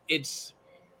it's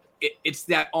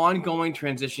that ongoing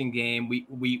transition game.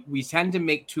 We tend to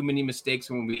make too many mistakes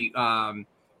when we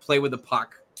play with the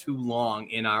puck too long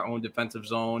in our own defensive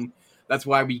zone. That's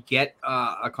why we get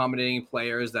accommodating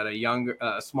players that are younger,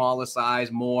 smaller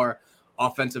size, more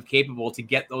offensive capable to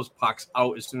get those pucks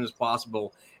out as soon as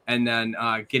possible, and then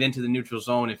get into the neutral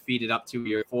zone and feed it up to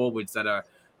your forwards that are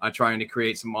trying to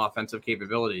create some offensive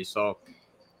capabilities. So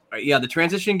Yeah, the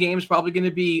transition game is probably going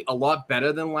to be a lot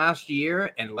better than last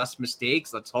year and less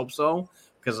mistakes. Let's hope so,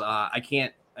 because I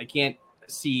can't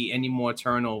see any more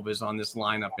turnovers on this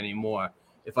lineup anymore.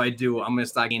 If I do, I'm going to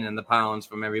start gaining the pounds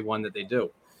from every one that they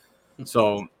do.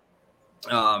 So,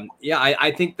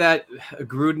 I think that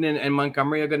Gruden and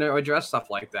Montgomery are going to address stuff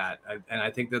like that. And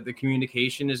I think that the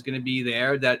communication is going to be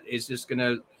there that is just going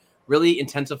to really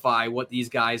intensify what these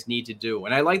guys need to do.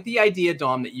 And I like the idea,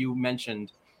 Dom, that you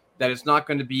mentioned, that it's not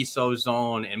going to be so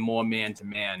zone and more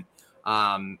man-to-man,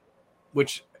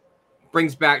 which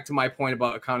brings back to my point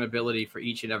about accountability for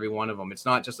each and every one of them. It's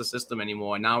not just a system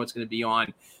anymore. Now it's going to be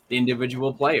on the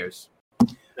individual players.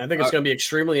 I think it's going to be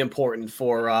extremely important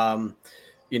for,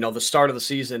 the start of the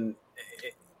season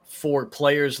for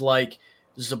players like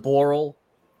Zaboral,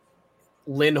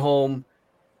 Lindholm,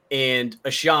 and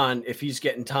Ashan. If he's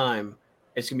getting time,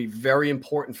 it's going to be very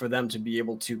important for them to be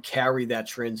able to carry that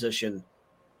transition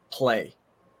play.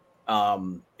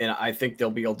 And I think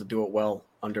they'll be able to do it well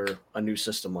under a new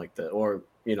system like that, or,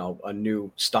 a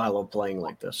new style of playing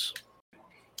like this.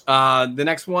 The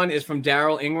next one is from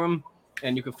Daryl Ingram,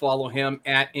 and you can follow him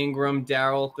at Ingram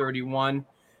Daryl 31.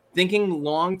 Thinking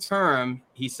long term,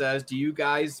 he says, do you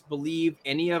guys believe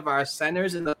any of our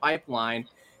centers in the pipeline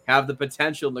have the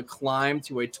potential to climb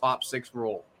to a top 6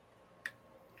 role?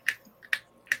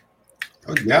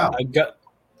 Oh, yeah.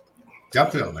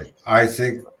 Definitely. I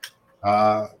think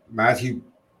Matthew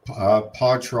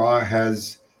Poitras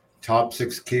has top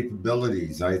 6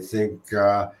 capabilities. I think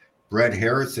Brett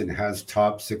Harrison has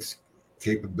top 6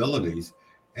 capabilities.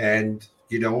 And,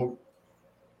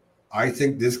 I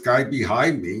think this guy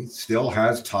behind me still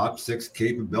has top 6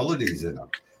 capabilities in him.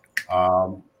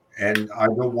 And I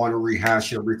don't want to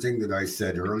rehash everything that I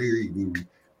said earlier. You can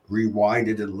rewind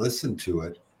it and listen to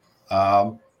it.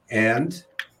 And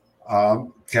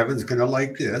Kevin's going to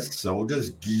like this. So does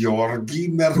Georgi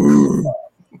Merkulov.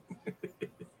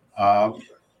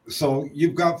 So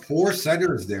you've got 4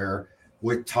 centers there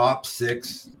with top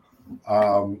 6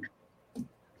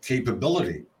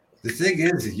 capability. The thing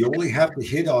is, you only have to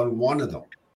hit on one of them.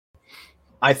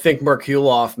 I think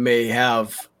Merkulov may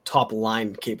have top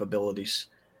line capabilities.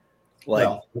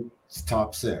 It's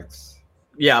top 6.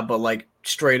 Yeah, but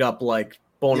straight up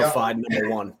bona fide number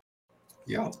 1.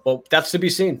 Yeah. Well, that's to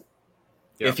be seen.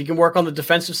 Yeah. If he can work on the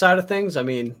defensive side of things, I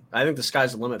think the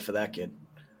sky's the limit for that kid.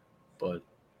 But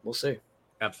we'll see.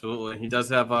 Absolutely. He does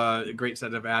have a great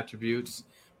set of attributes,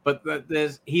 but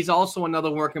he's also another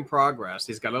work in progress.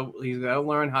 He's got to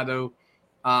learn how to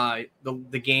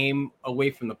the game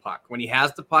away from the puck. When he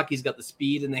has the puck, he's got the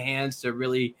speed in the hands to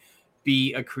really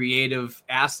be a creative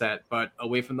asset, but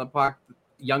away from the puck,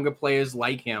 younger players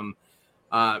like him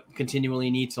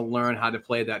continually need to learn how to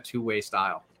play that two-way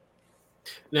style.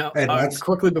 Now,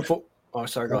 quickly before – oh,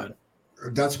 sorry, go ahead.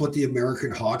 That's what the American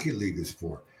Hockey League is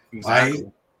for.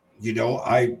 Exactly.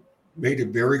 I made it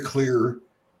very clear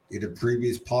in a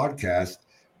previous podcast,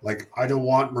 I don't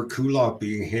want Merkulov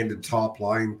being handed top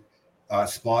line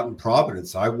spot in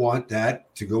Providence. I want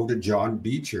that to go to John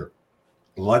Beecher.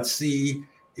 Let's see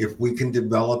if we can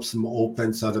develop some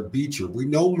offense out of Beecher. We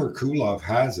know Merkulov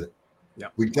has it. Yeah.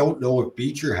 We don't know if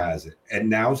Beecher has it. And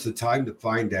now's the time to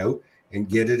find out and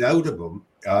get it out of him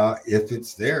if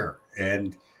it's there.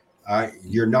 And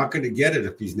you're not going to get it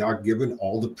if he's not given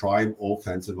all the prime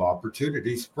offensive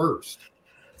opportunities first.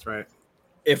 That's right.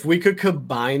 If we could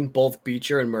combine both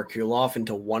Beecher and Merkulov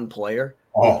into one player,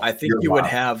 I think you would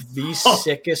have the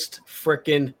sickest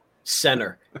freaking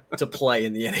center to play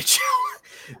in the NHL.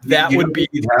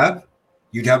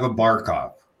 You'd have a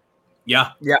Barkov.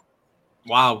 Yeah. Yeah.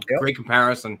 Wow. Yep. Great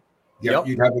comparison. Yep.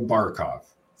 You'd have a Barkov.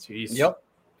 Jeez. Yep.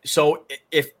 So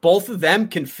if both of them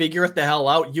can figure it the hell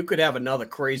out, you could have another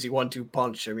crazy 1-2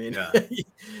 punch. I mean,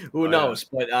 who knows?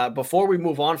 Yeah. But before we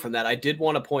move on from that, I did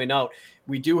want to point out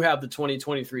we do have the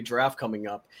 2023 draft coming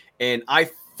up, and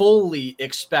I fully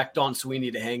expect Don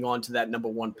Sweeney to hang on to that number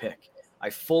 1 pick.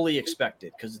 I fully expect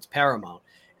it because it's paramount.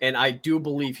 And I do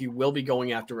believe he will be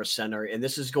going after a center, and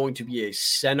this is going to be a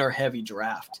center-heavy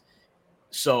draft.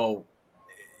 So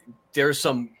there's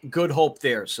some good hope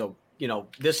there. So,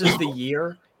 this is the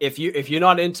year. If you're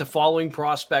not into following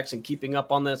prospects and keeping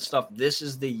up on that stuff, this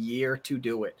is the year to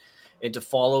do it and to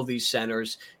follow these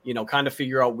centers, kind of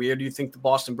figure out where do you think the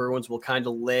Boston Bruins will kind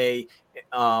of lay,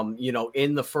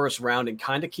 in the first round, and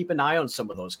kind of keep an eye on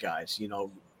some of those guys,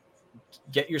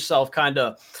 get yourself kind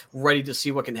of ready to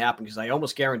see what can happen. Because I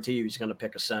almost guarantee you he's going to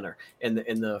pick a center in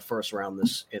the first round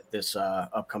this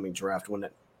upcoming draft when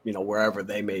it, wherever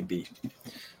they may be.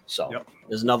 So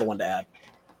There's another one to add.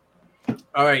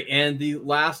 All right, and the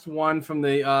last one from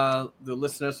the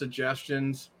listener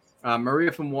suggestions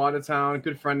Maria from Watertown,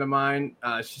 good friend of mine.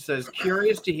 She says,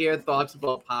 curious to hear thoughts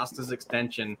about Pasta's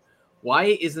extension.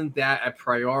 Why isn't that a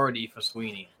priority for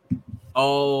Sweeney?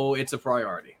 Oh, it's a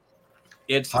priority.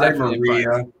 It's Hi, definitely Maria. a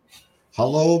priority.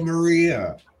 Hello,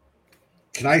 Maria.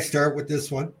 Can I start with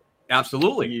this one?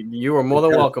 Absolutely. You are more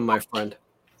than welcome, my friend.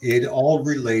 It all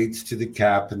relates to the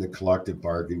cap and the collective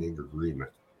bargaining agreement.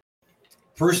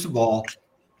 First of all,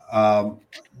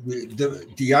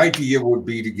 the idea would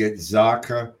be to get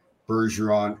Zacha,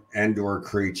 Bergeron, and/or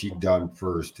Krejci done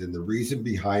first. And the reason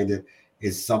behind it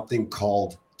is something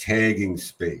called tagging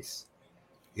space.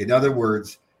 In other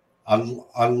words,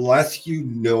 unless you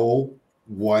know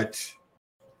what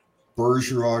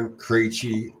Bergeron,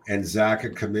 Krejci, and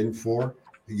Zacha come in for,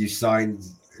 you sign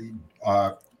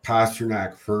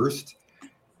Pastrnak first,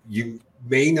 you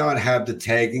may not have the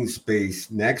tagging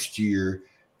space next year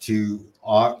to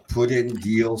put in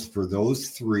deals for those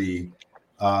three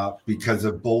because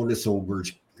of bonus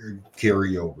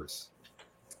carryovers.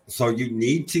 So you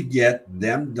need to get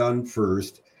them done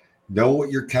first, know what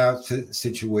your cap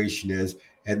situation is,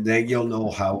 and then you'll know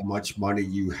how much money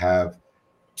you have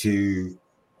to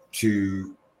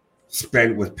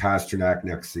spend with Pastrnak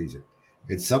next season.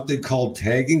 It's something called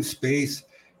tagging space.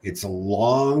 It's a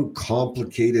long,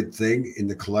 complicated thing in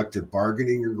the collective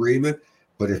bargaining agreement.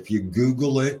 But if you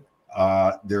Google it,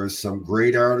 there's some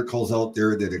great articles out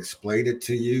there that explain it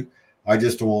to you. I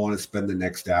just don't want to spend the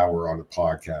next hour on a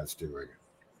podcast doing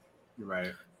it.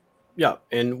 Right. Yeah,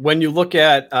 and when you look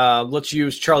at, let's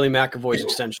use Charlie McAvoy's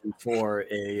extension for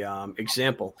a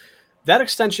example. That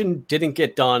extension didn't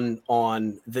get done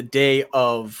on the day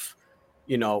of,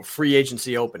 free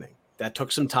agency opening. That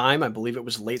took some time. I believe it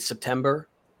was late September,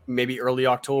 maybe early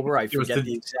October. I forget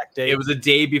the exact date. It was a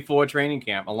day before training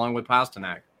camp, along with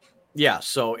Pastrnak. Yeah,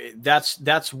 so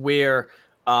that's where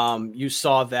you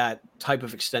saw that type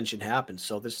of extension happen.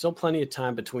 So there's still plenty of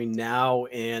time between now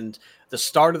and the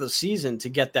start of the season to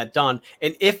get that done.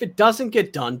 And if it doesn't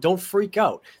get done, don't freak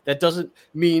out. That doesn't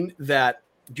mean that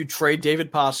you trade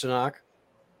David Pastrnak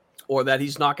or that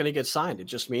he's not going to get signed. It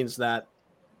just means that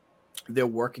they're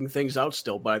working things out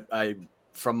still. But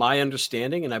from my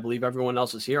understanding, and I believe everyone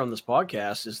else is here on this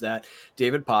podcast, is that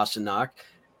David Pastrnak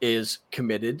is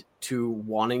committed to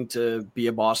wanting to be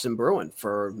a Boston Bruin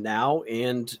for now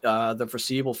and the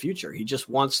foreseeable future. He just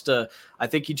wants to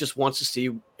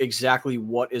see exactly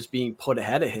what is being put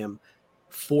ahead of him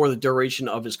for the duration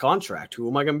of his contract. Who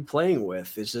am I going to be playing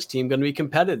with? Is this team going to be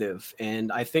competitive?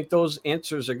 And I think those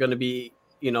answers are going to be,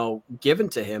 given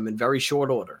to him in very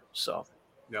short order. So,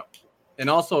 yeah. And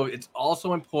also, it's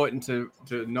also important to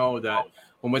know that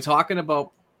when we're talking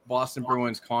about Boston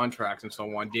Bruins contracts and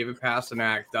so on, David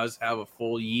Pastrnak does have a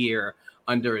full year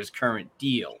under his current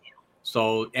deal.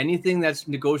 So anything that's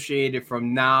negotiated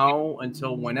from now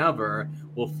until whenever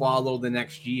will follow the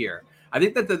next year. I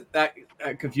think that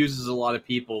confuses a lot of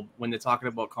people when they're talking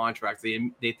about contracts.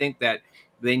 They think that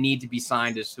they need to be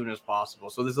signed as soon as possible.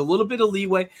 So there's a little bit of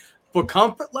leeway for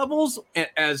comfort levels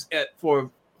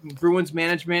for Bruins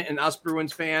management and us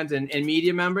Bruins fans and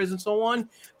media members and so on.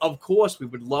 Of course, we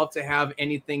would love to have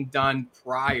anything done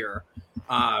prior,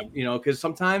 because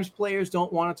sometimes players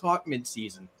don't want to talk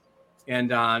mid-season. And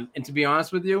to be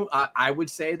honest with you, I would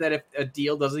say that if a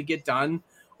deal doesn't get done,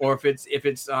 or if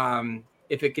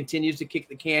it continues to kick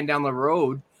the can down the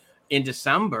road in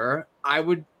December, I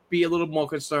would be a little more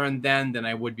concerned then than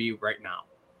I would be right now.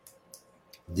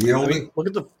 Look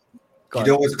at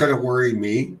what's going to worry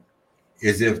me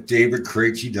is if David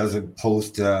Krejci doesn't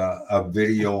post a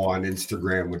video on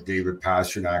Instagram with David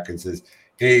Pastrnak and says,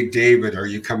 "Hey, David, are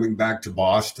you coming back to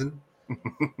Boston?"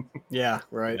 Yeah,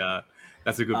 right. Yeah,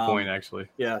 that's a good point, actually.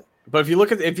 Yeah, but if you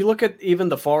look at even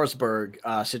the Forsberg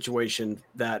situation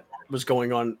that was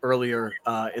going on earlier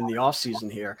in the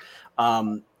offseason here,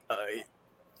 the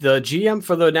GM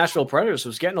for the Nashville Predators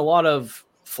was getting a lot of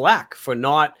flack for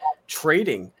not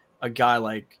trading a guy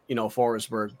like,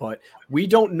 Forsberg, but we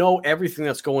don't know everything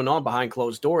that's going on behind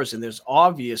closed doors. And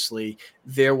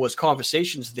there was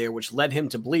conversations there, which led him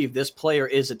to believe this player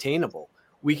is attainable.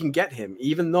 We can get him,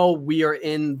 even though we are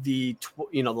in the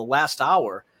last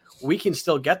hour, we can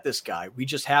still get this guy. We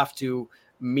just have to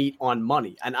meet on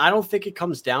money. And I don't think it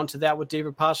comes down to that with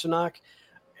David Pastrnak.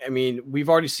 I mean, we've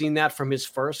already seen that from his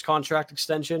first contract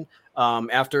extension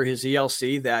after his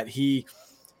ELC, that he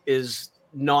is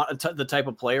not the type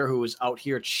of player who is out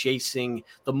here chasing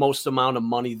the most amount of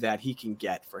money that he can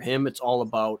get. For him, it's all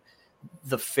about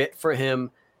the fit for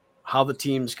him, how the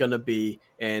team's going to be.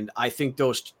 And I think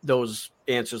those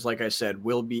answers, like I said,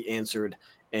 will be answered,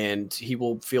 and he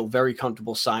will feel very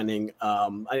comfortable signing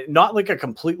not like a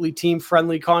completely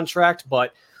team-friendly contract,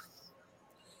 but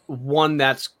one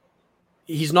that's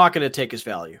he's not going to take his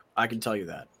value. I can tell you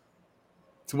that.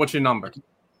 So what's your number?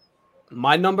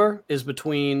 My number is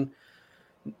between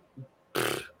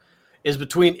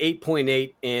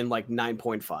 8.8 and like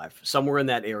 9.5, somewhere in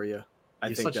that area.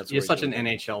 You're such an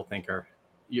NHL thinker.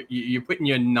 You're putting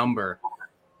your number,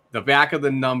 the back of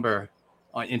the number,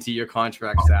 into your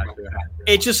contract stature.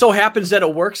 It just so happens that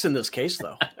it works in this case,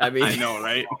 though. I mean, I know,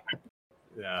 right?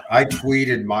 Yeah. I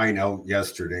tweeted mine out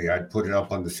yesterday. I'd put it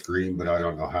up on the screen, but I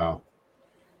don't know how.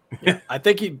 Yeah, I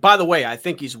think by the way, I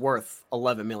think he's worth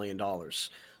 $11 million.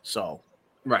 So,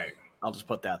 right. I'll just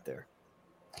put that there.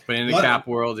 But in the cap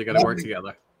world, you got to work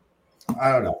together.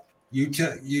 I don't know.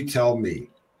 You tell me,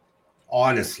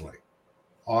 honestly,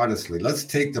 let's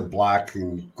take the black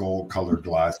and gold colored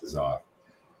glasses off.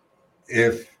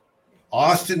 If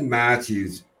Austin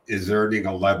Matthews is earning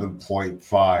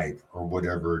 11.5 or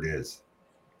whatever it is,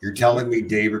 you're telling me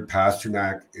David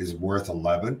Pastrnak is worth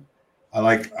 11?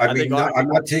 I'm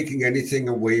not taking anything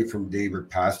away from David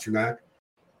Pastrnak.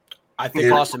 I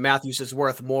think Austin Matthews is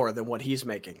worth more than what he's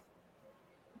making.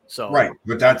 So right,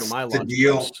 but that's the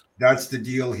deal. That's the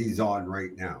deal he's on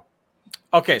right now.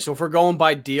 Okay, so if we're going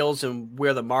by deals and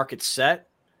where the market's set,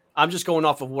 I'm just going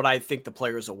off of what I think the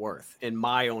players are worth, in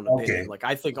my own opinion. Okay. Like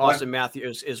I think Austin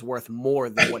Matthews is worth more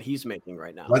than what he's making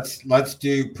right now. Let's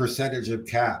do percentage of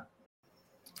cap.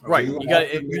 Right.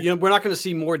 We're not going to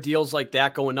see more deals like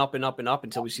that going up and up and up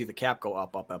until we see the cap go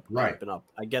up, right. up and up.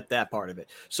 I get that part of it.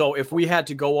 So if we had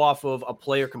to go off of a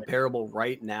player comparable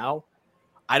right now,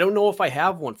 I don't know if I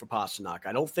have one for Pastrnak.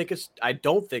 I don't think it's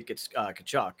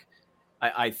Tkachuk.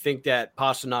 I think that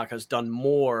Pastrnak has done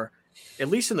more, at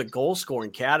least in the goal scoring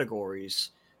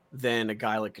categories, than a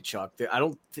guy like Tkachuk. I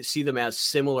don't see them as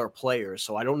similar players,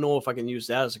 so I don't know if I can use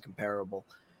that as a comparable.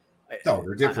 No,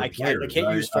 they're different players. I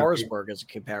can't use Forsberg as a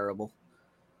comparable.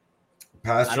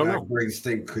 Pastrnak brings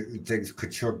things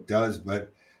Tkachuk does,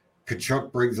 but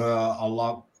Tkachuk brings a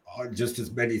lot, just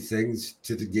as many things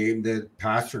to the game that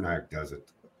Pastrnak doesn't.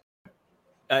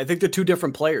 I think they're two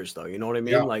different players, though. You know what I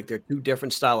mean? Yeah. Like they're two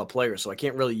different style of players, so I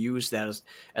can't really use that as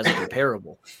a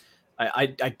comparable.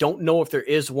 I don't know if there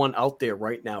is one out there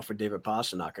right now for David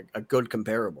Pastrnak, a good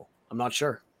comparable. I'm not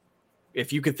sure.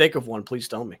 If you could think of one, please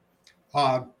tell me.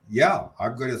 Yeah,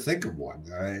 I'm going to think of one.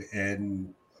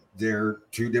 And they're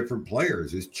two different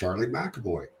players. It's Charlie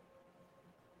McAvoy.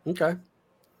 Okay.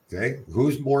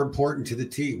 Who's more important to the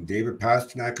team, David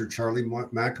Pastrnak or Charlie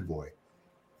McAvoy?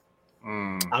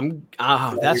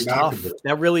 That's tough.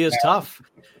 That really is tough.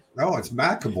 No, it's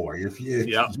McAvoy. If you're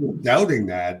doubting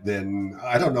that, then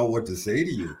I don't know what to say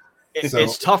to you.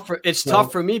 It's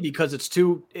tough for me because it's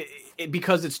two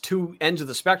ends of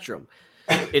the spectrum.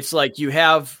 It's like you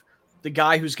have the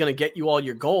guy who's going to get you all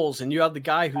your goals, and you have the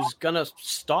guy who's going to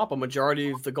stop a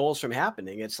majority of the goals from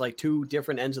happening. It's like two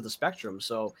different ends of the spectrum.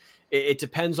 So it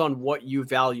depends on what you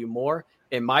value more.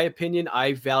 In my opinion,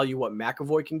 I value what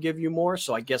McAvoy can give you more.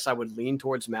 So I guess I would lean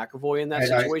towards McAvoy in that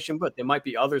situation, but there might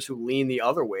be others who lean the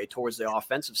other way towards the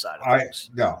offensive side of things.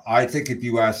 I think if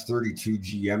you ask 32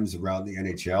 GMs around the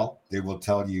NHL, they will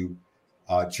tell you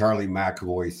Charlie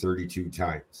McAvoy 32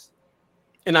 times.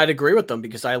 And I'd agree with them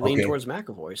because I lean towards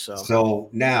McAvoy. So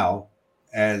now,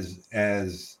 as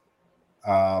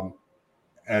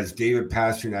David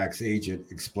Pasternak's agent,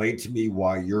 explain to me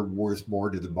why you're worth more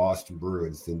to the Boston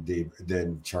Bruins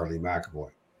than Charlie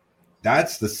McAvoy.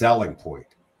 That's the selling point.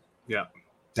 Yeah,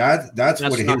 that's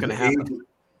what not going to happen.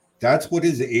 That's what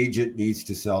his agent needs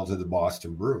to sell to the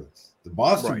Boston Bruins. The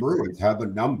Boston Bruins have a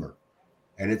number,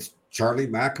 and it's Charlie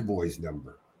McAvoy's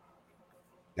number.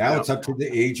 Now it's up to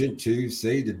the agent to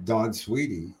say to Don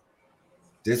Sweeney,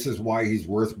 this is why he's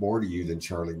worth more to you than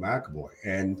Charlie McAvoy.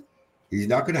 And he's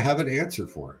not going to have an answer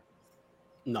for it.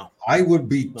 No. I would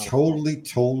be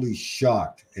totally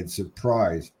shocked and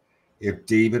surprised if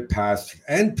David Pastrnak,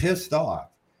 and pissed off,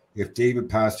 if David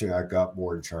Pastrnak got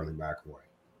more than Charlie McAvoy.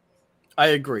 I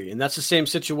agree. And that's the same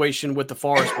situation with the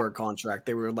Forsberg contract.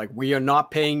 They were like, we are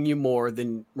not paying you more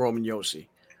than Roman Josi.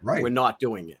 Right. We're not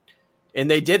doing it.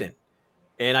 And they didn't.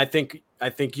 And I think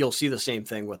you'll see the same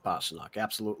thing with Pastrnak.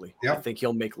 Absolutely. Yep. I think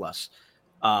he'll make less.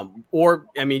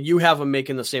 You have him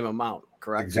making the same amount,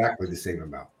 correct? Exactly the same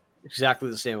amount.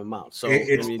 Exactly the same amount. So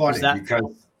it's funny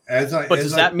because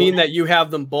does that mean that you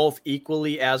have them both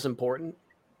equally as important?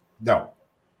 No.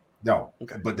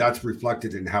 Okay. But that's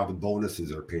reflected in how the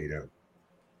bonuses are paid out.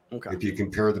 Okay. If you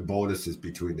compare the bonuses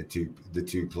between the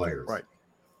two players, right?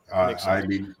 I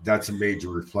mean, that's a major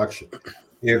reflection.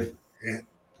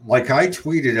 Like I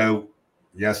tweeted out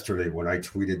yesterday when I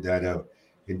tweeted that out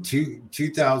in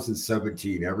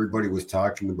 2017, everybody was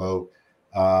talking about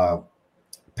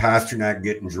Pasternak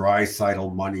getting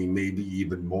Draisaitl money, maybe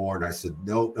even more. And I said,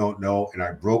 no. And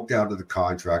I broke down to the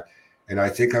contract, and I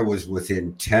think I was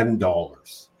within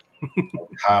 $10 of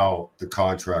how the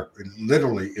contract,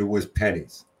 it was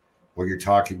pennies when you're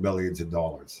talking millions of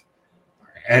dollars.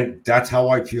 And that's how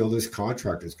I feel this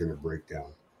contract is going to break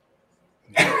down.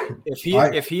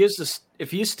 If he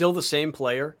is still the same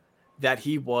player that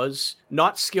he was,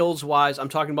 not skills wise, I'm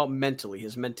talking about mentally,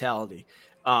 his mentality.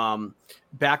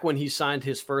 Back when he signed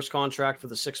his first contract for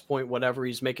the 6 point whatever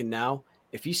he's making now,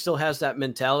 if he still has that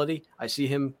mentality, I see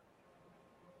him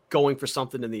going for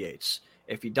something in the 8s.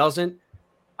 If he doesn't,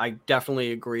 I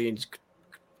definitely agree and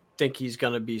think he's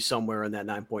going to be somewhere in that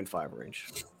 9.5 range.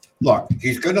 Look,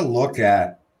 he's going to look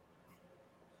at.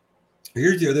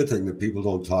 Here's the other thing that people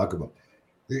don't talk about.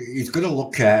 He's going to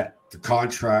look at the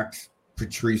contract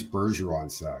Patrice Bergeron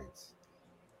signs,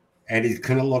 and he's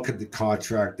going to look at the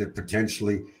contract that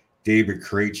potentially David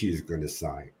Krejci is going to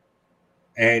sign,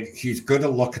 and he's going to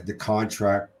look at the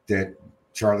contract that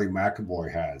Charlie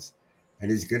McAvoy has,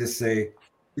 and he's going to say,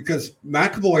 because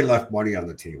McAvoy left money on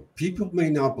the table. People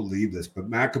may not believe this, but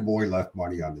McAvoy left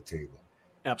money on the table.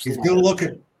 Absolutely. He's going to look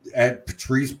at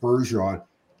Patrice Bergeron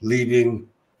leaving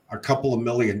a couple of $1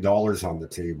 million on the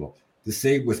table. The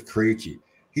same with Krejci.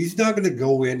 He's not going to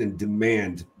go in and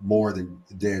demand more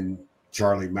than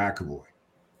Charlie McAvoy.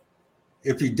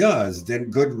 If he does,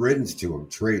 then good riddance to him.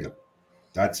 Trade him.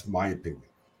 That's my opinion.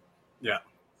 Yeah,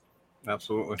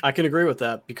 absolutely. I can agree with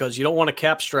that because you don't want to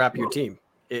cap strap your team.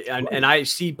 And I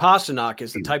see Pasternak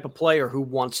as the type of player who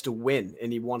wants to win,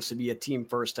 and he wants to be a team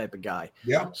first type of guy.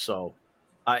 Yeah. So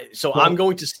I'm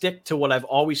going to stick to what I've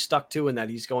always stuck to, and that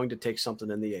he's going to take something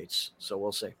in the 8s. So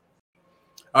we'll see.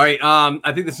 All right.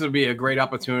 I think this would be a great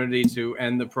opportunity to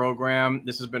end the program.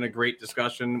 This has been a great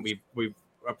discussion. We've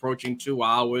approaching 2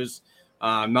 hours.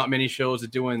 Not many shows are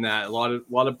doing that. A lot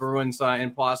of Bruins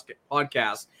in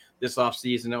podcasts this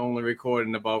offseason are only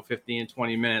recording about 15,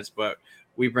 20 minutes, but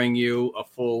we bring you a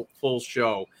full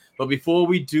show. But before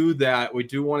we do that, we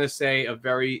do want to say a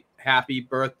very happy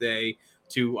birthday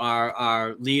to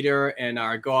our leader and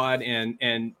our God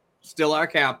and still our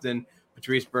captain,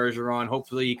 Patrice Bergeron.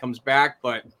 Hopefully he comes back,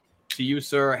 but to you,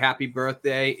 sir, happy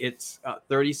birthday. It's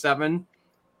 37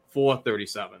 for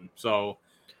 37. So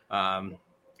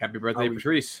happy birthday,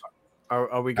 Patrice.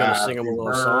 Are we going to sing him a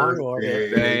little song? Or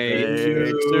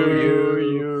birthday to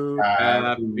you.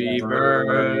 Happy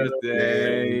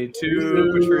birthday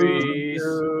to Patrice.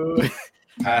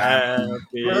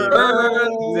 Happy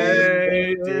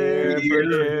birthday, dear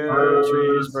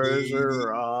Patrice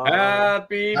Bergeron.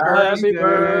 Happy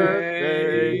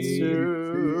birthday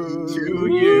to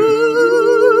you.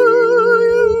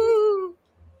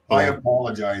 I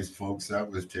apologize, folks. That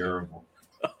was terrible.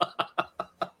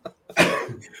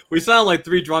 We sound like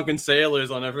 3 drunken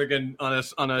sailors on a freaking on a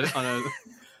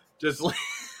just like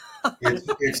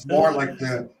it's more like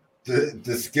the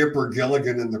skipper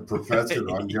Gilligan and the professor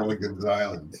on Gilligan's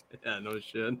Island. Yeah, no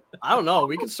shit. I don't know.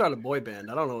 We could start a boy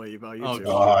band. I don't know about you two.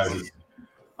 God.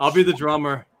 I'll be the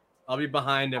drummer. I'll be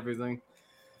behind everything.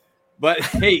 But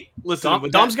hey, listen,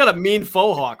 Dom's got a mean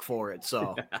faux hawk for it,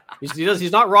 so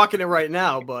he's not rocking it right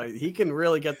now, but he can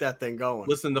really get that thing going.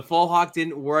 Listen, the faux hawk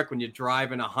didn't work when you're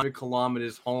driving 100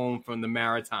 kilometers home from the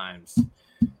Maritimes.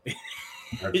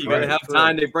 You gotta have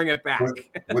time to bring it back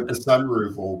with the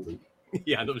sunroof open.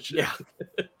 Yeah, no shit. Yeah.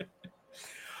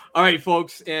 All right,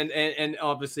 folks, and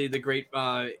obviously the great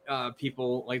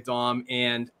people like Dom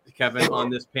and Kevin on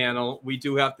this panel. We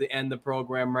do have to end the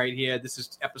program right here. This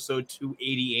is episode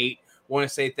 288. Want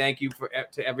to say thank you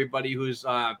to everybody who's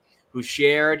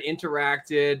shared,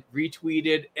 interacted,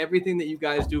 retweeted. Everything that you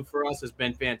guys do for us has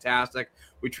been fantastic.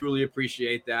 We truly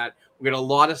appreciate that. We got a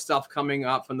lot of stuff coming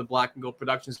up from the Black and Gold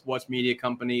Production Sports Media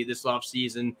Company this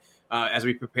offseason as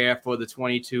we prepare for the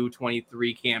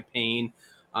 22-23 campaign.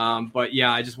 But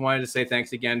yeah, I just wanted to say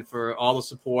thanks again for all the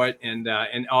support and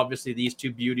obviously these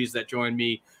two beauties that join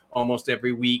me almost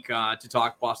every week to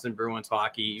talk Boston Bruins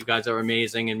hockey. You guys are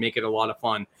amazing and make it a lot of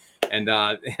fun. And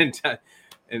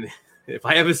if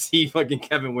I ever see fucking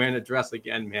Kevin wearing a dress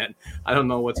again, man, I don't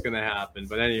know what's gonna happen.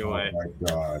 But anyway, oh my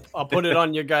God. I'll put it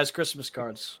on your guys' Christmas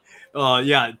cards.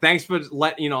 Yeah, thanks for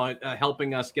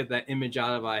helping us get that image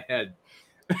out of our head.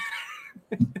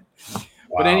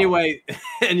 But anyway,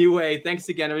 thanks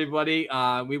again, everybody.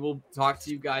 We will talk to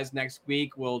you guys next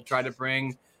week. We'll try to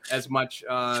bring as much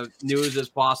news as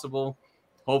possible.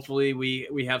 Hopefully,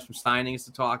 we have some signings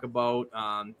to talk about.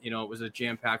 It was a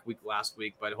jam-packed week last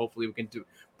week, but hopefully we can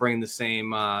bring the same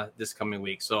this coming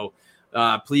week. So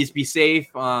please be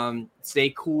safe.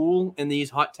 Stay cool in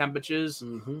these hot temperatures.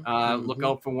 Look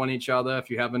out for one each other. If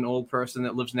you have an old person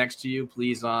that lives next to you,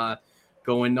 please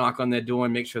go and knock on their door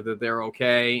and make sure that they're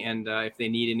okay. And if they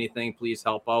need anything, please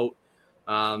help out.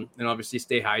 And obviously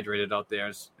stay hydrated out there,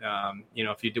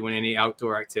 if you're doing any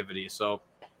outdoor activities. So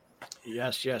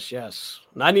yes.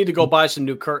 And I need to go buy some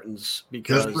new curtains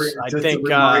because I think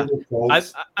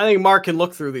Mark can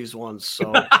look through these ones.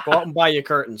 So go out and buy your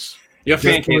curtains. Your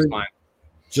fan case mine.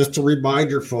 Just a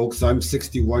reminder, folks, I'm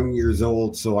 61 years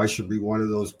old, so I should be one of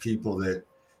those people that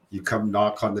you come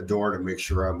knock on the door to make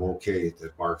sure I'm okay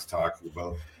that Mark's talking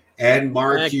about. And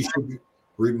Mark, you should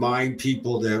remind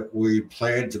people that we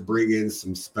plan to bring in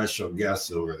some special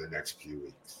guests over the next few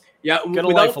weeks. Yeah, get a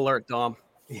life alert, Dom.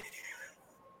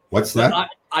 What's that?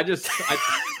 I just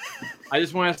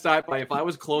want to start by, if I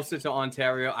was closer to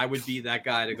Ontario, I would be that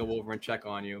guy to go over and check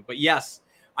on you. But yes,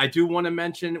 I do want to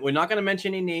mention, we're not going to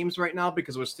mention any names right now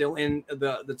because we're still in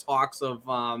the talks of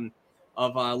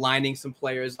lining some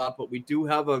players up, but we do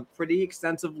have a pretty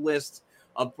extensive list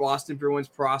of Boston Bruins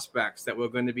prospects that we're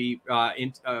going to be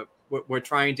we're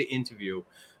trying to interview,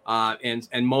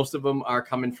 and most of them are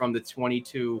coming from the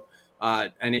 22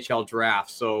 NHL draft.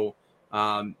 So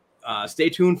stay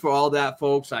tuned for all that,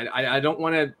 folks. I don't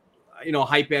want to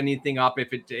hype anything up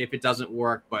if it doesn't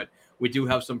work, but we do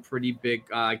have some pretty big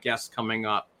guests coming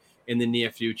up in the near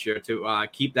future to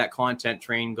keep that content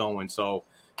train going. So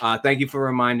thank you for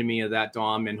reminding me of that,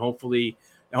 Dom, and hopefully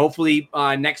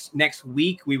next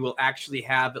week we will actually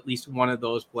have at least one of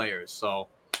those players. So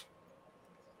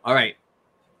all right,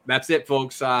 that's it,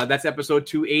 folks. That's episode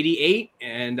 288.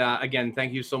 And again,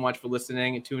 thank you so much for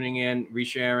listening and tuning in,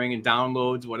 resharing and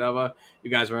downloads, whatever.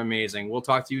 You guys are amazing. We'll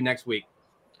talk to you next week.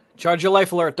 Charge your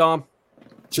life alert, Dom.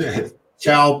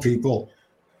 Ciao, people.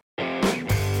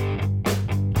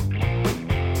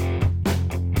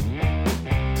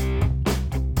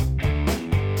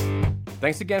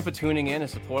 Thanks again for tuning in and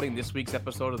supporting this week's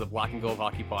episode of the Black and Gold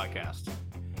Hockey Podcast.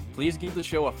 Please give the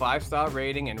show a 5-star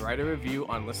rating and write a review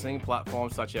on listening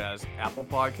platforms such as Apple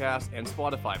Podcasts and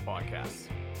Spotify Podcasts.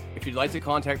 If you'd like to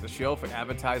contact the show for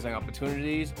advertising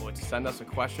opportunities or to send us a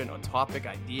question or topic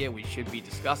idea we should be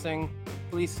discussing,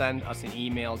 please send us an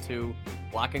email to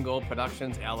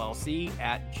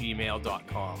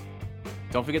blackandgoldproductionsllc@gmail.com.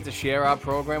 Don't forget to share our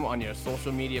program on your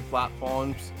social media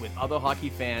platforms with other hockey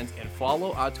fans and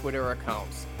follow our Twitter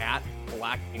accounts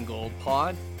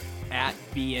 @blackandgoldpod,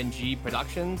 @BNG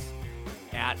Productions,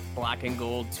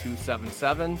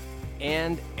 @blackandgold277,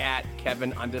 and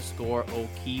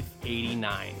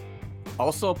 @Kevin_O'Keefe89.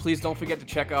 Also, please don't forget to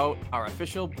check out our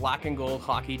official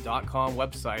blackandgoldhockey.com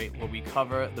website where we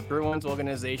cover the Bruins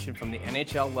organization from the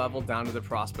NHL level down to the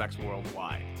prospects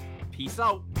worldwide. Peace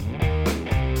out.